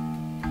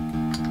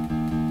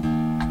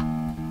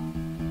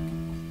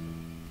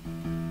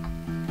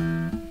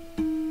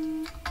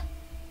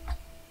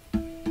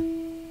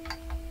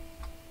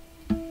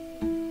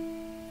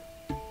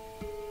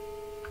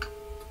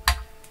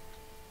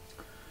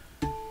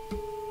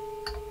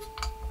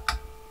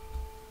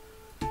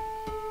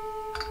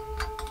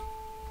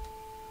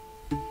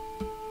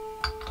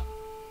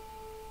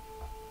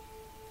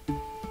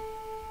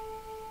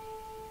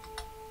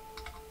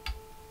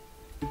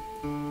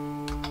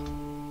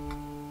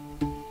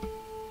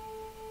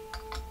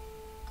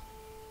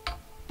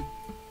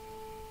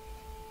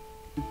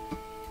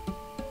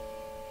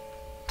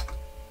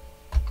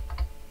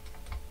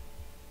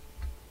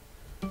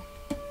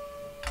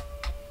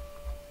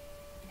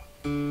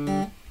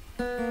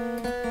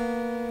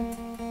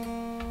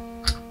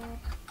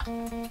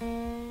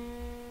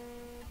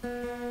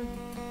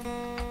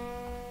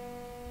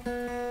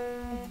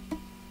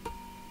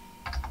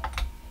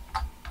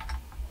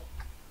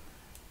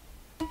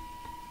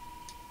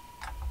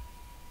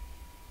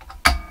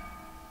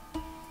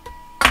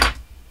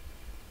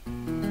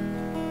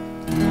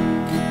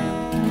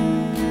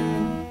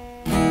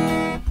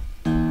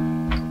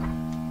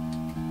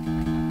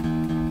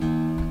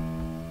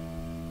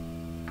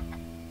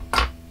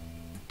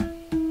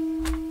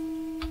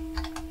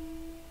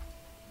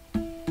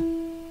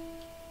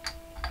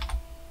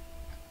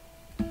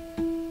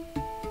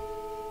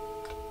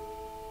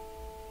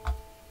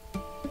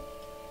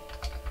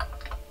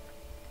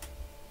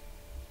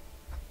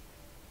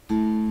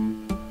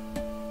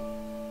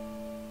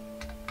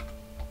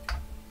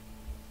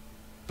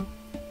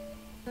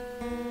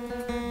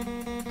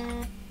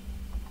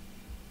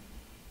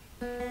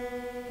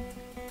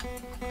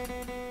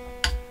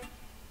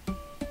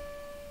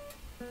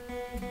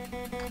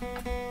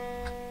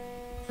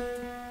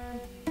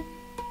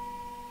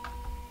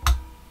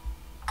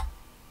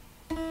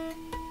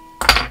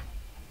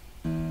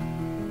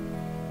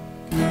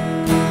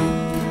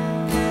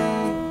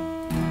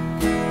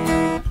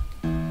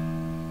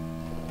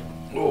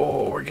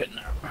 Oh, we're getting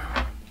there.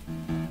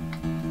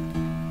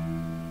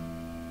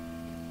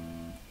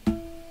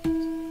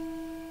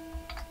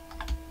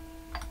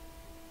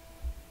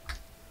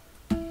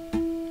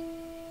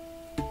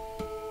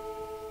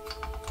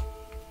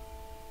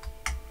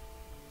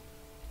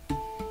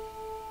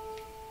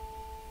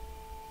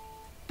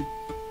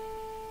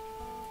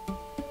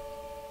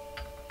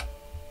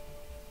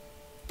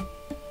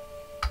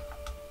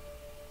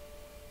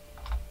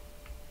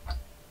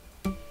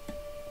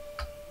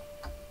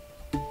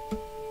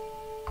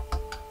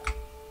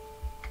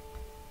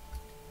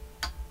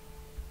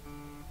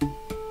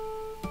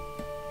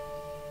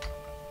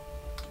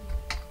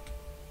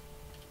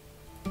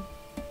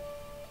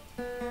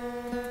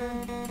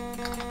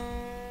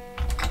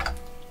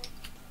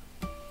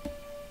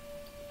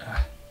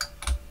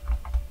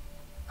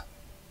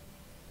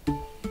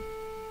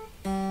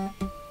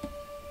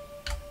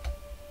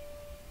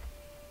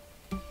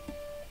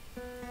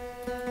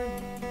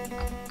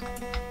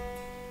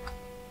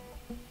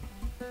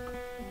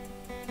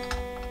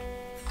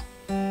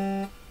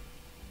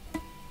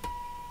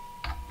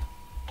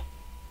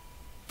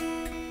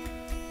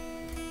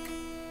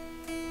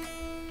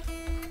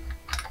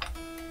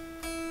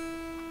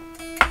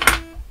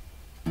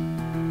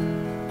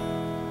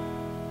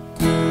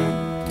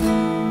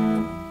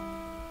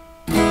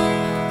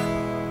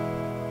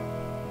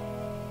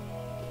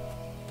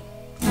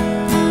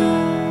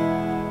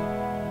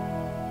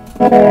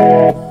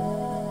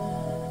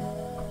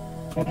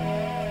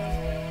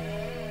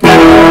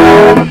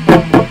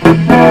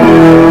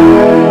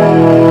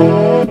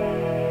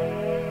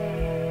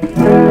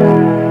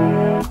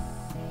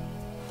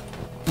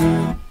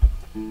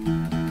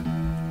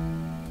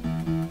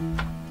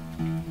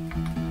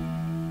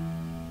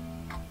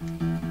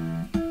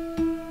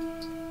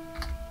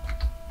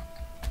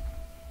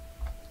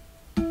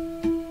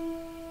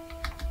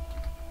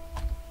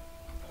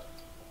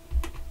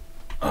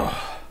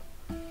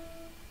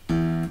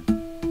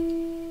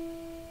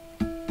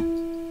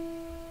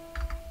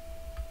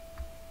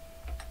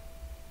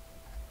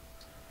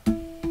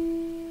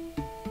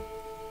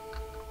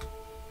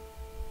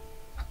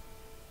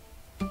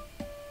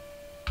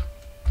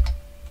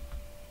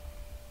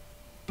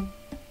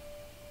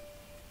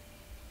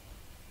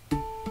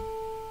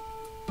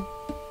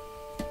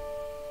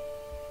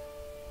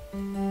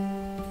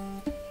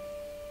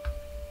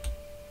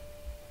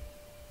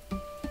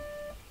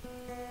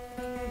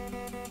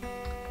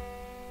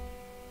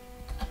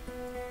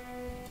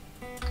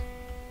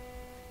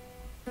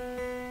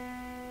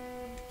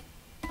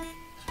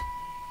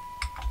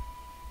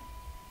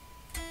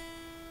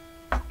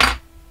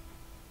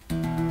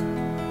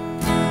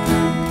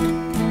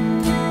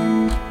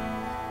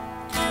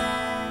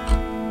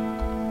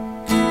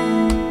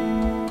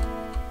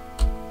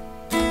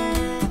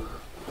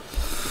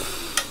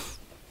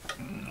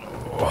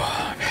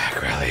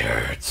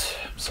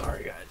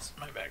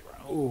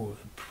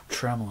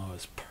 Tremolo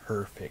is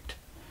perfect.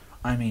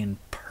 I mean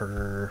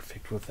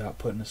perfect without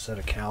putting a set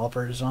of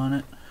calipers on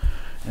it.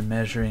 and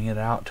measuring it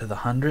out to the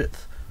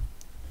 100th,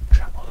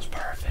 tremolo's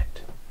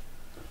perfect.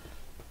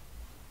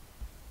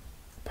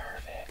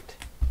 Perfect.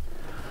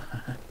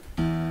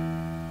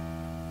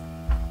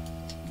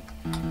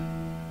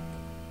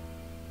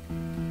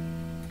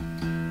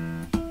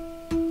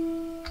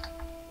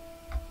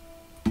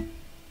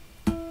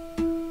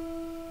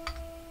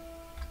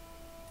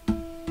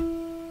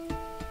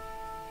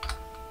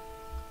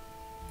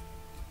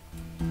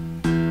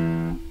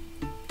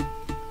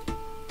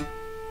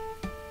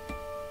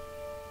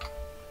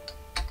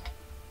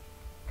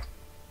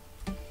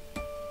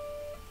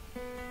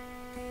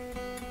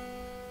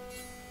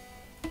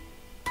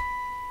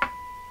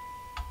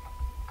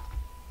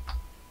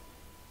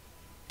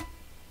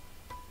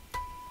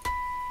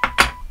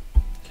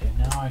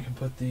 I can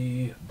put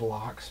the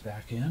blocks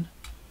back in.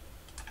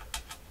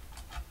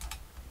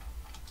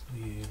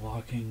 The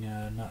locking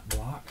nut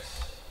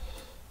blocks.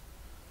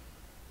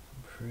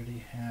 I'm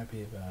pretty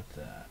happy about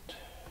that.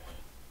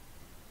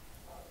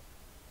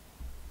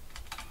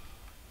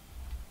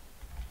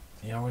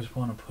 You always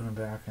want to put them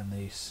back in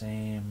the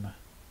same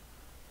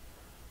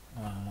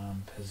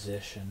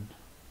position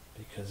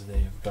because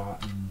they've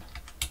gotten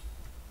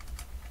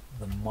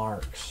the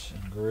marks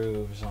and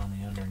grooves on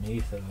the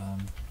underneath of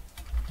them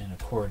in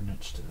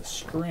accordance to the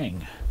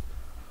string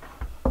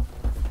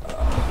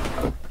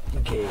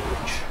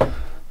gauge.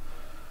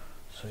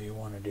 So you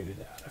want to do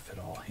that if at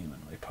all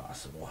humanly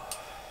possible.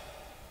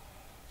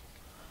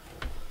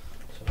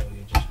 So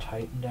you just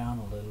tighten down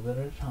a little bit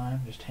at a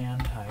time, just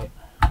hand tight.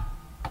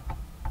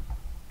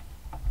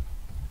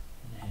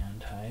 And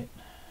hand tight.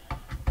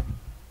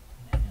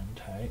 And hand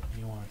tight.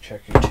 You want to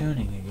check your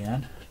tuning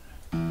again.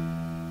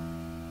 And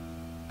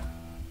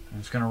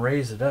it's going to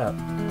raise it up.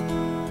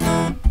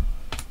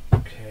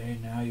 Okay,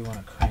 now you want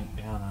to crank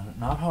down on it.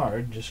 Not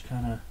hard, just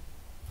kind of,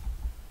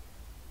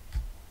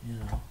 you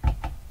know,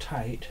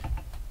 tight.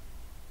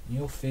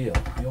 You'll feel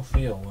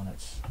when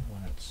it's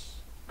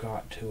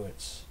got to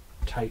its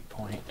tight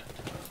point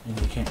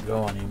and you can't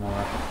go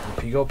anymore.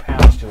 If you go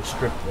past, you'll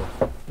strip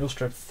the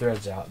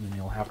threads out, and then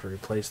you'll have to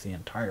replace the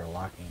entire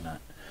locking nut.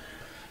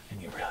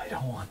 And you really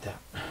don't want that.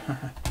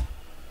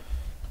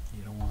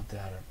 You don't want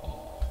that at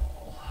all.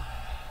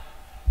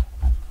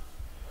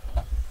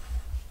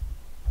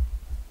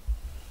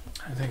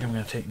 I think I'm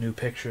going to take new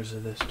pictures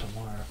of this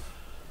tomorrow,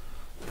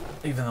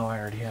 even though I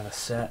already have a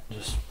set,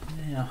 just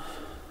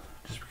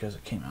because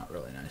it came out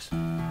really nice.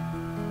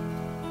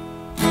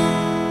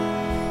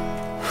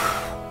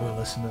 We'll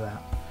listen to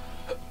that.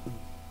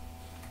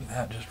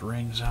 That just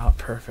rings out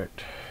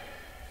perfect.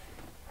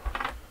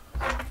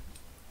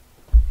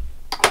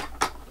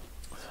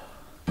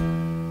 Now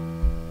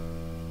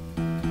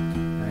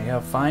you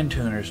have fine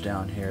tuners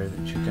down here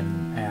that you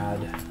can add,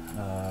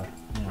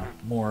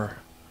 more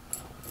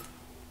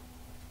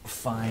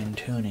fine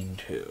tuning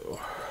to.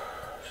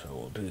 So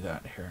we'll do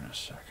that here in a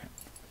second.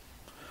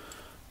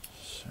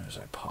 As soon as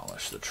I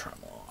polish the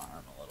tremolo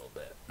arm a little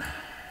bit.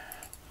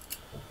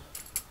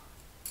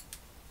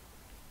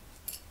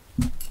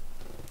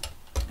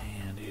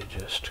 And you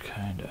just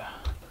kind of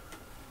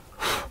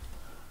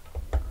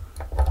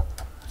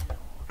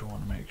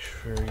want to make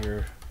sure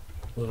your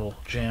little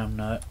jam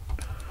nut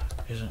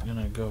isn't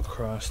going to go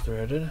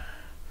cross-threaded.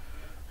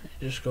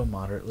 Just go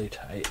moderately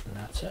tight, and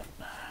that's it.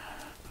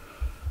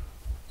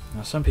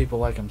 Now some people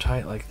like them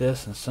tight like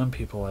this, and some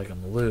people like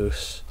them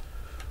loose,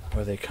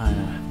 where they kind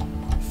of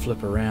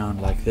flip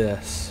around like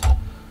this.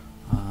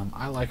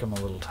 I like them a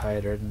little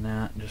tighter than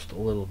that, just a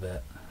little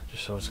bit,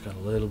 just so it's got a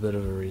little bit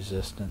of a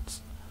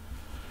resistance.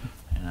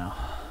 You know,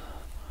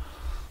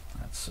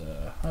 that's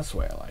the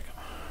way I like them.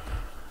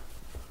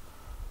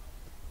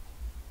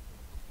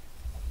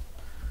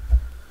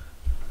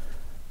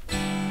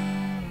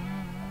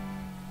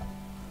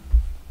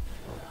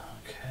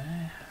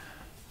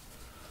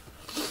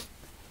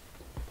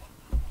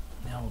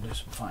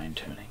 Some fine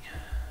tuning.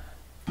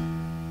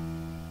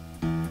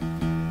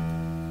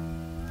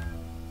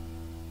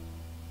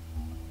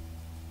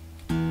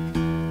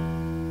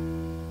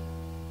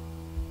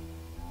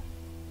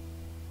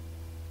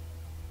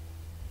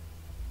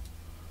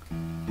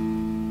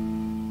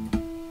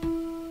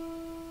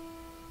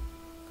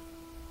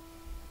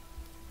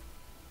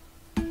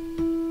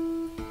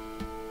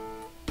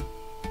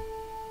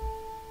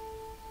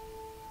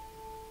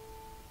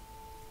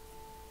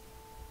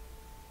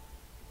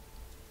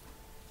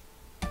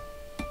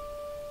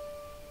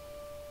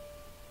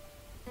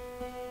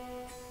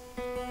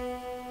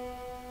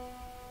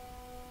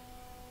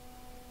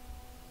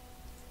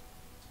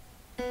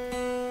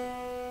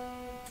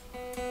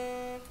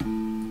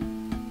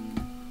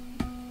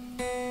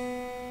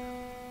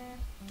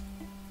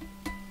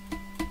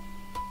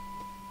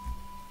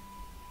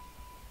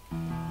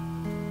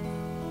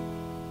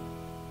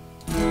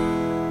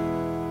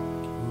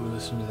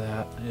 Listen to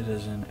that. It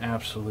is an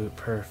absolute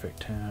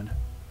perfect tune.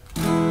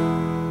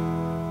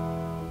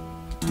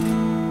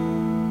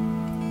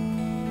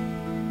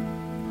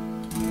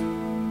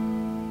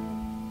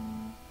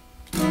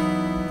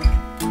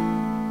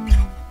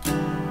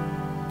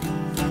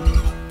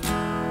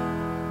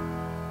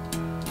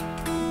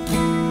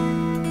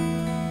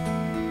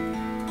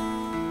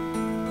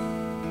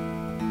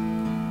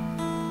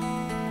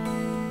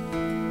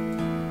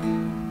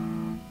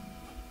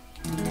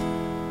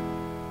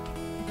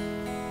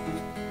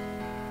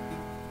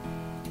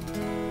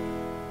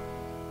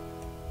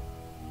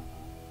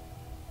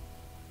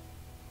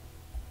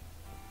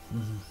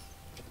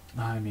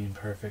 I mean,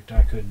 perfect.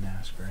 I couldn't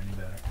ask for any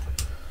better.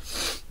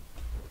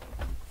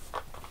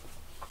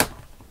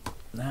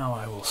 Now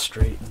I will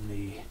straighten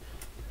the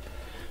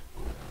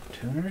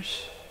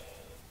tuners,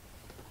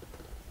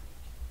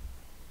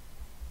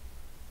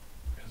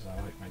 because I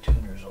like my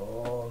tuners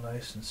all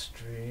nice and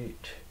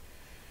straight.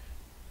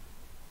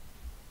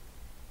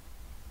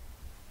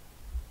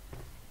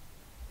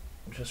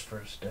 Just for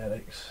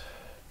aesthetics.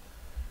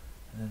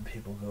 And then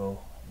people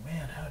go,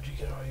 man, how'd you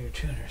get all your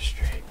tuners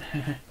straight?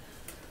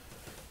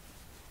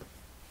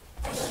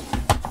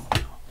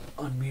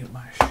 Unmute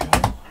my show.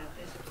 At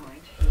this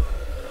point, you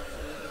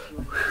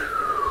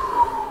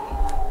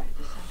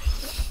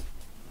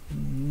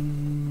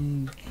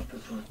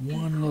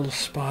One little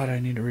spot I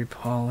need to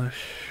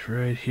repolish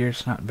right here.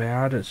 It's not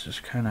bad. It's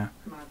just kind of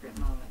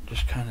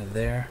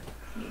there.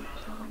 You met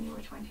her when you were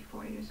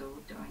 24 years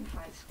old during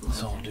flight school.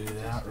 So I'll do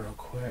that real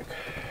quick.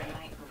 The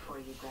night before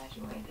you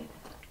graduated,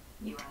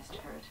 you asked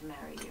her to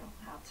marry you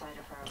outside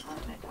of her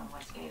apartment on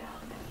Westgate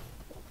Avenue.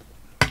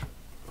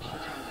 She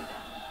turned you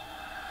down.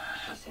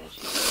 She said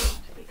she didn't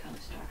want to become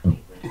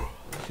Starfleet with you.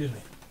 Excuse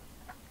me.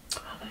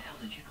 How the hell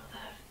did you know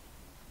that?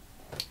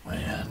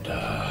 And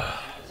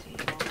See, you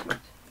over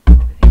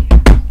the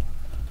years.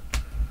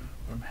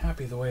 I'm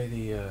happy the way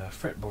the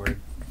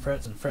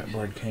frets and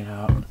fretboard came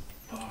out.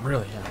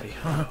 Really happy.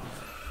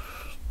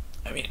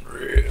 I mean,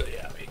 really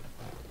happy.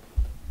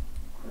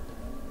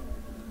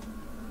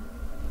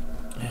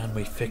 And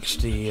we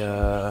fixed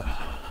the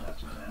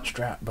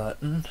strap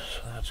button,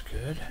 so that's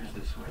good. Is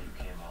this where you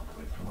came all the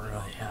way from?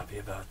 Really happy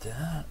about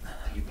that.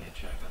 Give me a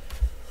checkup.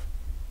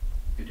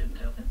 You didn't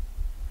tell him?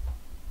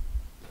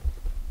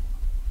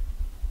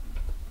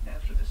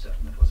 After the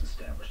settlement was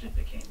established, it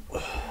became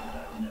clear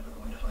that I was never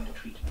going to find a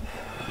treatment for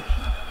the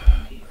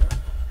condition here.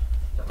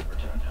 So I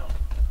returned home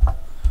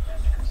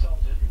and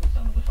consulted with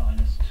some of the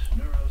finest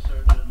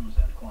neurosurgeons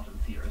and quantum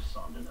theorists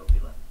on the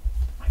Nebula.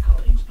 My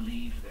colleagues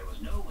believed there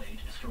was no way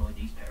to destroy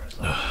these parasites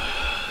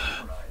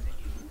terrorizing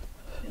you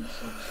in a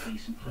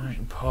subspace I inclusion.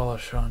 can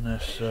polish on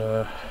this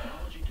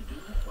Technology to do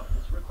what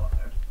was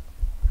required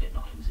did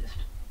not exist,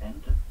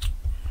 and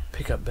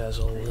pickup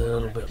bezel a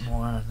little bit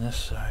more on this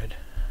side.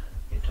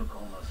 it took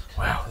almost.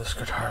 Wow, this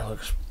guitar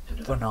looks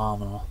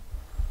phenomenal.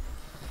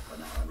 But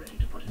now I'm ready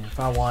to put it And if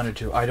I wanted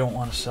to, I don't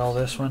want to sell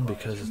this one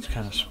because it's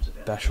kind of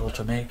special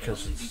to me,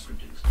 because it's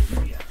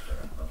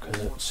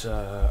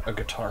a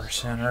Guitar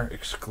Center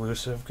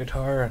exclusive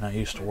guitar, and I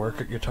used to work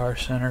at Guitar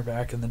Center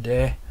back in the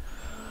day,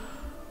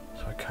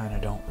 so I kind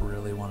of don't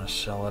really want to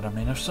sell it. I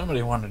mean, if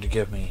somebody wanted to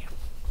give me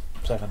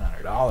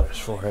 $700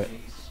 for it,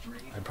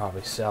 I'd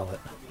probably sell it.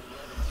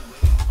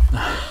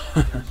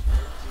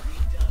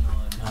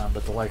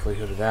 But the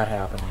likelihood of that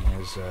happening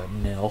is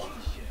nil,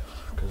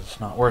 because it's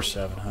not worth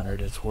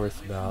 $700. It's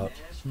worth about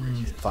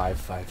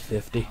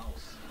 $550.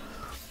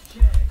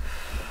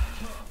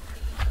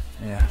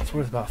 Yeah, it's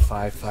worth about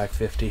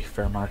 $550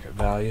 fair market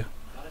value.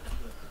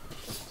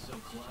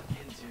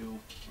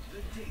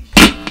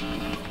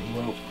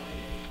 Whoa.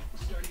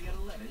 Starting at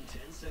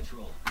 11:10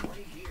 Central,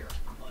 right here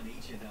on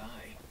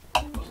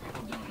H&I. Most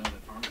people don't know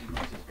that pharmacy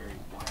prices vary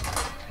widely,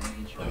 and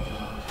insurance is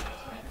not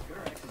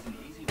GoodRx is an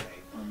easy way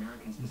for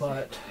Americans to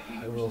But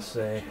save I will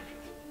say,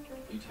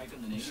 You type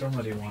in the name if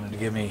somebody wanted to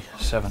give me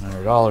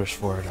 $700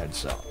 for it, I'd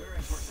sell it. GoodRx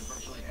works at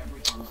virtually every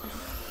pharmacy in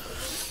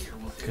America. Here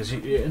we'll Because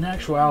in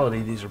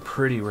actuality, these are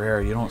pretty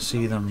rare. You don't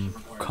see them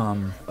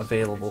come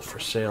available for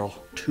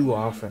sale too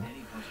often.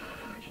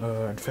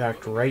 In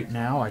fact, right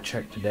now, I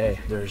checked today,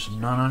 there's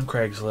none on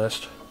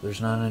Craigslist, there's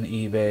none on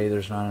eBay,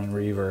 there's none on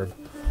Reverb.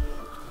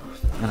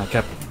 And I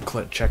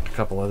checked a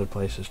couple other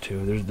places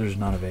too. There's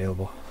none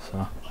available.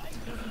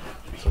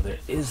 So there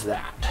is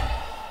that.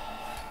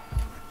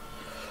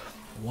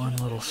 One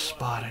little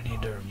spot I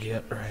need to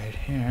get right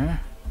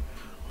here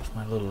with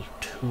my little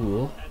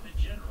tool.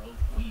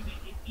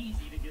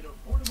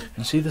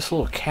 And see this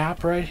little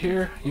cap right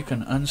here? You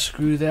can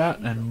unscrew that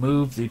and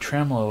move the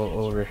tremolo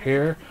over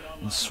here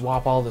and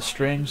swap all the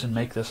strings and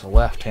make this a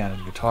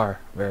left-handed guitar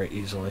very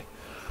easily.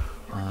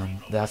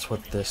 That's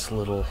what this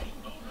little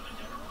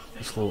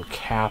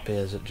cap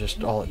is. It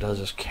just, all it does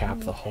is cap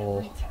the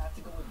hole.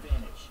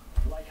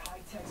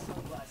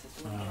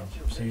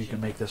 So you can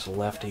make this a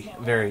lefty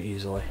very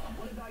easily.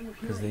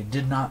 Because they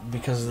did not,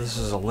 because this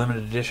is a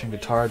limited edition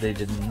guitar, they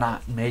did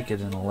not make it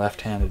in a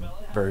left-handed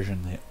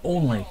version. They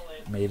only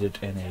made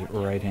it in a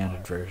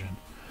right-handed version.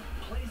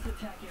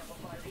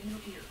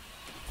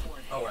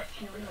 Oh, right.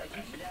 You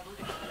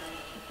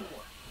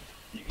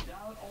can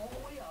dial it all the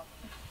way up,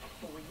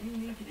 but when you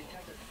need to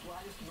detect the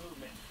slightest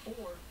movement,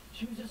 or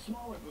choose a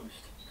smaller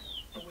boost,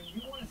 but when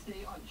you want to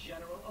stay on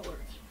general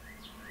alert.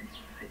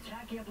 The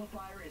TAC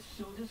amplifier is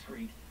so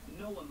discreet,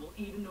 no one will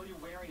even know you're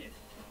wearing it.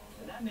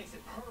 And that makes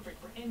it perfect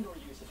for indoor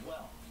use as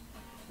well.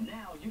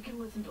 Now you can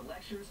listen to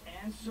lectures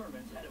and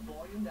sermons at a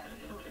volume that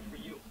is perfect for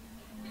you.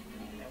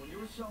 And when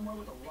you're somewhere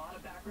with a lot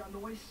of background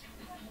noise,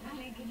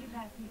 Honey, could you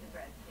pass me the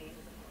bread, please?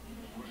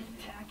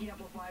 TAC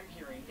amplifier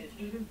hearing is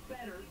even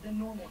better than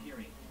normal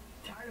hearing.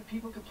 Tired of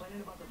people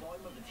complaining about the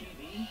volume of the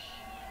TV?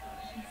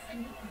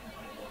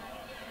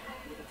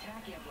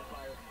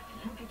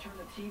 turn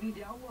the TV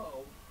down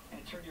low and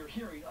turn your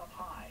hearing up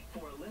high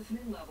for a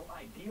listening level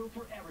ideal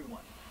for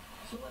everyone.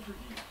 So let's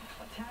review.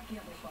 A TAC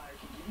amplifier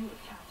can give you a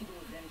tactical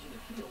advantage in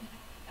the field,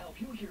 help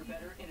you hear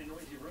better in a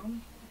noisy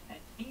room, and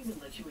even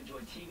let you enjoy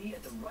TV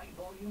at the right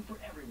volume for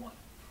everyone.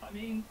 I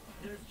mean,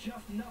 there's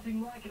just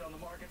nothing like it on the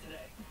market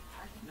today.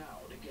 Act now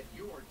to get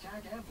your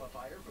TAC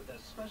amplifier for the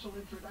special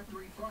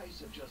introductory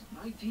price of just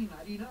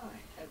 $19.99,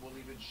 and we'll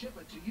even ship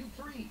it to you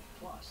free.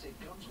 Plus, it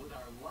comes with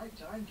our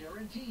lifetime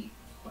guarantee.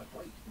 But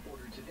wait,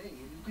 order today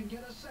and you can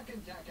get a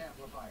second TAC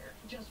amplifier.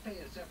 Just pay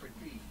a separate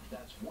fee.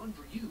 That's one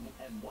for you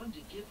and one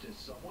to give to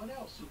someone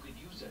else who could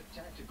use a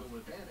tactical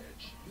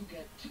advantage. You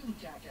get 2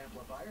 TAC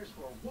amplifiers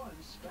for one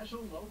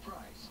special low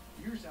price.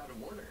 Here's how to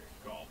order.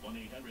 Call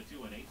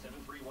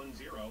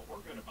 1-800-218-7310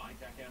 or go to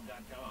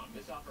buytacam.com.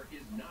 This offer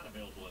is not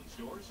available in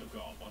stores, so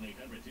call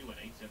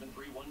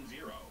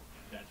 1-800-218-7310.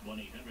 That's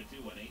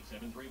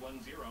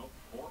 1-800-218-7310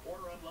 or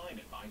order online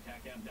at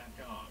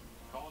buytacam.com.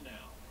 Call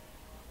now.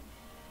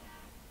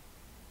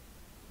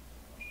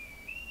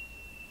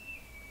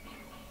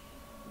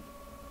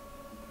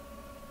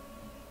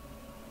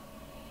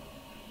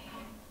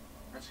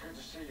 It's good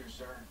to see you,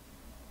 sir.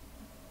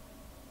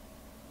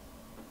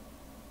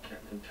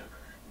 Captain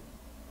Tucker.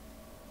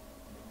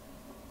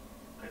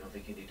 I don't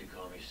think you need to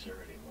call me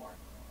sir anymore.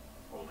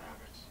 Old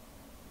habits.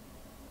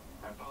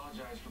 I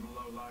apologize for the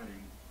low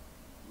lighting.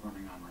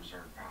 Running on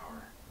reserve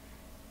power.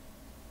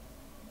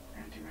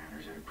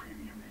 Antimatter's at a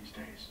premium these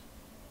days.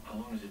 How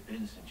long has it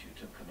been since you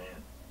took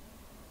command?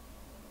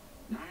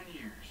 9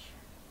 years.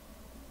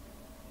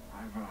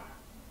 I've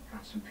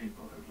got some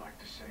people who'd like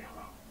to say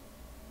hello.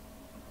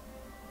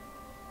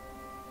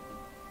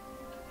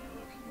 You're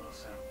looking well,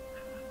 sir.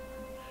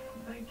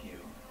 Thank you.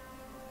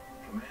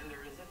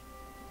 Commander, is it?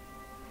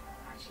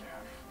 I'd say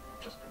I've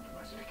just been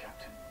promoted to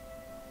captain.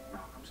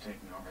 Malcolm's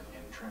taking over the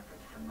Intrepid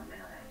from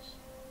Ramirez.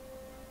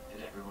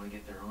 Did everyone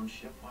get their own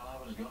ship while I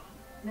was gone?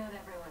 Not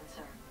everyone,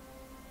 sir.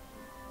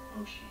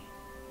 Oh, she.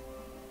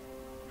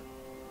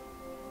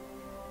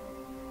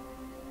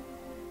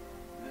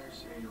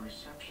 There's a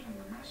reception in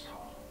the mess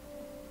hall.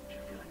 If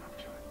you're feeling up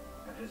to it.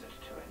 A visit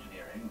to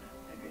engineering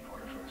may be in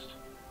order first.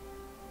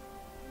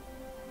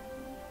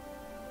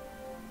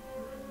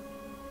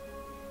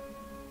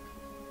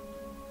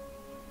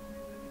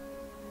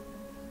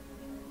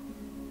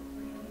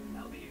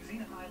 I'll be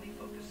using a highly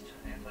focused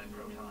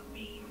anti-proton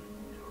beam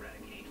to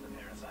eradicate the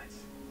parasites.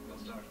 We'll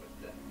start with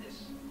this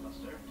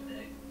cluster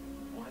today.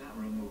 Why not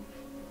remove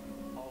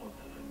all of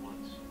them at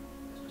once?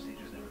 This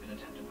procedure's never been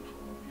attempted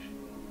before. We should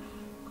move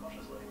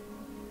cautiously.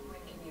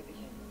 When can you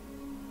begin?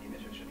 The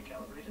emitter should be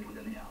calibrated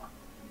within the hour.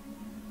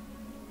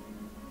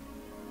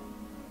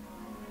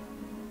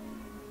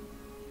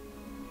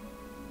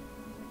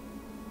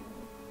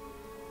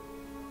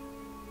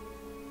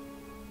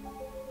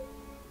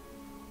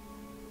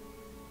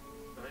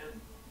 Come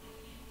in.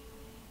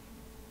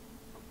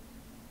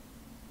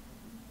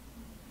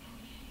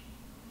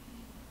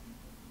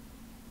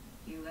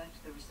 You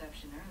left the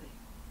reception early.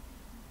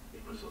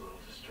 It was a little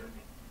disturbing.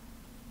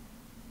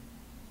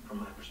 From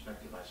my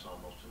perspective, I saw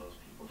most of those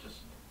people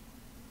just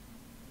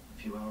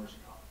a few hours ago.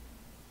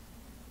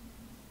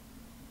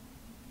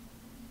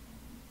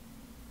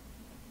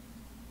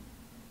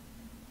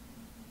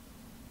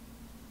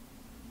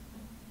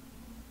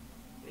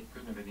 It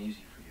couldn't have been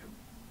easy for you,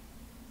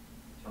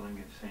 telling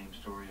me the same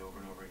story over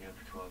and over again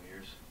for 12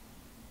 years.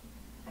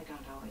 I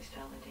don't always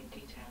tell it in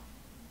detail.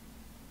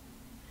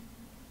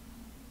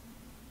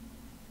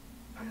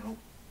 I hope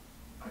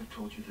I've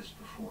told you this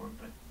before,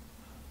 but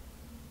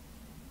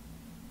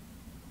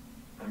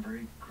I'm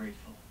very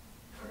grateful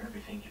for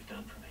everything you've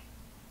done for me.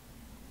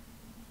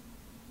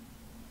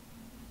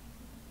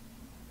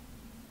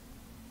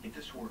 If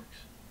this works,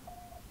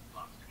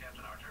 Lots to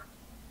Captain Archer.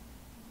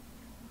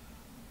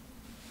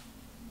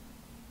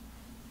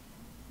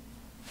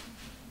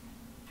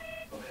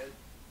 go ahead.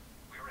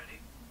 We're ready.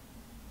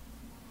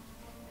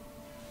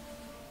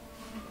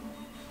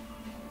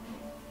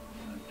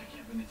 I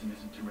can't bring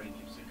intermittent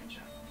uranium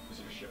signature. Is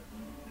it a ship?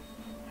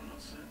 I'm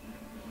not certain.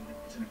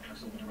 It's in a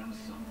close orbit around the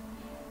sun.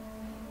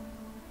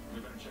 We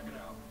better check it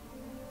out.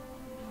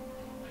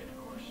 Late, of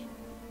course.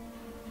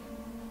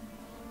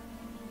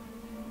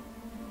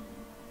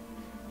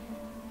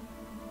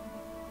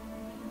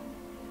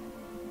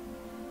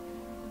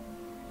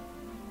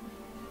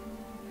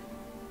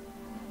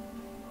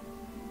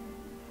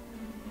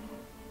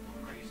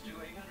 Increase to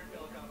 800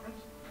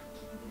 milliconference.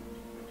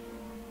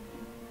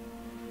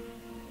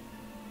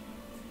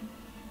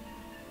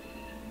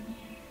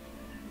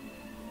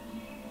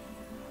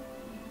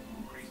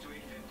 Increase to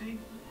 850.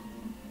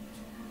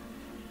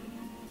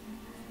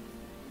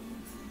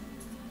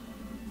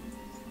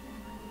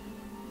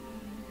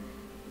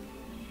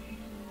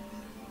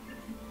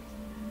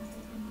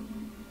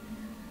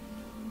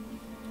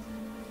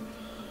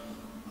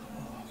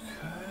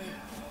 Okay.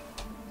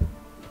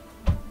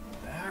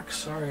 Back.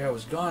 Sorry I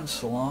was gone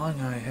so long.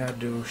 I had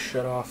to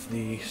shut off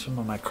some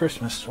of my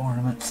Christmas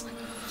ornaments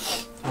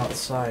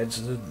outside.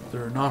 So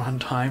they're not on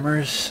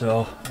timers,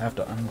 so I have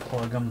to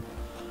unplug them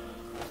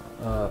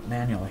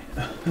manually.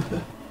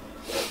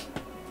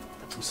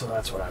 So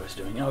that's what I was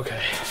doing.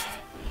 Okay,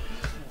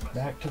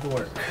 back to the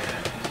work.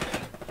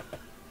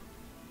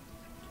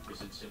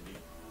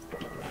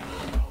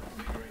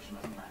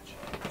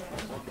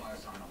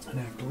 And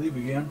I have to leave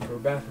again for a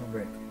bathroom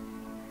break.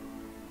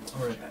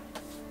 All right. Is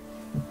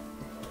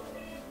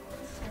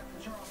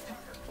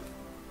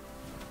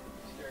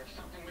there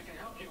something we can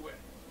help you with?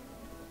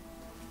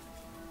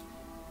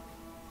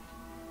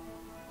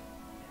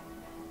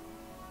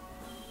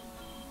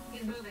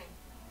 He's moving.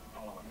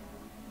 Follow him.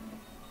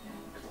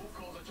 His wolf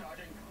calls are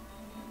charging.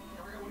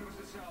 Target windows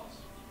to cells.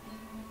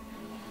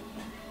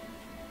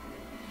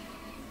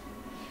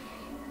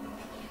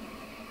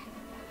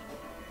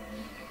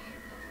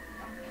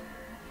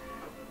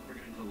 We're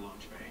getting to the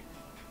launch bay.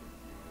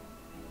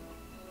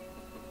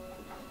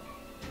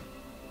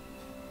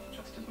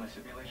 Just as my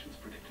simulations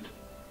predicted.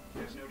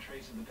 There's no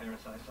trace of the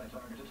parasites I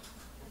targeted.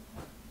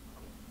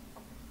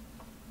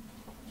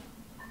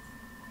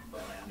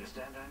 Well, I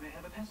understand I may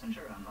have a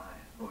passenger on my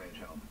voyage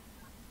home.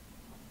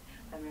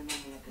 I'm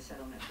remaining at the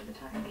settlement for the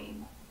time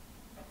being.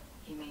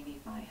 He may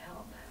need my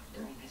help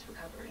during his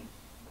recovery.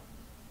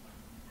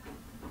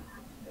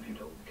 Have you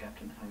told the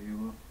captain how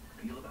you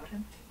feel about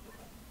him?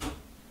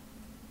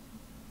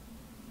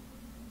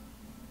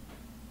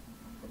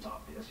 It's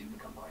obvious you've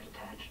become quite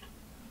attached.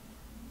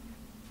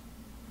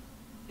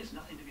 It's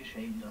nothing to be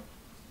ashamed of.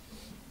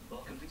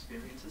 Vulcans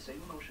experience the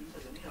same emotions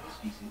as any other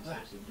species.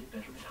 They're simply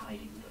better at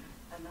hiding them.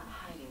 I'm not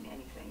hiding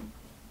anything.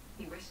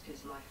 He risked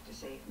his life to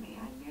save me.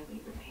 I'm merely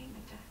repaying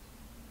a debt.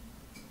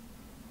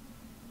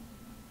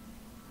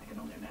 I can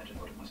only imagine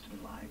what it must have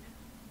been like.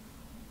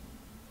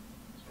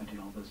 Spending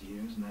all those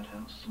years in that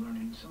house,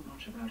 learning so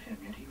much about him,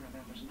 yet he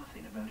remembers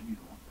nothing about you.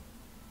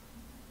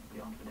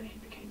 Beyond the day he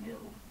became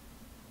ill.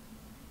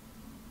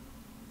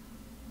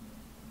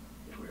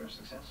 If we are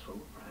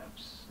successful,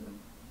 perhaps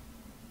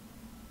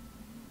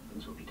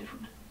things will be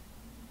different.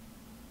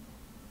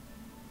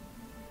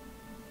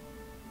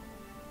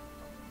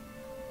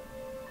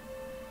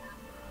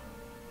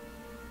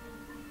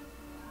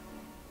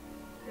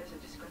 There's a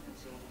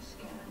discrepancy in his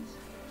scans.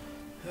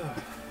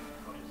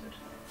 What is it?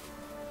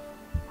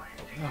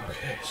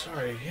 Okay,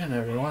 sorry again,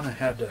 everyone. I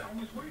had to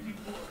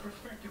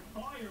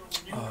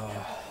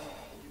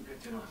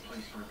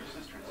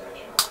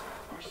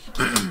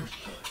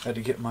had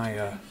to get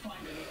my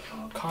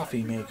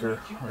coffee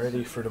maker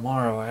ready for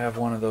tomorrow. I have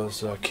one of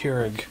those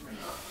Keurig,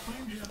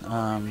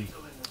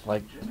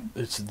 like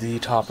it's the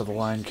top of the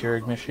line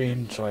Keurig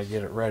machine, so I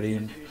get it ready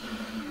and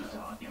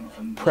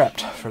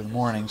prepped for the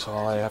morning. So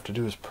all I have to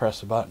do is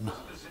press a button,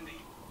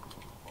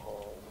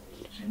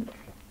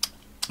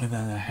 and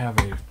then I have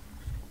a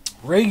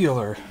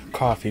regular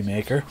coffee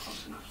maker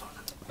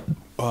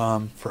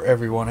for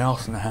everyone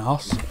else in the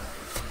house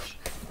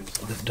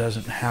that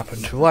doesn't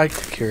happen to like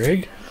the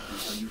Keurig.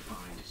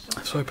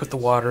 So I put the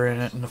water in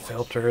it and the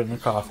filter and the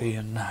coffee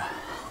and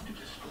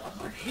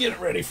get it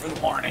ready for the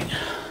morning.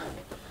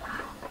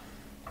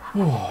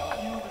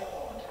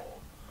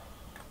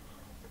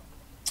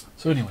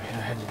 So anyway,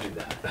 I had to do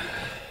that.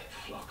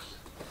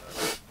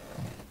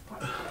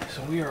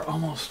 So we are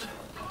almost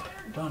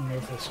done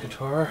with this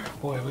guitar.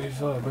 Boy, we've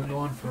been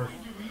going for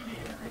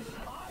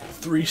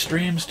 3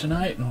 streams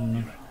tonight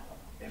and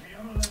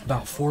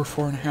about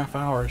 4.5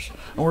 hours.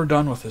 And we're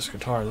done with this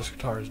guitar. This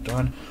guitar is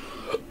done.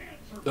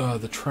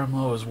 The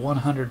tremolo is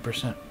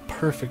 100%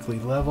 perfectly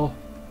level.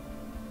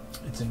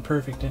 It's in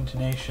perfect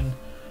intonation.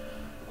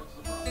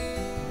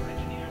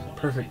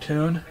 Perfect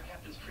tune.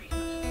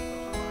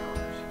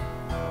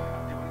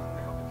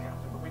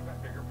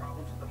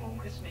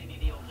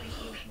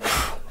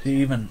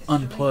 Even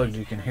unplugged,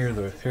 you can hear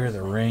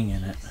the ring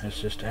in it. It's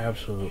just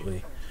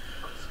absolutely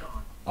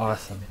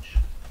awesome.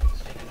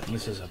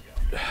 This is a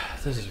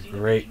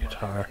great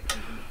guitar.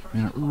 I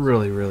mean, it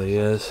really, really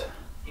is.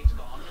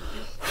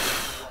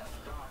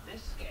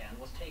 This scan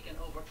was taken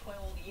over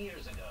 12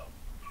 years ago.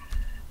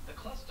 The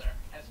cluster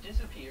has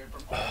disappeared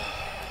from all the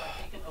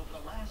scans taken over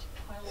the last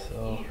 12 years.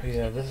 So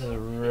yeah, this is a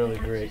really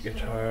great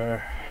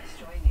guitar.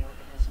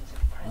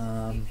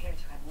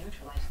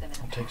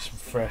 I'll take some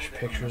fresh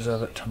pictures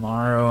of it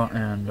tomorrow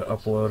and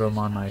upload them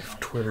on my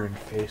Twitter and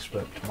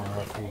Facebook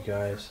tomorrow for you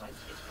guys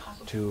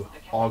to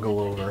ogle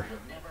over.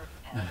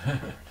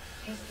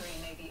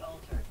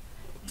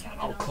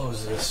 I'll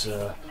close this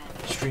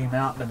stream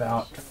out in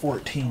about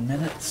 14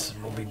 minutes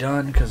and we'll be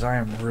done because I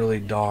am really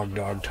dog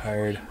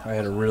tired. I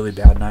had a really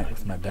bad night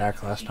with my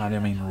back last night. I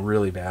mean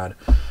really bad.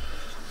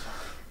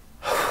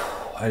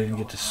 I didn't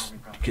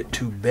get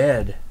to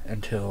bed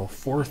until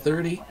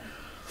 4:30.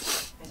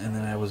 And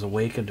then I was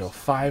awake until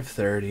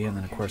 5:30, and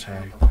then of course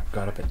I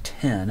got up at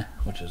 10,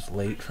 which is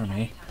late for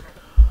me.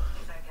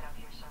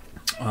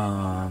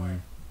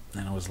 And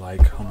I was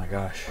like, oh my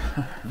gosh.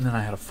 And then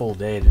I had a full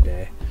day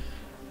today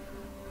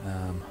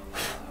of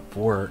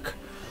work.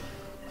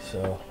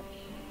 So,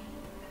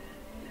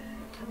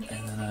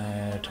 and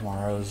then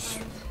tomorrow's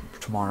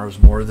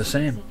more of the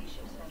same.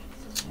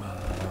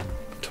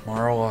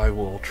 Tomorrow I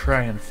will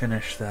try and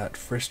finish that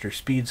Frister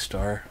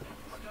Speedstar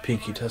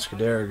Pinky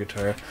Tuscadero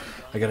guitar.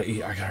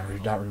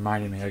 That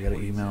reminded me, I gotta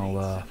email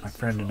my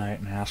friend tonight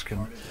and ask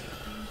him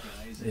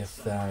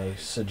if my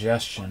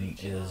suggestion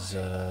is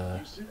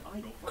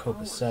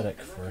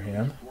copacetic for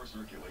him.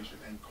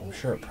 I'm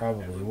sure it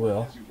probably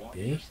will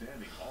be.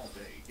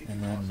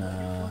 And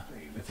then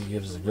if he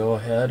gives the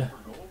go-ahead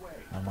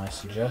on my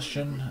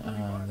suggestion,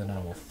 then I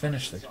will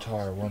finish the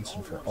guitar once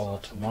and for all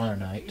tomorrow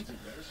night.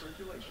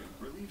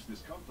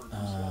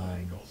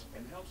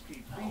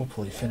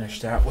 Hopefully finish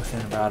that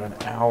within about an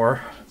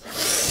hour.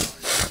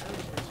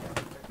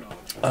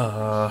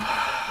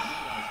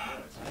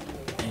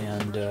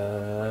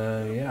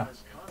 Yeah,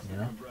 you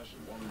know,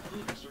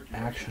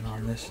 action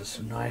on this is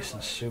nice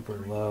and super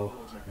low.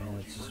 I mean,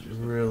 it's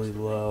really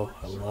low.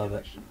 I love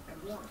it.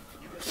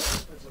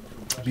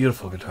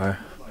 Beautiful guitar.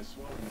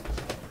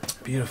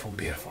 Beautiful,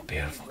 beautiful,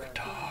 beautiful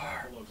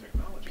guitar.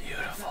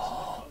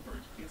 Beautiful.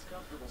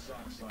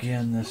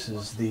 Again, this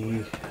is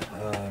the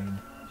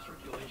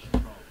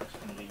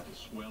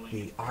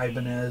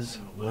Ibanez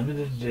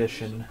limited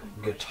edition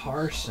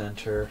Guitar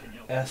Center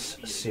S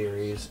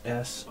Series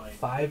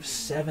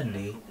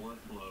S570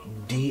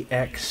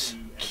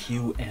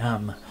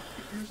 DXQM.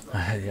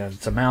 Yeah,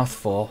 it's a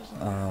mouthful,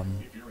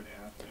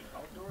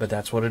 but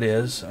that's what it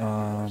is.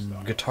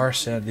 Guitar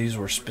Center. These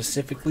were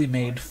specifically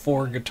made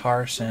for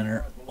Guitar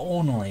Center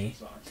only.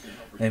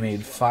 They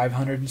made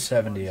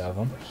 570 of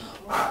them,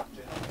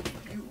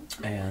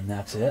 and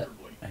that's it.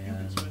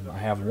 And I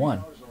have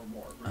one.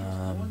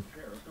 I'd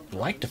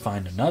like to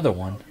find another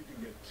one.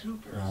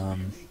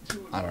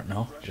 I don't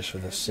know, just for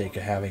the sake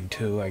of having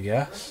two, I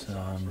guess.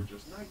 I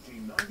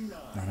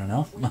don't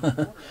know.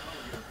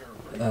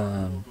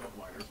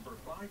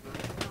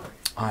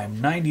 I'm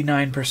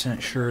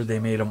 99% sure they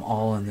made them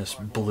all in this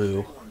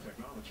blue,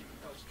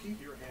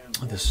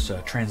 this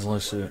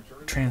translucent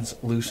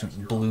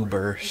blue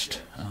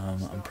burst.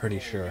 I'm pretty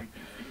sure.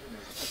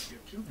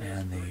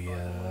 And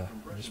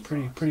it's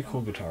pretty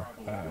cool guitar.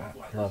 I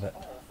love it.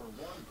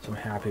 So I'm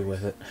happy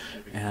with it,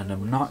 and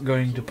I'm not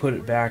going to put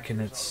it back in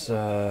its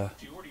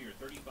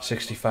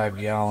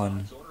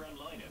 65-gallon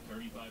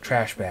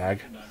trash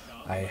bag.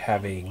 I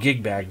have a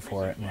gig bag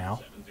for it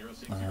now,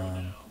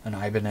 an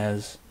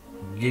Ibanez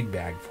gig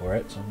bag for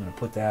it, so I'm going to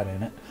put that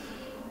in it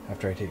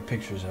after I take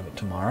pictures of it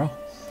tomorrow.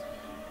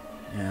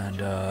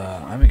 And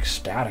I'm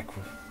ecstatic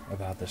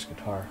about this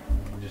guitar.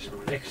 I'm just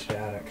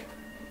ecstatic.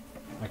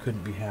 I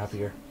couldn't be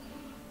happier.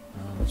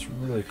 It's a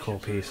really cool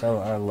piece.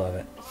 I love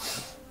it.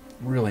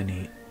 Really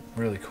neat.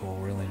 Really cool,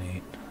 really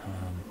neat.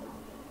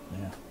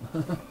 Yeah.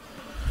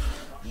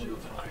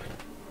 Move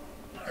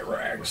my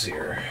rags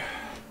here.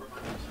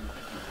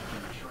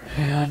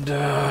 And,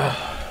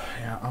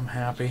 yeah, I'm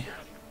happy.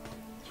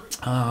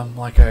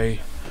 Like I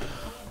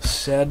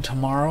said,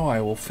 tomorrow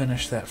I will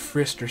finish that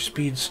Frister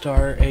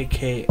Speedstar,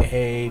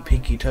 aka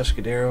Pinky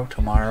Tuscadero,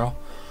 tomorrow.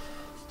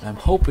 I'm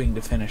hoping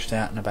to finish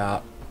that in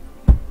about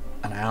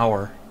an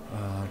hour,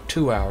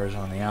 2 hours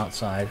on the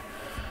outside.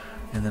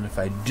 And then if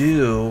I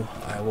do,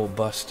 I will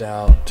bust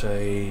out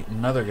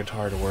another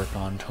guitar to work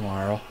on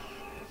tomorrow.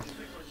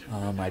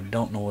 I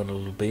don't know what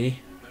it'll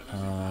be,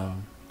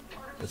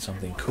 but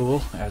something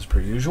cool, as per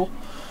usual.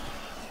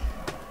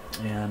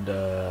 And,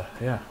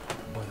 yeah,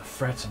 boy, the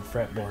frets and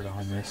fretboard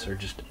on this are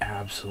just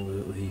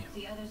absolutely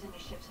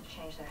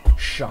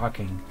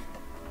shocking.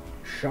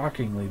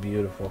 Shockingly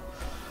beautiful.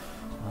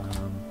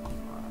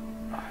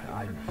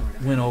 I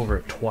went over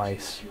it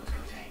twice,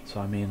 so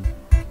I mean,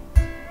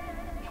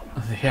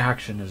 the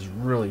action is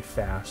really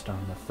fast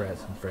on the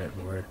frets and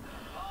fretboard.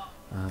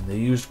 They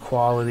used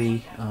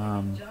quality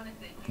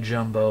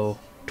jumbo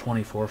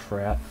 24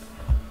 fret.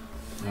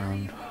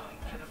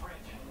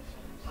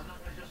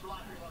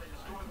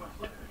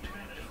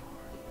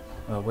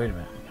 Wait a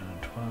minute.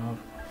 12,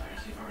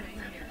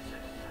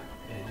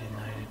 18,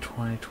 19,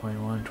 20,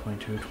 21,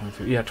 22,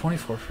 23. Yeah,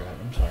 24 fret.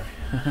 I'm sorry.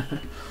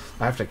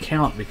 I have to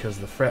count because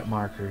the fret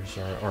markers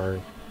are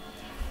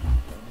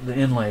the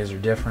inlays are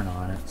different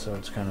on it, so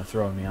it's kind of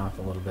throwing me off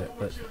a little bit.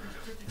 But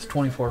it's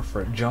 24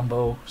 fret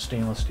jumbo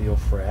stainless steel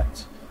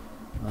frets,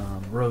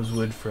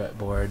 rosewood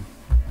fretboard,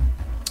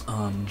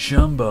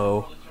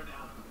 jumbo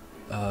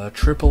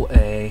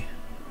AAA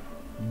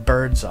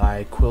bird's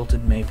eye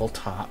quilted maple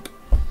top,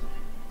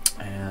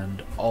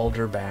 and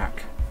alder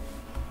back,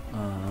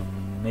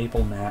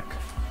 maple neck,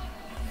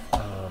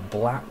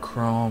 black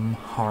chrome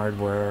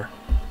hardware,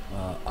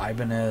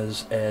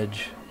 Ibanez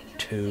Edge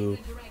 2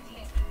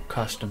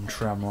 custom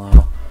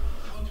tremolo,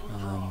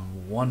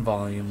 1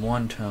 volume,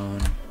 1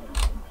 tone,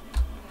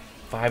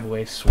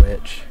 5-way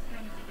switch.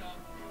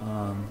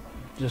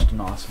 Just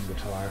an awesome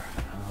guitar.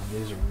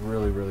 These are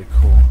really, really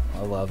cool.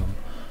 I love them.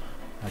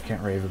 I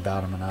can't rave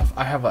about them enough.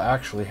 I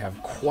actually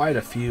have quite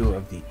a few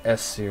of the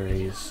S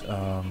series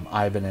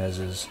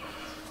Ibanez's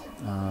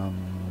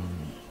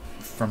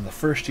from the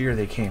first year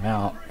they came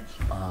out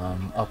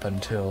up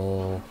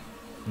until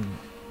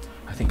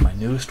I think my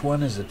newest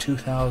one is a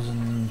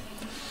 2004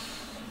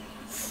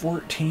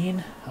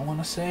 14, I want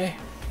to say.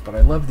 But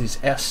I love these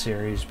S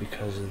series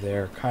because of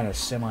their kind of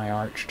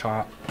semi-arch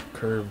top,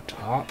 curved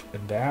top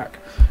and back,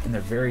 and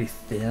they're very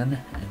thin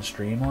and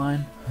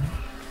streamlined,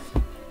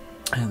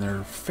 and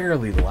they're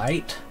fairly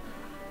light.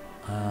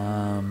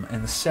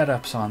 And the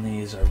setups on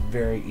these are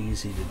very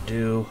easy to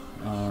do.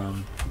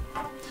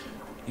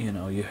 You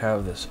know, you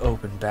have this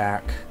open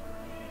back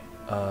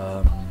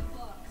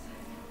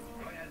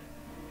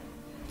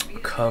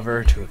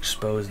cover to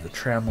expose the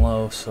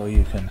tremolo, so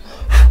you can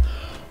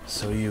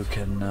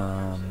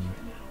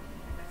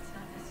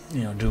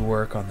you know, do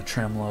work on the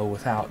tremolo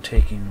without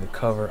taking the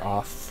cover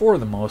off for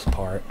the most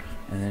part.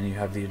 And then you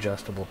have the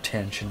adjustable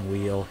tension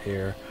wheel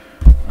here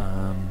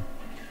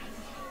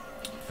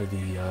for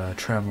the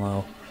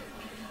tremolo,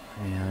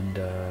 and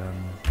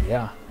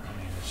yeah, I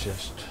mean, it's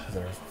just,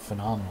 they're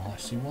phenomenal. I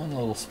see one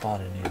little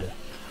spot I need to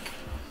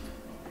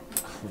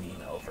clean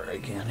over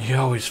again. You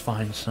always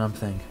find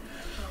something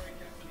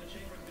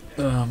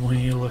when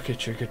you look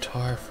at your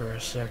guitar for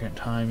a second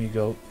time. You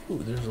go, ooh,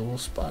 there's a little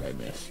spot I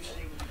missed.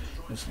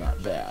 It's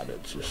not bad,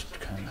 it's just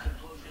kind of,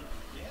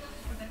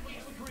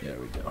 there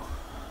we go.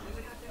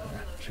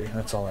 Yeah, see,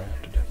 that's all I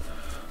have to do.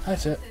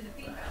 That's it.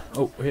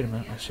 Oh, wait a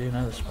minute, I see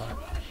another spot.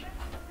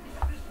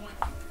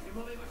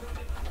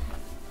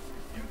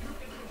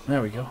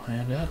 There we go,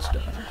 and that's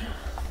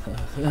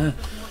done.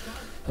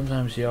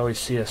 Sometimes you always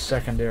see a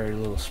secondary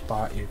little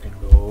spot you can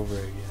go over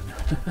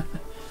again.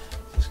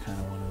 It's kind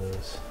of one of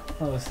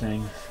those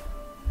things.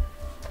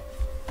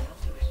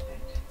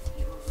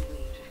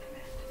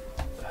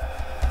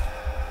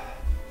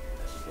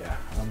 Yeah,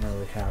 I'm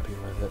really happy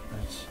with it.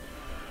 It's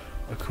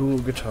a cool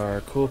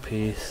guitar, cool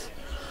piece.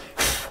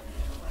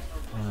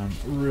 I'm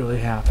really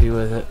happy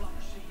with it.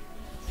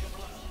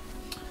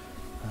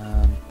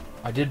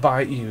 I did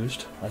buy it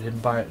used. I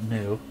didn't buy it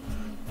new,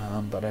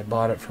 but I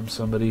bought it from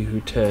somebody who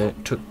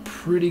took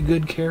pretty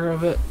good care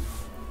of it.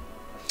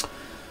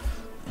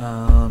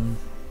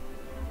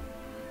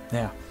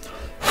 Yeah.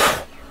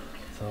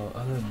 So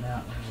other than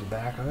that, there's the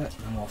back of it,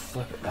 and we'll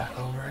flip it back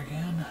over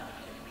again.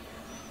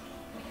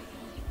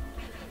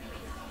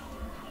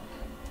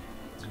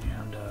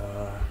 And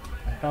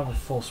I have a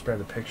full spread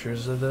of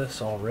pictures of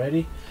this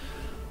already,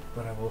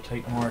 but I will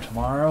take more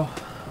tomorrow,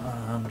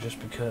 just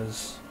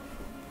because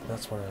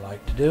that's what I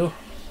like to do.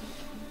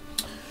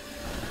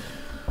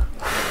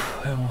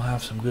 And we'll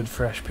have some good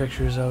fresh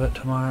pictures of it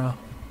tomorrow.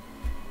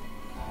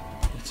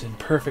 It's in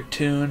perfect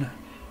tune,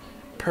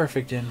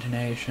 perfect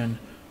intonation,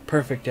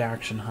 perfect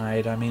action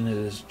height. I mean, it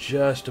is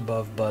just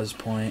above buzz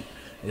point.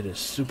 It is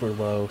super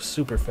low,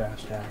 super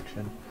fast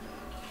action.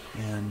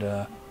 And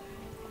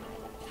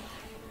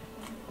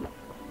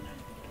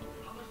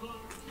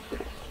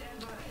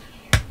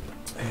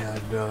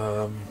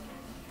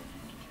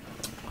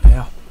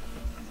yeah,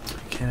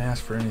 can't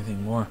ask for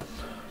anything more.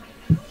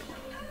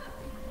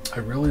 I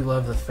really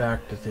love the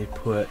fact that they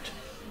put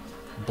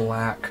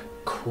black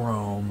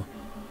chrome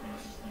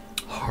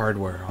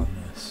hardware on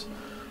this.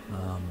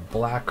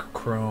 Black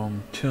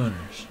chrome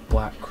tuners,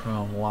 black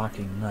chrome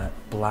locking nut,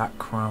 black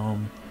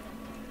chrome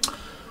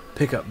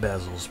pickup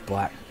bezels,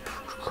 black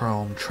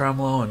chrome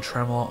tremolo and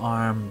tremolo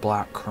arm,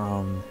 black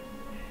chrome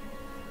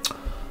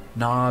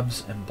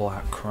knobs, and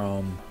black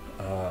chrome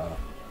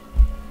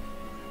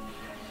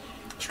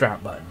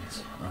strap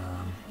buttons.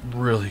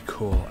 Really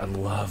cool. I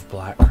love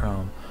black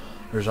chrome.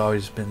 There's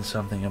always been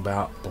something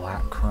about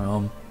black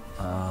chrome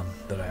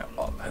that I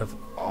have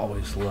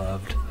always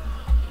loved.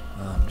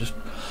 Just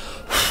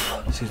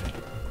excuse me.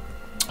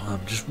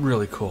 Just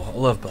really cool. I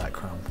love black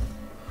chrome.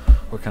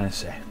 What can I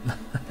say?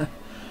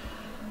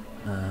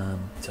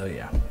 So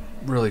yeah,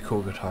 really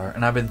cool guitar.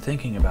 And I've been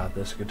thinking about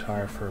this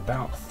guitar for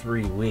about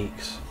 3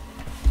 weeks.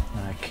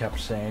 And I kept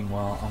saying,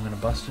 well, I'm going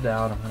to bust it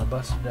out. I'm going to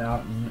bust it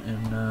out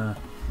and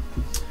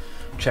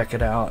check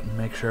it out and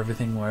make sure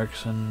everything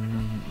works,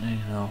 and you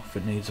know, if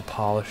it needs a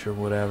polish or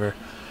whatever,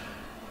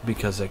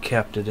 because I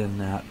kept it in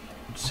that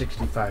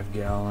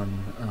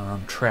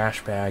 65-gallon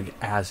trash bag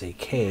as a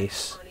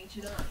case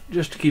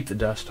just to keep the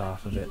dust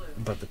off of it.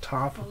 But the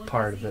top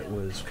part of it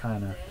was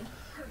kind of,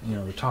 you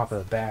know, the top of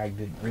the bag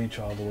didn't reach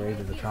all the way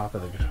to the top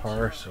of the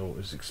guitar, so it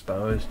was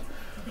exposed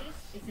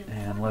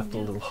and left a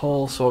little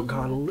hole, so it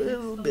got a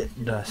little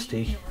bit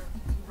dusty.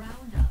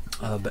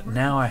 But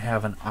now I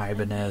have an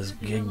Ibanez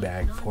gig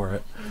bag for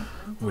it,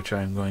 which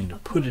I'm going to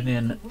put it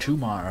in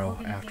tomorrow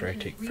after I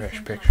take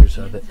fresh pictures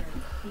of it.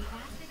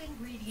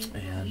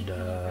 And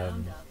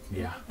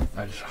yeah,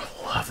 I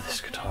love this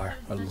guitar.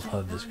 I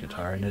love this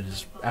guitar, and it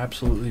is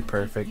absolutely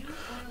perfect.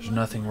 There's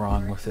nothing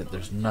wrong with it.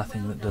 There's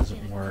nothing that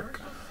doesn't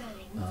work.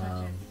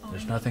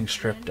 There's nothing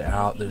stripped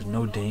out. There's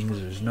no dings.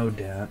 There's no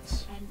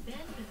dents.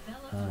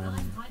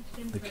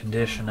 The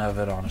condition of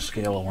it on a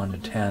scale of 1 to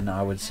 10,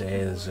 I would say,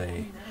 is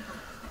a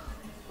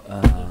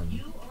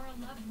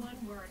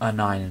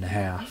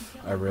 9.5.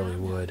 I really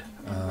would.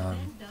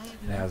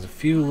 It has a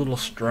few little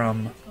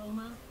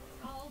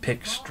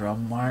pick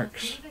strum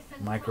marks,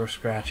 micro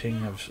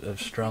scratching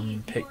of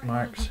strum pick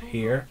marks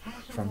here,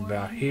 from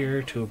about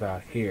here to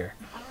about here,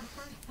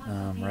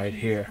 right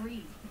here.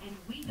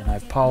 and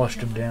I've polished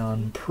them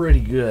down pretty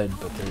good,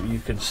 but you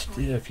can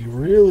if you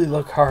really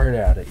look hard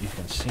at it, you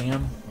can see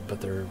them,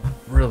 but they're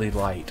really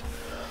light.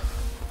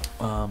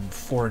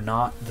 For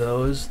not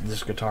those,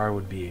 this guitar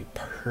would be a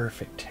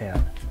perfect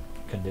 10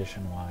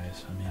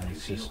 condition-wise. I mean,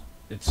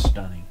 it's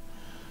stunning.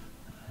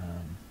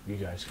 You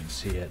guys can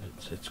see it.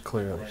 It's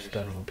clearly a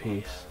stunning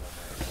piece.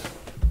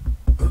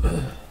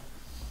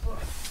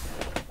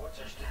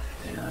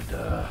 And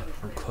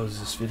we'll close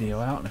this video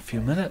out in a few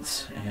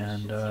minutes,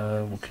 and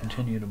we'll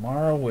continue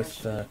tomorrow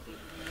with the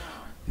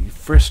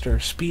Frister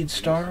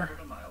Speedstar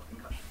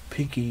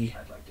Peaky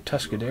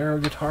Tuscadero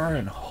guitar,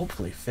 and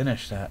hopefully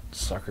finish that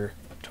sucker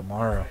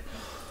tomorrow.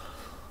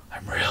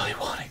 I'm really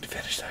wanting to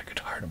finish that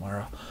guitar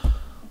tomorrow.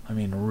 I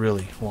mean,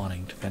 really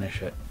wanting to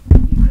finish it.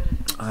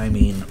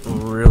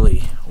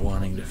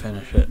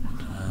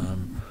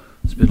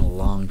 It's been a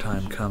long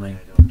time coming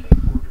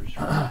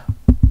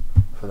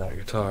for that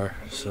guitar,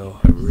 so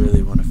I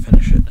really want to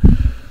finish it.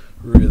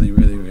 Really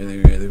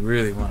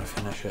want to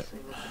finish it.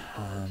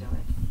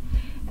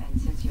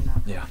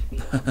 Yeah.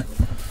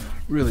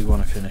 Really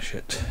want to finish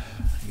it,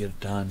 get it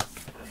done,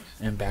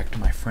 and back to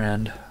my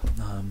friend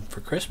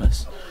for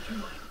Christmas.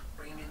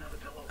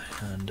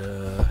 And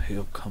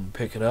he'll come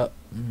pick it up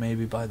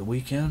maybe by the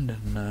weekend,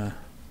 and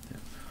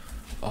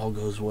all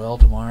goes well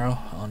tomorrow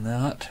on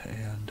that,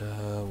 and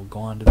we'll go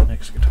on to the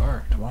next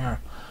guitar tomorrow.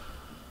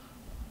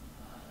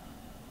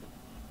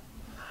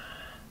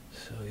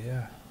 So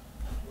yeah.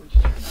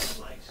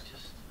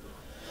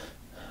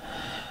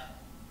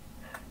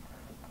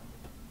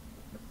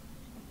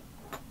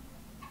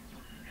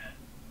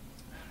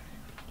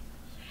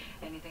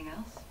 Anything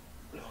else?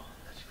 No,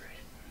 that's great.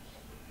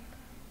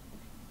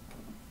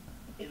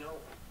 You know,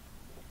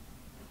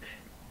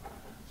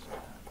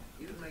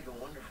 you would make a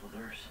wonderful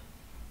nurse.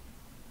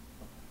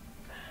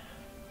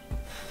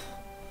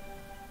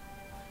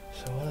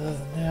 So other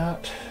than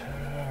that,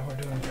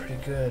 we're doing pretty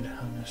good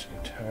on this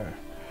guitar.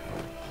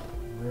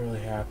 I'm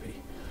really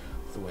happy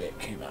with the way it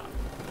came out.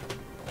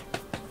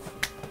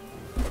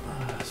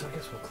 So I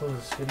guess we'll close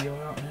this video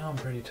out now. I'm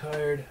pretty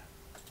tired.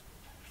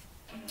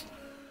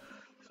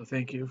 So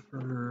thank you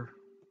for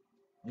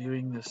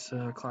viewing this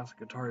classic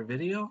guitar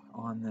video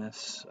on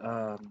this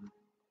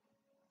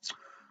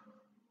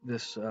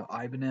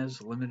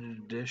Ibanez limited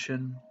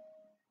edition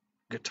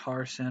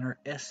Guitar Center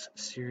S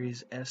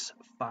Series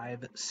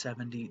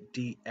S570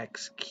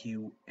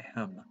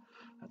 DXQM.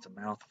 That's a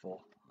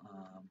mouthful,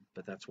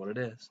 but that's what it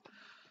is.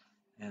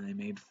 And they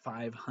made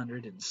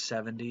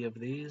 570 of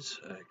these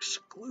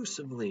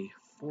exclusively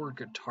for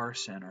Guitar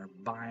Center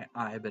by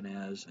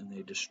Ibanez, and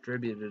they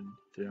distributed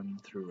them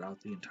throughout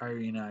the entire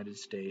United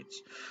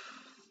States.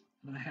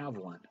 And I have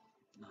one,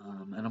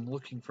 and I'm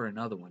looking for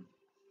another one,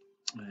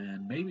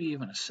 and maybe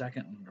even a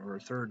second or a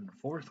third and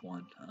a fourth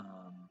one.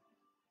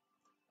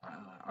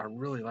 I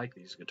really like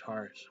these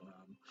guitars.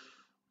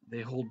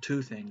 They hold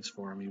two things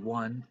for me.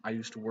 One, I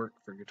used to work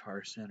for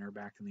Guitar Center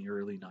back in the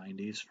early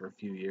 90s for a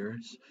few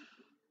years,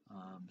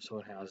 so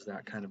it has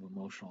that kind of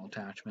emotional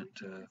attachment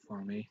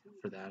for me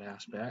for that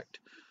aspect.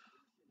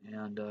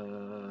 And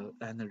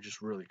they're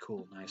just really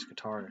cool, nice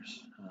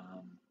guitars.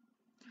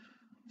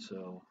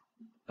 So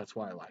that's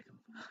why I like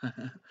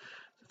them.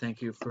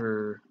 Thank you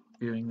for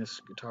viewing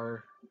this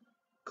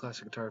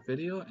classic guitar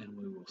video, and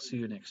we will see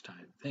you next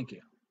time. Thank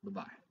you.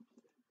 Bye-bye.